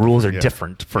right. playing. The rules are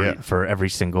different for every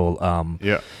single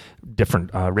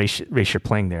different race you're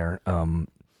playing there.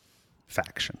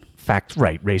 Faction.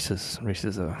 Races.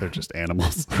 They're just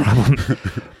animals.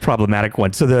 Problematic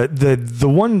one. So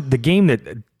the game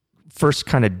that first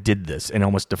kind of did this and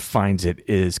almost defines it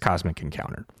is Cosmic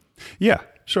Encounter. Yeah,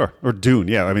 sure. Or Dune.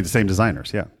 Yeah, I mean the same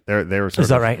designers. Yeah, they were. Is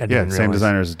that right? Same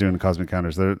designers as Dune and Cosmic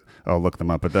Encounters. I'll look them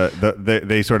up. But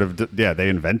they sort of they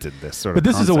invented this sort of. But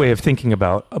this concept. is a way of thinking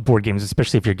about board games,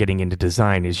 especially if you're getting into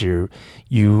design. Is you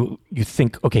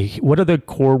think, okay, what are the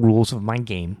core rules of my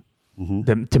game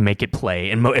to make it play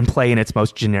and play in its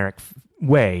most generic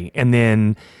way, and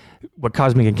then what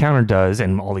Cosmic Encounter does,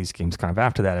 and all these games kind of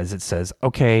after that, is it says,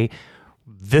 okay,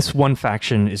 this one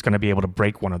faction is going to be able to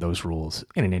break one of those rules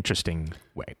in an interesting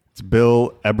way. It's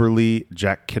Bill Eberly,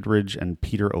 Jack Kittredge, and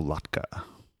Peter Olatka.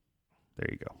 There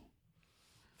you go.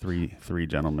 Three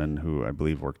gentlemen who I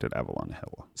believe worked at Avalon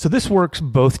Hill. So this works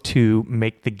both to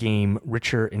make the game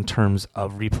richer in terms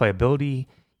of replayability.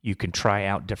 You can try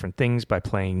out different things by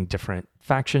playing different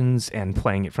factions and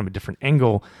playing it from a different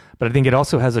angle. But I think it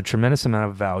also has a tremendous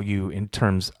amount of value in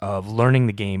terms of learning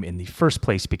the game in the first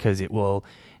place, because it will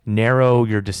narrow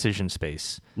your decision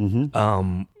space.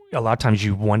 A lot of times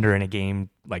you wonder in a game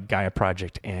like Gaia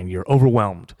Project and you're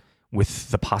overwhelmed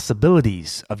with the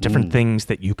possibilities of different things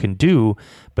that you can do.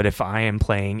 But if I am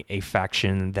playing a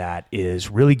faction that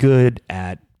is really good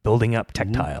at building up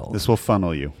tech tiles, this will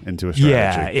funnel you into a strategy.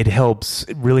 Yeah, it helps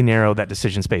really narrow that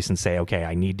decision space and say, okay,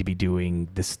 I need to be doing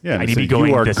this. Yeah, I need to be going.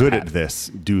 You are this good path. at this.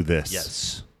 Do this.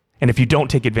 Yes. And if you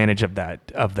don't take advantage of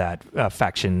that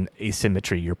faction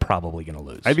asymmetry, you're probably going to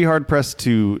lose. I'd be hard pressed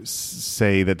to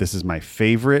say that this is my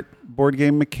favorite board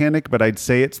game mechanic, but I'd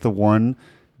say it's the one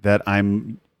that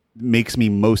makes me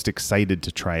most excited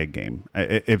to try a game.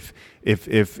 If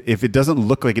it doesn't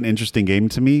look like an interesting game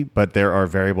to me, but there are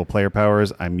variable player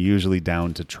powers, I'm usually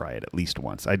down to try it at least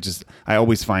once. I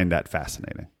always find that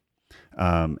fascinating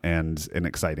and an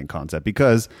exciting concept,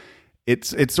 because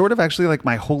it's sort of actually like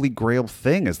my holy grail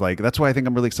thing. Is like, that's why I think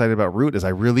I'm really excited about Root. Is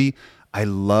I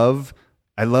love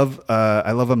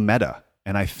a meta.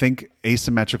 And I think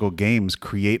asymmetrical games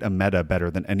create a meta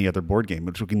better than any other board game,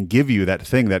 which can give you that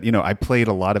thing that, I played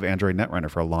a lot of Android Netrunner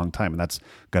for a long time, and that's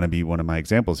going to be one of my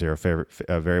examples here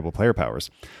of variable player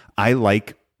powers. I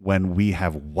like when we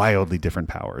have wildly different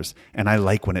powers, and I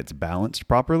like when it's balanced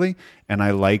properly, and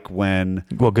I like when...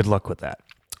 Well, good luck with that.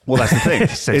 Well, that's the thing.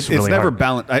 It's really never hard.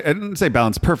 balanced. I didn't say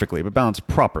balanced perfectly, but balanced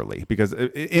properly, because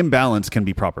imbalance can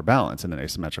be proper balance in an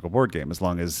asymmetrical board game, as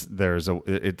long as there's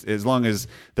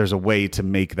a way to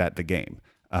make that the game.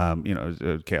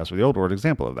 Chaos with the Old World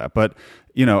example of that. But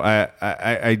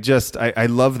I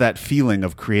love that feeling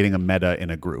of creating a meta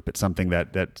in a group. It's something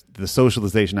that the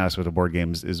socialization aspect of board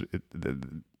games is.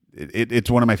 It's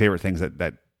one of my favorite things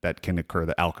that that can occur,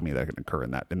 the alchemy that can occur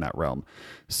in that realm.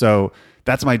 So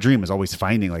that's my dream, is always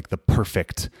finding like the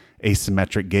perfect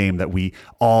asymmetric game that we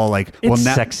all like. It's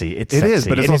sexy. It sexy. is,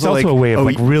 but it's and also, it's also like, a way of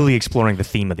like really exploring the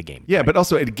theme of the game. Yeah, but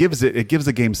also it gives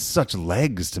the game such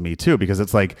legs to me too, because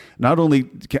it's like not only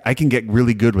I can get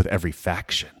really good with every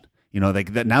faction. You know,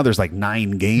 like that now there's like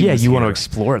 9 games. Yeah, you want to here.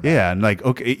 explore that. Yeah, and like,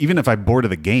 okay, even if I'm bored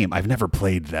of the game, I've never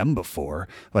played them before.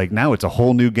 Like now it's a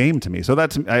whole new game to me. So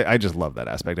I just love that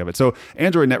aspect of it. So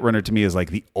Android Netrunner to me is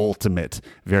like the ultimate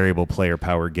variable player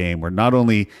power game, where not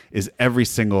only is every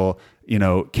single, you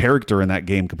know, character in that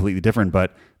game completely different,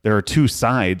 but there are 2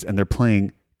 sides and they're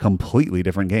playing completely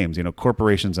different games. You know,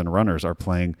 corporations and runners are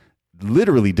playing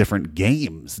literally different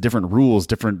games, different rules,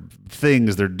 different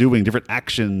things they're doing, different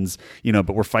actions, you know,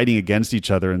 but we're fighting against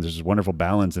each other, and there's this wonderful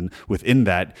balance. And within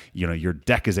that, you know, your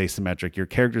deck is asymmetric, your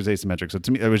character is asymmetric. So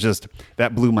to me, it was just,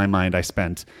 that blew my mind. I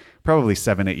spent probably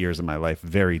 7-8 years of my life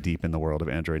very deep in the world of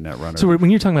Android Netrunner. So when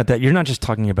you're talking about that, you're not just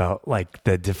talking about like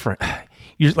the different.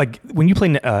 You're like when you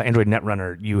play Android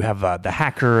Netrunner, you have the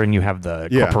hacker and you have the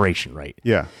corporation, right?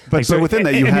 Yeah, but like, so within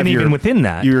that, you have even within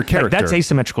that, your character. Like, that's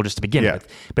asymmetrical just to begin with.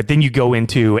 But then you go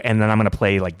into, and then I'm going to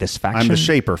play like this faction. I'm the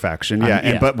Shaper faction,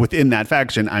 but within that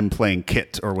faction, I'm playing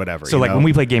Kit or whatever. So like when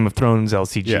we play Game of Thrones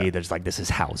LCG, there's like, this is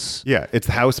house. Yeah, it's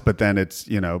the house, but then it's,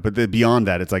 you know, but beyond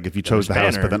that, it's like if you chose the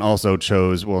house, but then also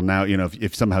chose, well, now, you know,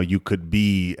 if somehow you could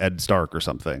be Ed Stark or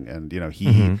something, and, you know,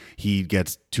 he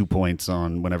gets 2 points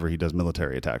on whenever he does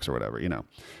military attacks or whatever, you know.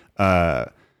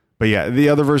 But yeah, the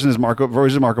other version is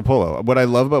Voyages of Marco Polo. What I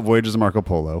love about Voyages of Marco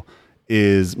Polo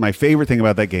is, my favorite thing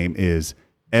about that game is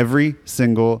every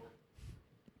single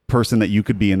person that you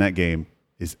could be in that game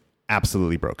is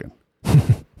absolutely broken.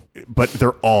 But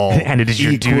they're all and it is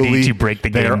your duty to break the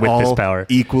game with this power.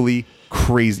 Equally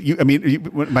crazy.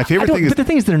 My favorite thing is, but the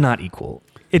thing is, they're not equal.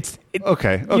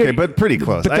 Okay, but pretty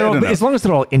close. But as long as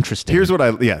they're all interesting. Here's what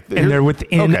and they're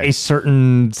within a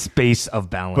certain space of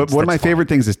balance. But one of my favorite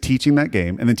things is teaching that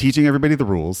game, and then teaching everybody the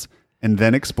rules, and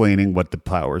then explaining what the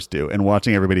powers do, and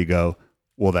watching everybody go,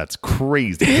 well, that's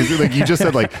crazy. Because like you just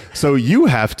said, like, so you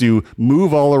have to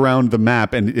move all around the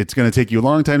map, and it's going to take you a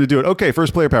long time to do it. Okay,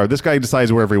 first player power. This guy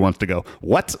decides wherever he wants to go.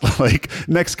 What? Like,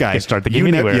 next guy. They start the game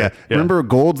anywhere. Yeah. Remember,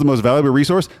 gold's the most valuable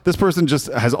resource? This person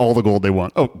just has all the gold they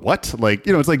want. Oh, what? Like,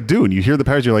 you know, it's like Dune. You hear the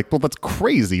powers, you're like, well, that's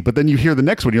crazy. But then you hear the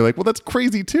next one, you're like, well, that's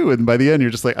crazy too. And by the end, you're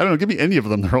just like, I don't know, give me any of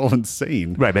them. They're all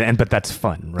insane. Right, but that's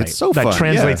fun, right? It's so fun. That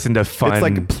translates into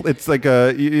fun.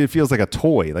 It feels like a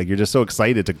toy. Like, you're just so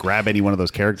excited to grab any one of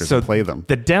those characters and play them.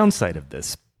 The downside of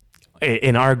this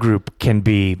in our group can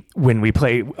be when we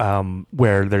play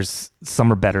where there's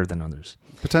some are better than others.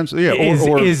 Potentially, yeah.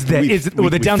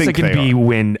 The downside can be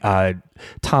when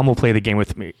Tom will play the game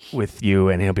with you,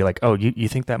 and he'll be like, "Oh, you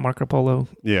think that Marco Polo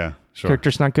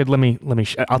character's not good? Let me.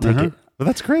 I'll take it." Well,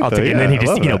 that's great. I'll take it. And then he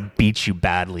just beats you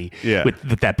badly Yeah.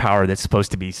 with that power that's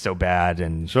supposed to be so bad.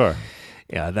 And sure.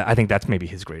 Yeah, I think that's maybe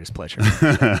his greatest pleasure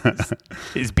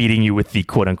is beating you with the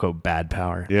quote unquote bad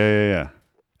power. Yeah.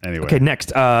 Anyway. Okay,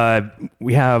 next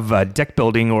we have deck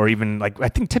building, or even like I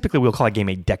think typically we'll call a game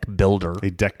a deck builder.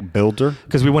 A deck builder?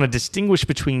 Because we want to distinguish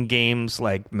between games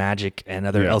like Magic and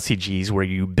other LCGs where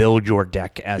you build your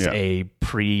deck as a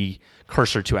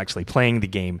precursor to actually playing the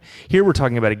game. Here we're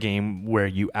talking about a game where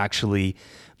you actually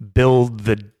build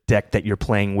the deck that you're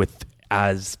playing with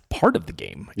as part of the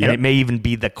game. And it may even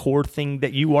be the core thing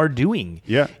that you are doing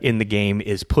in the game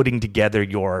is putting together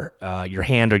your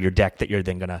hand or your deck that you're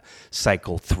then going to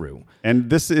cycle through. And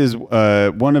this is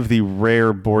one of the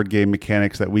rare board game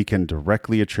mechanics that we can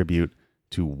directly attribute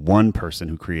to one person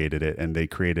who created it, and they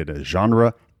created a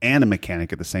genre and a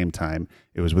mechanic at the same time.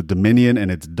 It was with Dominion,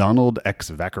 and it's Donald X.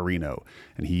 Vaccarino,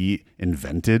 and he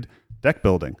invented deck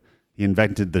building. He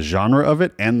invented the genre of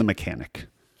it and the mechanic.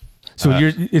 So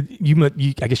I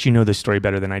guess you know this story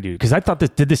better than I do, because I thought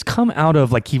did this come out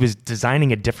of like he was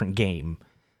designing a different game,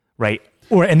 right?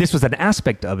 And this was an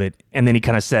aspect of it, and then he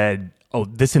kind of said, "Oh,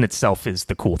 this in itself is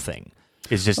the cool thing."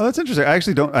 It's just that's interesting. I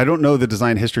actually don't know the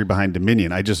design history behind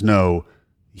Dominion. I just know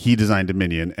he designed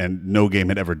Dominion, and no game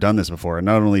had ever done this before. And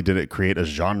not only did it create a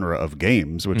genre of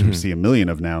games, which we see a million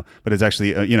of now, but it's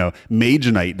actually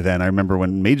Mage Knight. Then I remember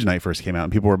when Mage Knight first came out,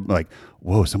 and people were like,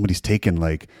 "Whoa, somebody's taken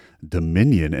like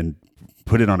Dominion and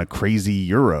put it on a crazy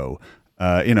Euro."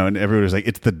 And everybody was like,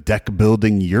 "It's the deck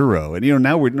building Euro." And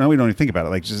now we don't even think about it.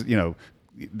 Like, just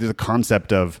there's a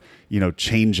concept of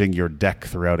changing your deck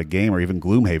throughout a game, or even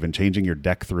Gloomhaven changing your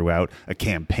deck throughout a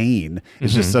campaign.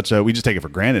 It's just we just take it for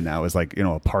granted now as like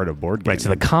a part of board games. Right. So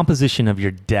the composition of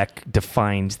your deck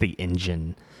defines the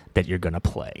engine that you're going to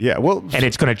play. Yeah. Well, and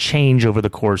it's going to change over the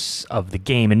course of the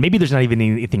game, and maybe there's not even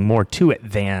anything more to it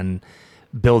than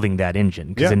building that engine.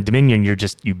 Because Yeah. in Dominion, you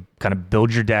kind of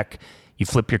build your deck, you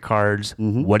flip your cards.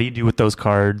 What do you do with those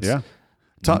cards? Yeah.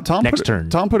 Tom Next put turn.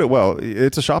 Tom put it well.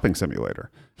 It's a shopping simulator.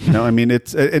 No, I mean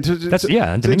it's That's-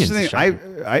 yeah, Dominion's interesting.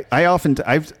 a I often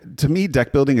to me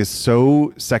deck building is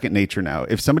so second nature now.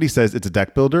 If somebody says it's a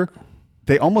deck builder,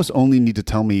 they almost only need to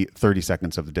tell me 30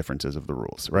 seconds of the differences of the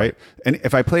rules, right? And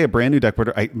if I play a brand new deck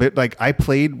builder, I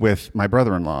played with my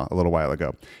brother-in-law a little while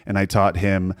ago, and I taught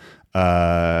him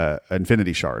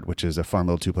Infinity Shard, which is a fun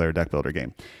little 2-player deck builder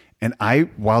game. And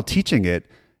while teaching it,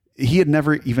 he had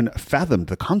never even fathomed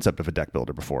the concept of a deck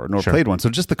builder before, nor played one. So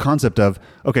just the concept of,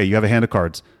 okay, you have a hand of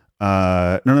cards.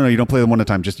 No, you don't play them one at a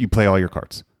time. Just you play all your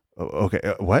cards. Okay,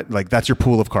 what? Like that's your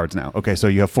pool of cards now. Okay, so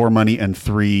you have 4 money and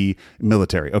 3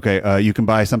 military. Okay, you can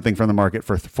buy something from the market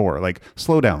for 4. Like,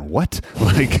 slow down. What?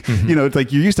 Like, it's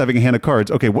like you're used to having a hand of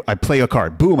cards. Okay, I play a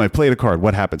card. Boom, I played a card.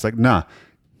 What happens? Like, nah,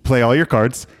 play all your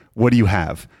cards. What do you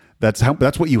have? That's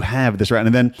what you have this round,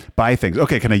 and then buy things.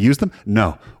 Okay, can I use them?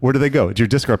 No. Where do they go? It's your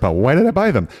discard pile. Why did I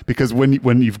buy them? Because when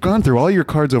you've gone through all your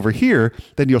cards over here,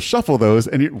 then you'll shuffle those,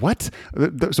 and what?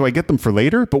 So I get them for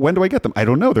later. But when do I get them? I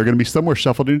don't know. They're going to be somewhere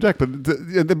shuffled in your deck.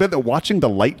 But watching the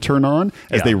light turn on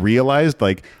as they realized,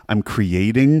 like, I'm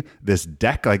creating this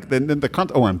deck. Like then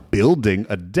I'm building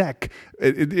a deck.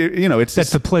 It's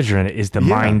That's the pleasure in it, is the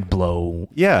mind blow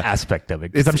aspect of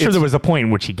it. Because I'm sure there was a point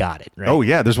in which he got it, right? Oh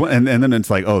yeah, there's one, and then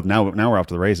it's like, oh, now we're off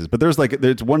to the races. But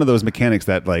there's one of those mechanics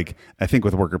that, like, I think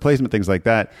with worker placement, things like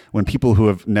that, when people who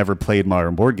have never played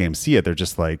modern board games see it, they're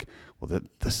just like, well,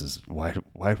 this is why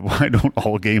don't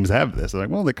all games have this? They're like,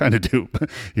 well, they kind of do.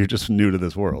 You're just new to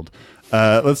this world.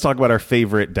 Let's talk about our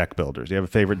favorite deck builders. Do you have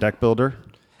a favorite deck builder?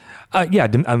 Yeah,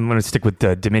 I'm going to stick with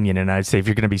Dominion, and I'd say if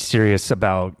you're going to be serious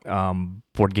about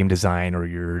board game design, or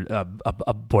you're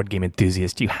a board game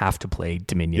enthusiast, you have to play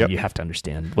Dominion. Yep. You have to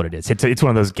understand what it is. It's one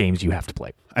of those games you have to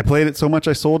play. I played it so much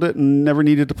I sold it and never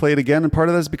needed to play it again. And part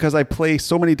of that is because I play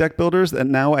so many deck builders that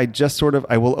now I just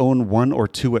I will own 1 or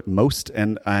 2 at most.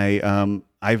 And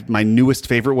I've my newest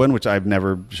favorite one, which I've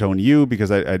never shown you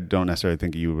because I don't necessarily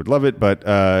think you would love it, but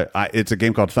it's a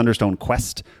game called Thunderstone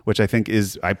Quest, which I think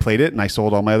I played it and I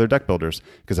sold all my other deck builders,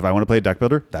 because if I want to play a deck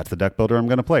builder, that's the deck builder I'm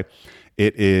going to play.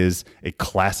 It is a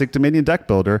classic Dominion deck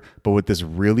builder, but with this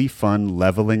really fun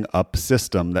leveling up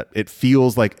system that it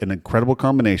feels like an incredible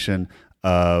combination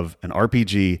of an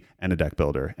RPG and a deck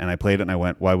builder. And I played it and I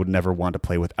went, well, I would never want to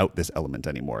play without this element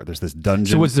anymore. There's this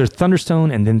dungeon. So was there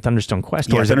Thunderstone and then Thunderstone Quest?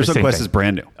 Yeah, or is Thunderstone Quest thing? is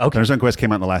brand new. Okay. Thunderstone Quest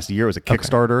came out in the last year. It was a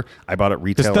Kickstarter. I bought it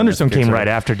retail. Because Thunderstone came right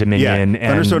after Dominion,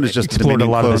 and Thunderstone is just explored Dominion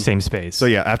a lot clone. of the same space. So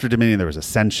yeah, after Dominion, there was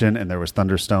Ascension and there was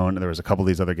Thunderstone and there was a couple of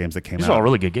these other games that came out. These are all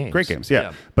really good games. Great games,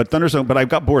 yeah. But Thunderstone, but I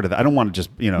got bored of that. I don't want to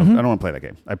just, I don't want to play that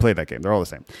game. I played that game. They're all the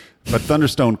same. But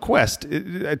Thunderstone Quest,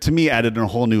 to me, added a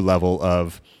whole new level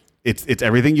of, it's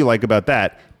everything you like about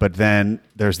that, but then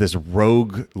there's this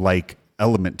rogue-like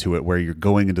element to it where you're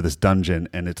going into this dungeon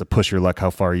and it's a push your luck,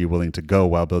 how far are you willing to go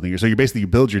while building so you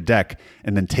build your deck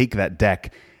and then take that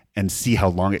deck and see how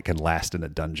long it can last in a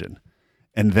dungeon.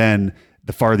 And then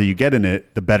the farther you get in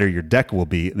it, the better your deck will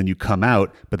be. And then you come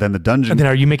out, but then the dungeon... And then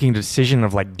are you making a decision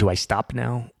of, like, do I stop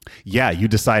now? Yeah, you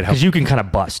decide how... Because you can kind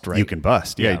of bust, right? You can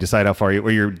bust. Yeah, you decide how far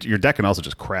your deck can also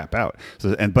just crap out.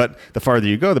 But the farther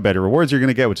you go, the better rewards you're going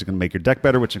to get, which is going to make your deck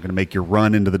better, which is going to make your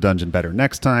run into the dungeon better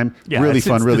next time. Yeah, really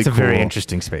fun, really cool. It's a very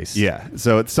interesting space. Yeah.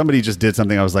 So somebody just did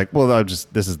something. I was like, well, this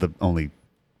is the only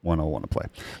one I'll want to play.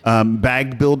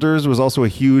 Bag builders was also a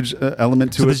huge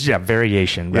element to it. This is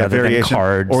variation rather than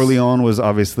cards. Orleans was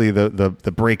obviously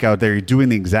the breakout there. You're doing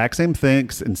the exact same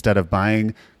things. Instead of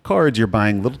buying cards, you're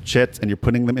buying little chits and you're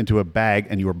putting them into a bag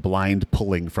and you are blind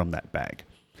pulling from that bag.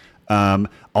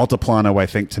 Altiplano, I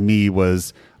think, to me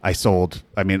was... I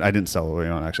didn't sell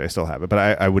Orleans, actually. I still have it.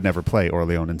 But I would never play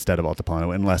Orleans instead of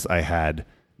Altiplano unless I had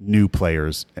new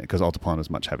players, because Altiplano is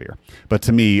much heavier. But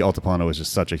to me, Altiplano was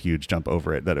just such a huge jump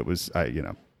over it that it was,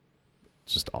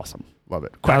 just awesome. Love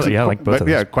it. I like both of those.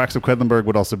 Yeah, Quacks of Quedlinburg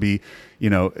would also be,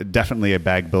 definitely a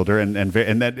bag builder, and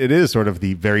that it is sort of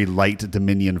the very light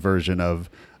Dominion version of,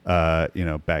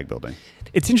 bag building.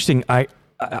 It's interesting.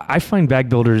 I find bag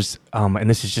builders, and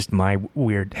this is just my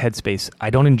weird headspace,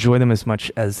 I don't enjoy them as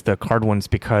much as the card ones,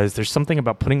 because there's something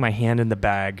about putting my hand in the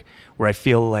bag where I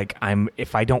feel like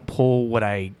if I don't pull what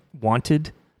I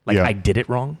wanted, I did it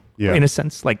wrong. Yeah. In a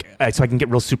sense, so I can get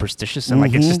real superstitious and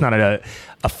it's just not a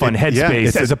fun headspace,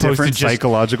 it's as a opposed to different just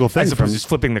psychological thing, as opposed to just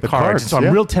flipping the cards. So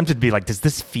I'm real tempted to be like, does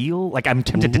this feel like I'm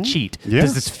tempted to cheat? Yeah.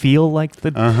 Does this feel like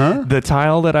the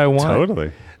tile that I want?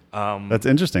 Totally. That's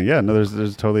interesting. Yeah, no, there's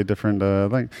a totally different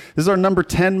thing. This is our number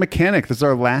 10 mechanic. This is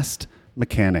our last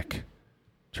mechanic.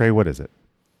 Trey, what is it?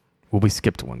 Well, we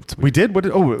skipped one. So We did? What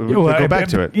did, go back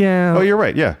to it. Yeah. Oh, you're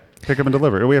right. Yeah. Pick up and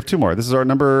deliver. We have 2 more. This is our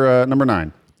number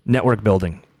 9. Network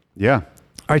building. Yeah.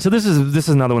 All right, so this is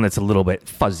another one that's a little bit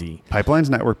fuzzy. Pipeline's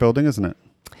network building, isn't it?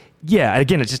 Yeah,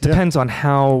 again, it just depends on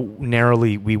how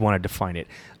narrowly we want to define it.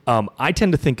 I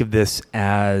tend to think of this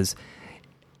as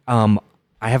I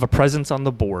have a presence on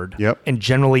the board, and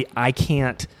generally I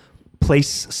can't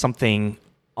place something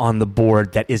on the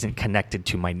board that isn't connected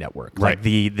to my network. Right. Like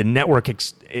the network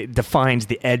it defines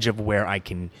the edge of where I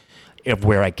can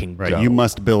Right. go. You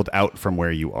must build out from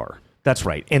where you are. That's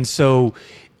right. And so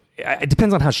it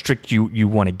depends on how strict you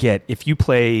want to get. If you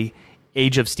play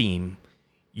Age of Steam,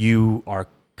 you are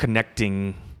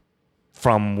connecting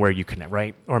from where you connect,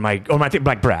 right? Or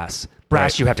like Brass.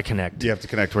 Right. You have to connect. You have to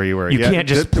connect where you were. You can't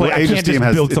just play. I Age of can't Steam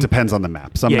just build it depends on the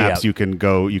map. Some maps you can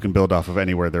build off of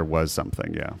anywhere there was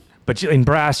something. Yeah. But in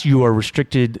Brass, you are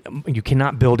restricted. You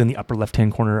cannot build in the upper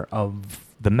left-hand corner of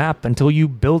the map until you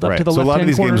build up to the so left-hand corner. So a lot of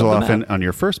these games will of the often, map. on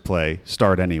your first play,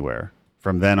 start anywhere.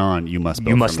 From then on, you must build.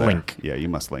 You must from there. link. Yeah, you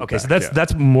must link. Okay, back. so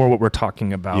that's more what we're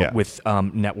talking about with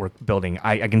network building.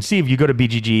 I can see if you go to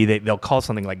BGG, they'll call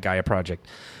something like Gaia Project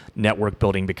network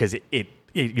building because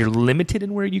you're limited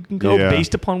in where you can go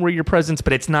based upon where your presence,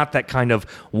 but it's not that kind of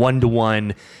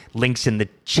one-to-one links in the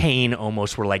chain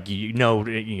almost where like your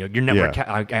network.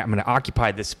 I'm going to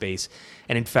occupy this space,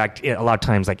 and in fact, a lot of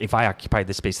times like if I occupy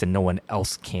this space, then no one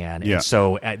else can, and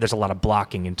so there's a lot of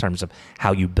blocking in terms of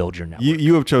how you build your network.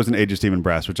 You have chosen Age of Steam and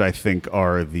Brass, which I think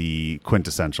are the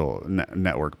quintessential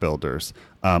network builders.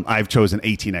 I've chosen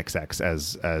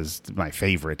 18xx as my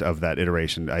favorite of that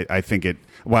iteration. I think it.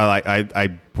 While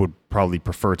I would probably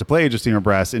prefer to play Age of Steam or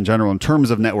Brass in general, in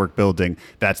terms of network building,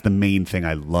 that's the main thing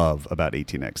I love about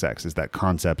 18xx is that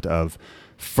concept of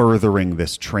furthering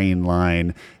this train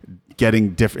line,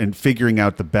 getting different, figuring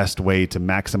out the best way to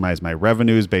maximize my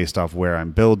revenues based off where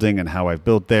I'm building and how I've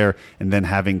built there, and then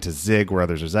having to zig where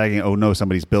others are zagging. Oh no,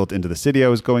 somebody's built into the city I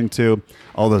was going to.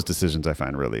 All those decisions I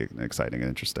find really exciting and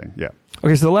interesting. Yeah.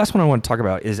 Okay, so the last one I want to talk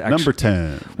about is actually number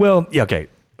 10. Well, yeah, okay.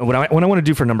 What I want to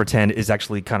do for number 10 is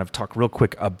actually kind of talk real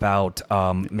quick about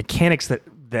mechanics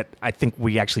that I think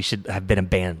we actually should have been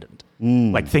abandoned,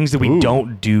 like things that we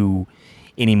don't do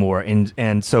anymore.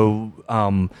 And so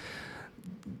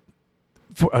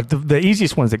for the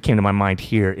easiest ones that came to my mind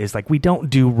here is like we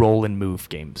don't do roll and move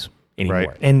games anymore,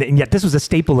 right. and yet this was a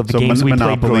staple of the games we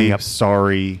played growing up.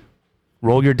 Sorry,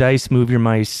 roll your dice, move your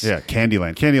mice. Yeah,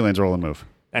 Candyland's roll and move.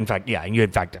 In fact, you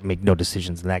in fact make no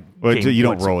decisions in that well, game. You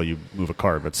don't roll, you move a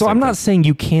card. But so I'm not saying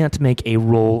you can't make a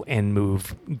roll and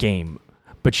move game,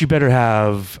 but you better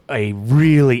have a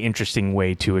really interesting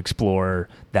way to explore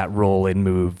that roll and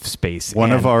move space.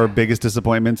 One of our biggest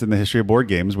disappointments in the history of board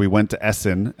games, we went to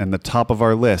Essen, and the top of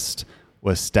our list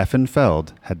was Stefan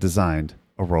Feld had designed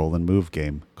a roll and move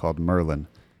game called Merlin,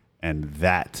 and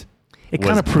that was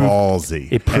kind of proved ballsy.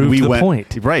 It proved the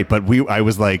point, right? But I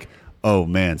was like, oh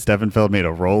man, Stefan Feld made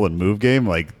a roll and move game.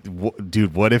 Like,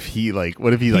 dude, what if he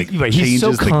changes he's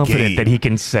so confident the game that he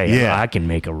can say, I can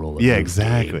make a roll and move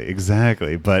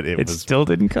exactly. But it still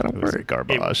didn't kind of work.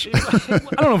 Garbage. I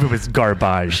don't know if it was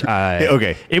garbage.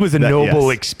 Okay, it was a noble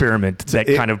experiment that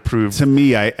kind of proved. To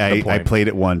me, I played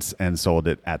it once and sold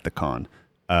it at the con.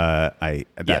 It made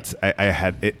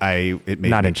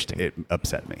not me, interesting. It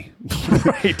upset me.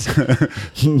 Right.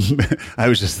 I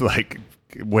was just like,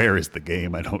 where is the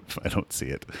game? I don't see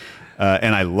it.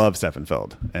 And I love Stefan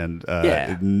Feld. And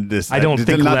I don't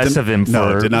think less of him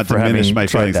did not diminish my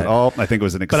feelings that. at all. I think it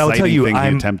was an exciting thing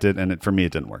he attempted, and for me,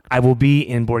 it didn't work. I will be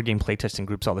in board game playtesting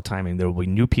groups all the time, and there will be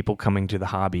new people coming to the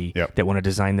hobby that want to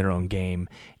design their own game,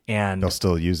 and they'll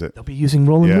still use it. They'll be using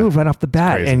roll and move right off the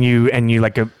bat, and you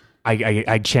like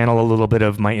I channel a little bit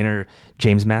of my inner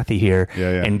James Matthew here,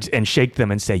 and shake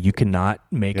them and say, you cannot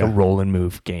make a roll and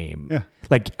move game. Yeah.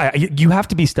 Like you have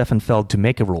to be Stefan Feld to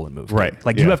make a roll and move, right? Game.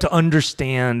 Like you have to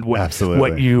understand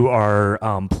what you are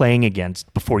playing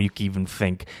against before you can even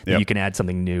think that you can add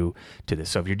something new to this.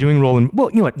 So if you're doing roll and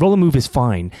move is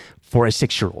fine for a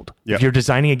 6-year-old. Yep. If you're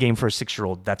designing a game for a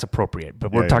 6-year-old, that's appropriate.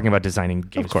 But we're talking about designing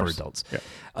games for adults. Yeah.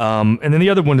 And then the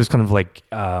other one is kind of like.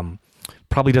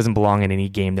 Probably doesn't belong in any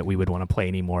game that we would want to play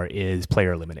anymore is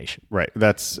player elimination. Right.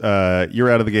 That's you're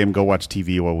out of the game. Go watch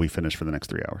TV while we finish for the next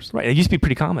 3 hours. Right. It used to be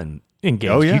pretty common in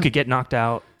games. Oh, yeah. You could get knocked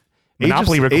out.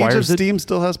 Monopoly requires Age of Steam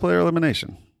still has player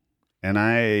elimination. And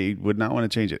I would not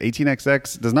want to change it.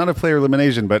 18xx does not have player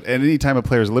elimination, but at any time a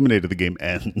player is eliminated, the game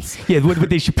ends. Yeah, what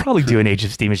they should probably do in Age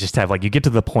of Steam is just have like you get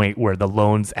to the point where the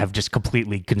loans have just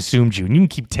completely consumed you, and you can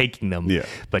keep taking them,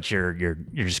 but you're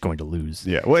just going to lose.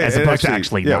 Yeah, well, as opposed to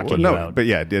actually knocking you out. But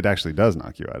yeah, it actually does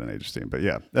knock you out in Age of Steam. But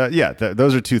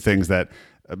those are two things that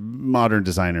modern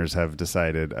designers have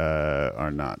decided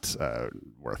are not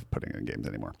worth putting in games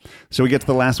anymore. So we get to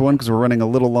the last one because we're running a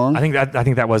little long. I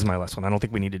think that was my last one. I don't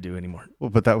think we need to do anymore. Well,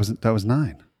 but that was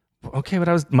 9. Okay,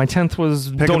 but my 10th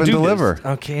was Pick don't up and do deliver. This.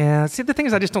 Okay, yeah. See, the thing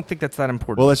is, I just don't think that's that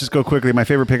important. Well, let's just go quickly. My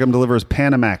favorite pick up and deliver is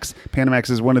Panamax.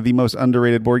 Panamax is one of the most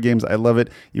underrated board games. I love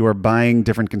it. You are buying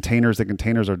different containers. The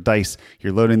containers are dice.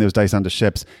 You're loading those dice onto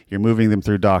ships. You're moving them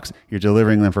through docks. You're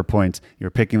delivering them for points. You're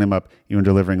picking them up. You're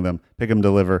delivering them. Pick 'em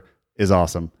deliver is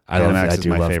awesome. Panamax is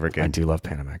my favorite game. I do love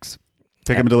Panamax.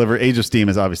 Pick 'em and deliver. Age of Steam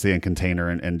is obviously in Container,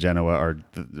 and Genoa are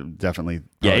definitely.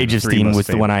 Yeah, Age of Steam was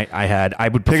the one I had. I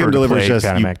would prefer Pick 'em to deliver play is just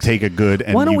you Panamax. take a good.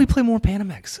 And Why don't we play more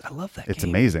Panamax? I love that It's game.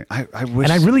 amazing. I wish.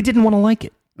 And I really didn't want to like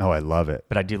it, Oh, I love it.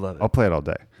 but I do love it. I'll play it all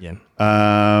day.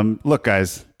 Yeah. Look,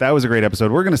 guys, that was a great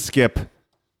episode. We're gonna skip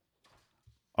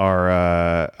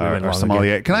our went long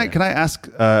sommelier. again. Can I ask?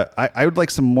 I would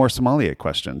like some more sommelier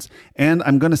questions, and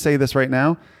I'm gonna say this right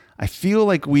now. I feel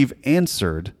like we've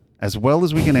answered as well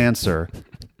as we can answer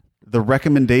the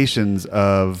recommendations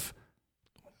of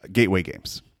gateway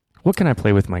games. What can I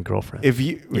play with my girlfriend? If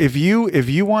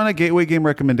you want a gateway game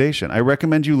recommendation, I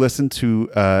recommend you listen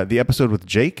to the episode with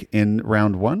Jake in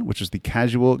round 1, which is the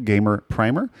Casual Gamer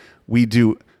Primer. We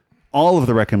do all of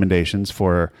the recommendations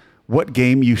for what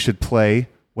game you should play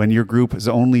when your group has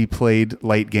only played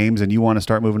light games and you want to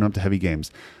start moving up to heavy games.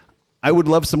 I would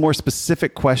love some more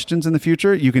specific questions in the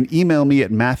future. You can email me at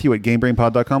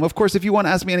matthew@gamebrainpod.com. Of course, if you want to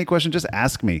ask me any question, just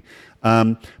ask me.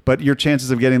 But your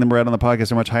chances of getting them right on the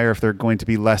podcast are much higher if they're going to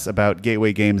be less about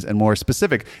gateway games and more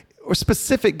specific. Or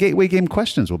specific gateway game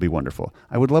questions will be wonderful.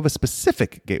 I would love a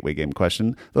specific gateway game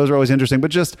question. Those are always interesting.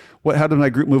 But just how did my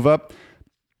group move up?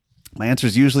 My answer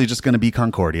is usually just going to be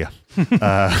Concordia.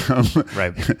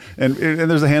 Right. And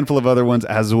there's a handful of other ones: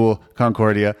 Azul,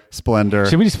 Concordia, Splendor.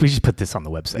 Should we just put this on the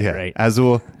website, Yeah, right?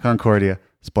 Azul, Concordia,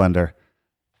 Splendor,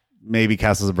 maybe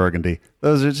Castles of Burgundy.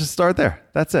 Those are just start there.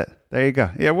 That's it. There you go.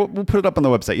 Yeah, we'll put it up on the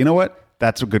website. You know what?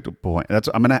 That's a good point.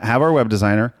 I'm going to have our web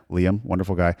designer, Liam,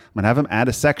 wonderful guy. I'm going to have him add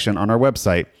a section on our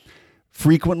website,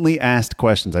 frequently asked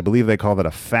questions. I believe they call that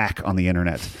a FAQ on the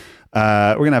internet.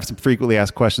 We're going to have some frequently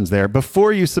asked questions there.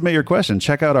 Before you submit your question,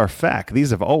 check out our FAQ. These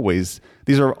have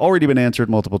already been answered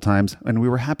multiple times, and we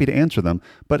were happy to answer them.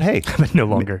 But hey, But no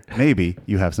longer. Maybe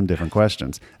you have some different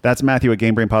questions. That's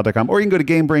Matthew@GameBrainPod.com, or you can go to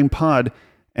GameBrainPod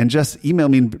and just email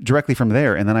me directly from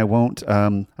there, and then I won't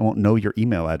know your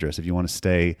email address if you want to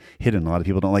stay hidden. A lot of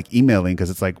people don't like emailing because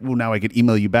it's like, well, now I could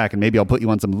email you back, and maybe I'll put you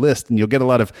on some list, and you'll get a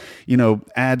lot of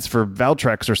ads for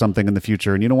Valtrex or something in the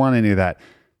future, and you don't want any of that.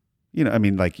 I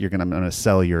mean, like I'm going to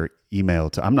sell your email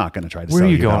to. I'm not going to try to Where sell are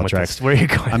you you going with Valtrex. this? Where are you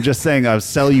going? I'm just saying I'll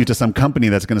sell you to some company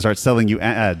that's going to start selling you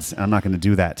ads. And I'm not going to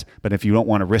do that. But if you don't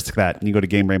want to risk that, and you go to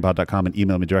GameBrainPod.com and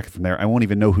email me directly from there, I won't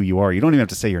even know who you are. You don't even have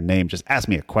to say your name. Just ask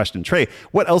me a question. Trey,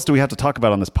 what else do we have to talk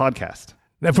about on this podcast?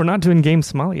 If we're not doing game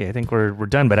sommelier, I think we're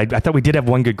done. But I thought we did have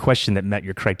one good question that met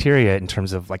your criteria in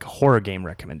terms of like a horror game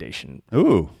recommendation.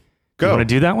 Ooh, go. You want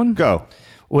to do that one? Go.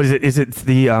 What is it? Is it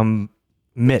the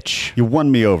Mitch? You won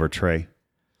me over, Trey. You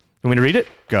want me to read it?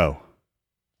 Go.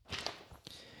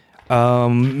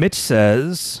 Mitch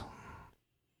says,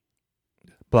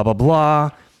 blah, blah,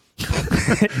 blah.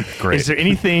 Great. Is there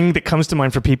anything that comes to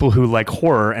mind for people who like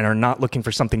horror and are not looking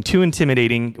for something too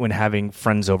intimidating when having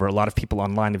friends over? A lot of people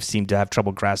online have seemed to have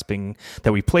trouble grasping,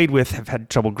 that we played with, have had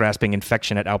trouble grasping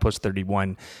Infection at Outpost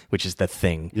 31, which is The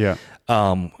Thing. Yeah.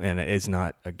 And it is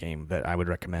not a game that I would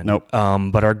recommend. Nope.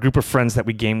 But our group of friends that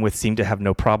we game with seem to have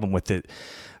no problem with it.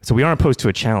 So we aren't opposed to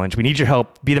a challenge. We need your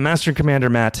help. Be the master and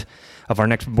commander, Matt, of our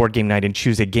next board game night and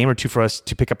choose a game or two for us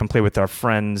to pick up and play with our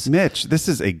friends. Mitch, this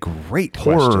is a great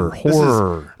Horror.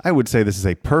 question. I would say this is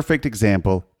a perfect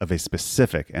example of a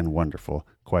specific and wonderful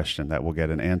question that will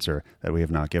get an answer that we have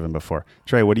not given before.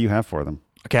 Trey, what do you have for them?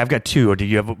 Okay, I've got two. Or do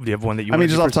you have one that you? I mean, want to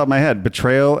just do off first? the top of my head,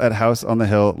 Betrayal at House on the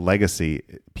Hill Legacy,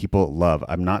 people love.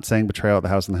 I'm not saying Betrayal at the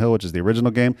House on the Hill, which is the original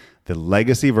game. The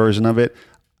Legacy version of it,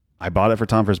 I bought it for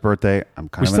Tom for his birthday. I'm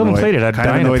kind We of still haven't annoyed. played it. I'm kind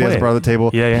of dying to annoyed he play hasn't it. brought it to the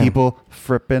table. Yeah. People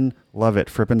frippin' love it.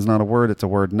 Frippin's not a word. It's a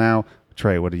word now.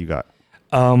 Trey, what do you got?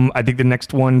 I think the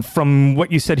next one, from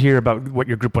what you said here about what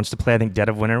your group wants to play, I think Dead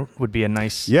of Winter would be a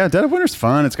nice Yeah, Dead of Winter's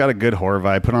fun. It's got a good horror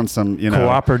vibe. Put on some,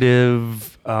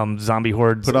 cooperative zombie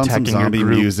hordes. put on some attacking your zombie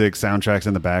group. music, soundtracks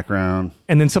in the background.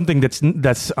 And then something that's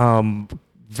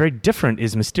very different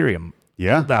is Mysterium.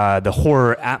 Yeah. the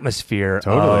horror atmosphere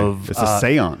Totally. of It's a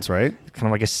seance, right? kind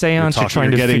of like a seance. You're You're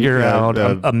trying to getting, figure out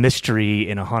uh, a mystery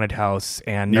in a haunted house,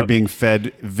 and You're being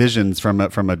fed visions from a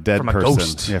dead From a person.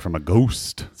 ghost. Yeah, from a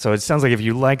ghost. so it sounds like if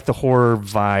you like the horror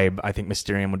vibe, I think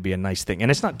Mysterium would be a nice thing, and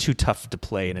it's not too tough to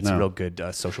play, and it's a real good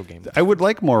social game I would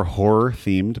like more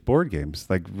horror-themed board games,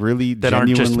 like really that aren't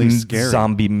just genuinely scary.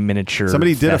 zombie miniature.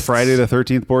 Somebody did a fests. Friday the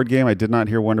 13th board game. I did not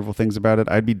hear wonderful things about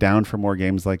it. I'd be down for more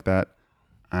games like that.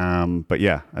 But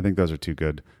yeah, I think those are two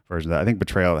good versions of that. I think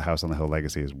Betrayal at the House on the Hill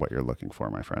Legacy is what you're looking for,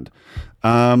 my friend.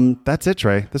 That's it,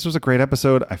 Trey. This was a great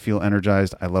episode. I feel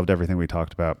energized. I loved everything we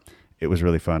talked about. It was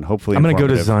really fun. Hopefully, I'm going to go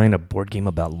informative. design a board game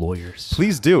about lawyers.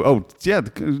 Please do. Oh, yeah.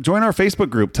 Join our Facebook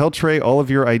group. Tell Trey all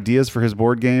of your ideas for his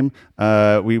board game.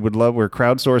 We're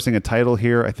crowdsourcing a title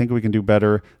here. I think we can do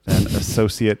better than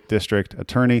Associate District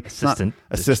Attorney. It's not-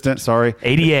 Assistant, sorry.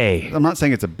 ADA. I'm not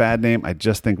saying it's a bad name. I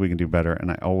just think we can do better,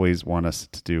 and I always want us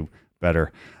to do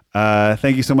better.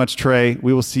 Thank you so much, Trey.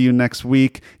 We will see you next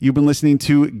week. You've been listening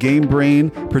to Game Brain,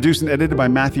 produced and edited by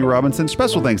Matthew Robinson.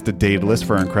 Special thanks to Daedalus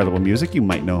for our incredible music. You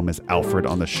might know him as Alfred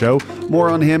on the show. More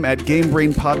on him at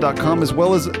GameBrainPod.com, as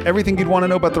well as everything you'd want to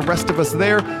know about the rest of us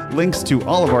there. Links to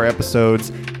all of our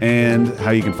episodes and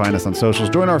how you can find us on socials.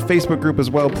 Join our Facebook group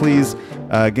as well, please.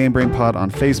 Game Brain Pod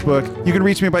on Facebook. You can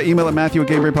reach me by email at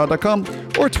Matthew@GameBrainPod.com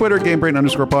or Twitter,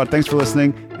 GameBrain_pod. Thanks for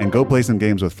listening, and go play some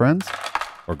games with friends.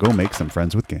 Or go make some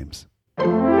friends with games.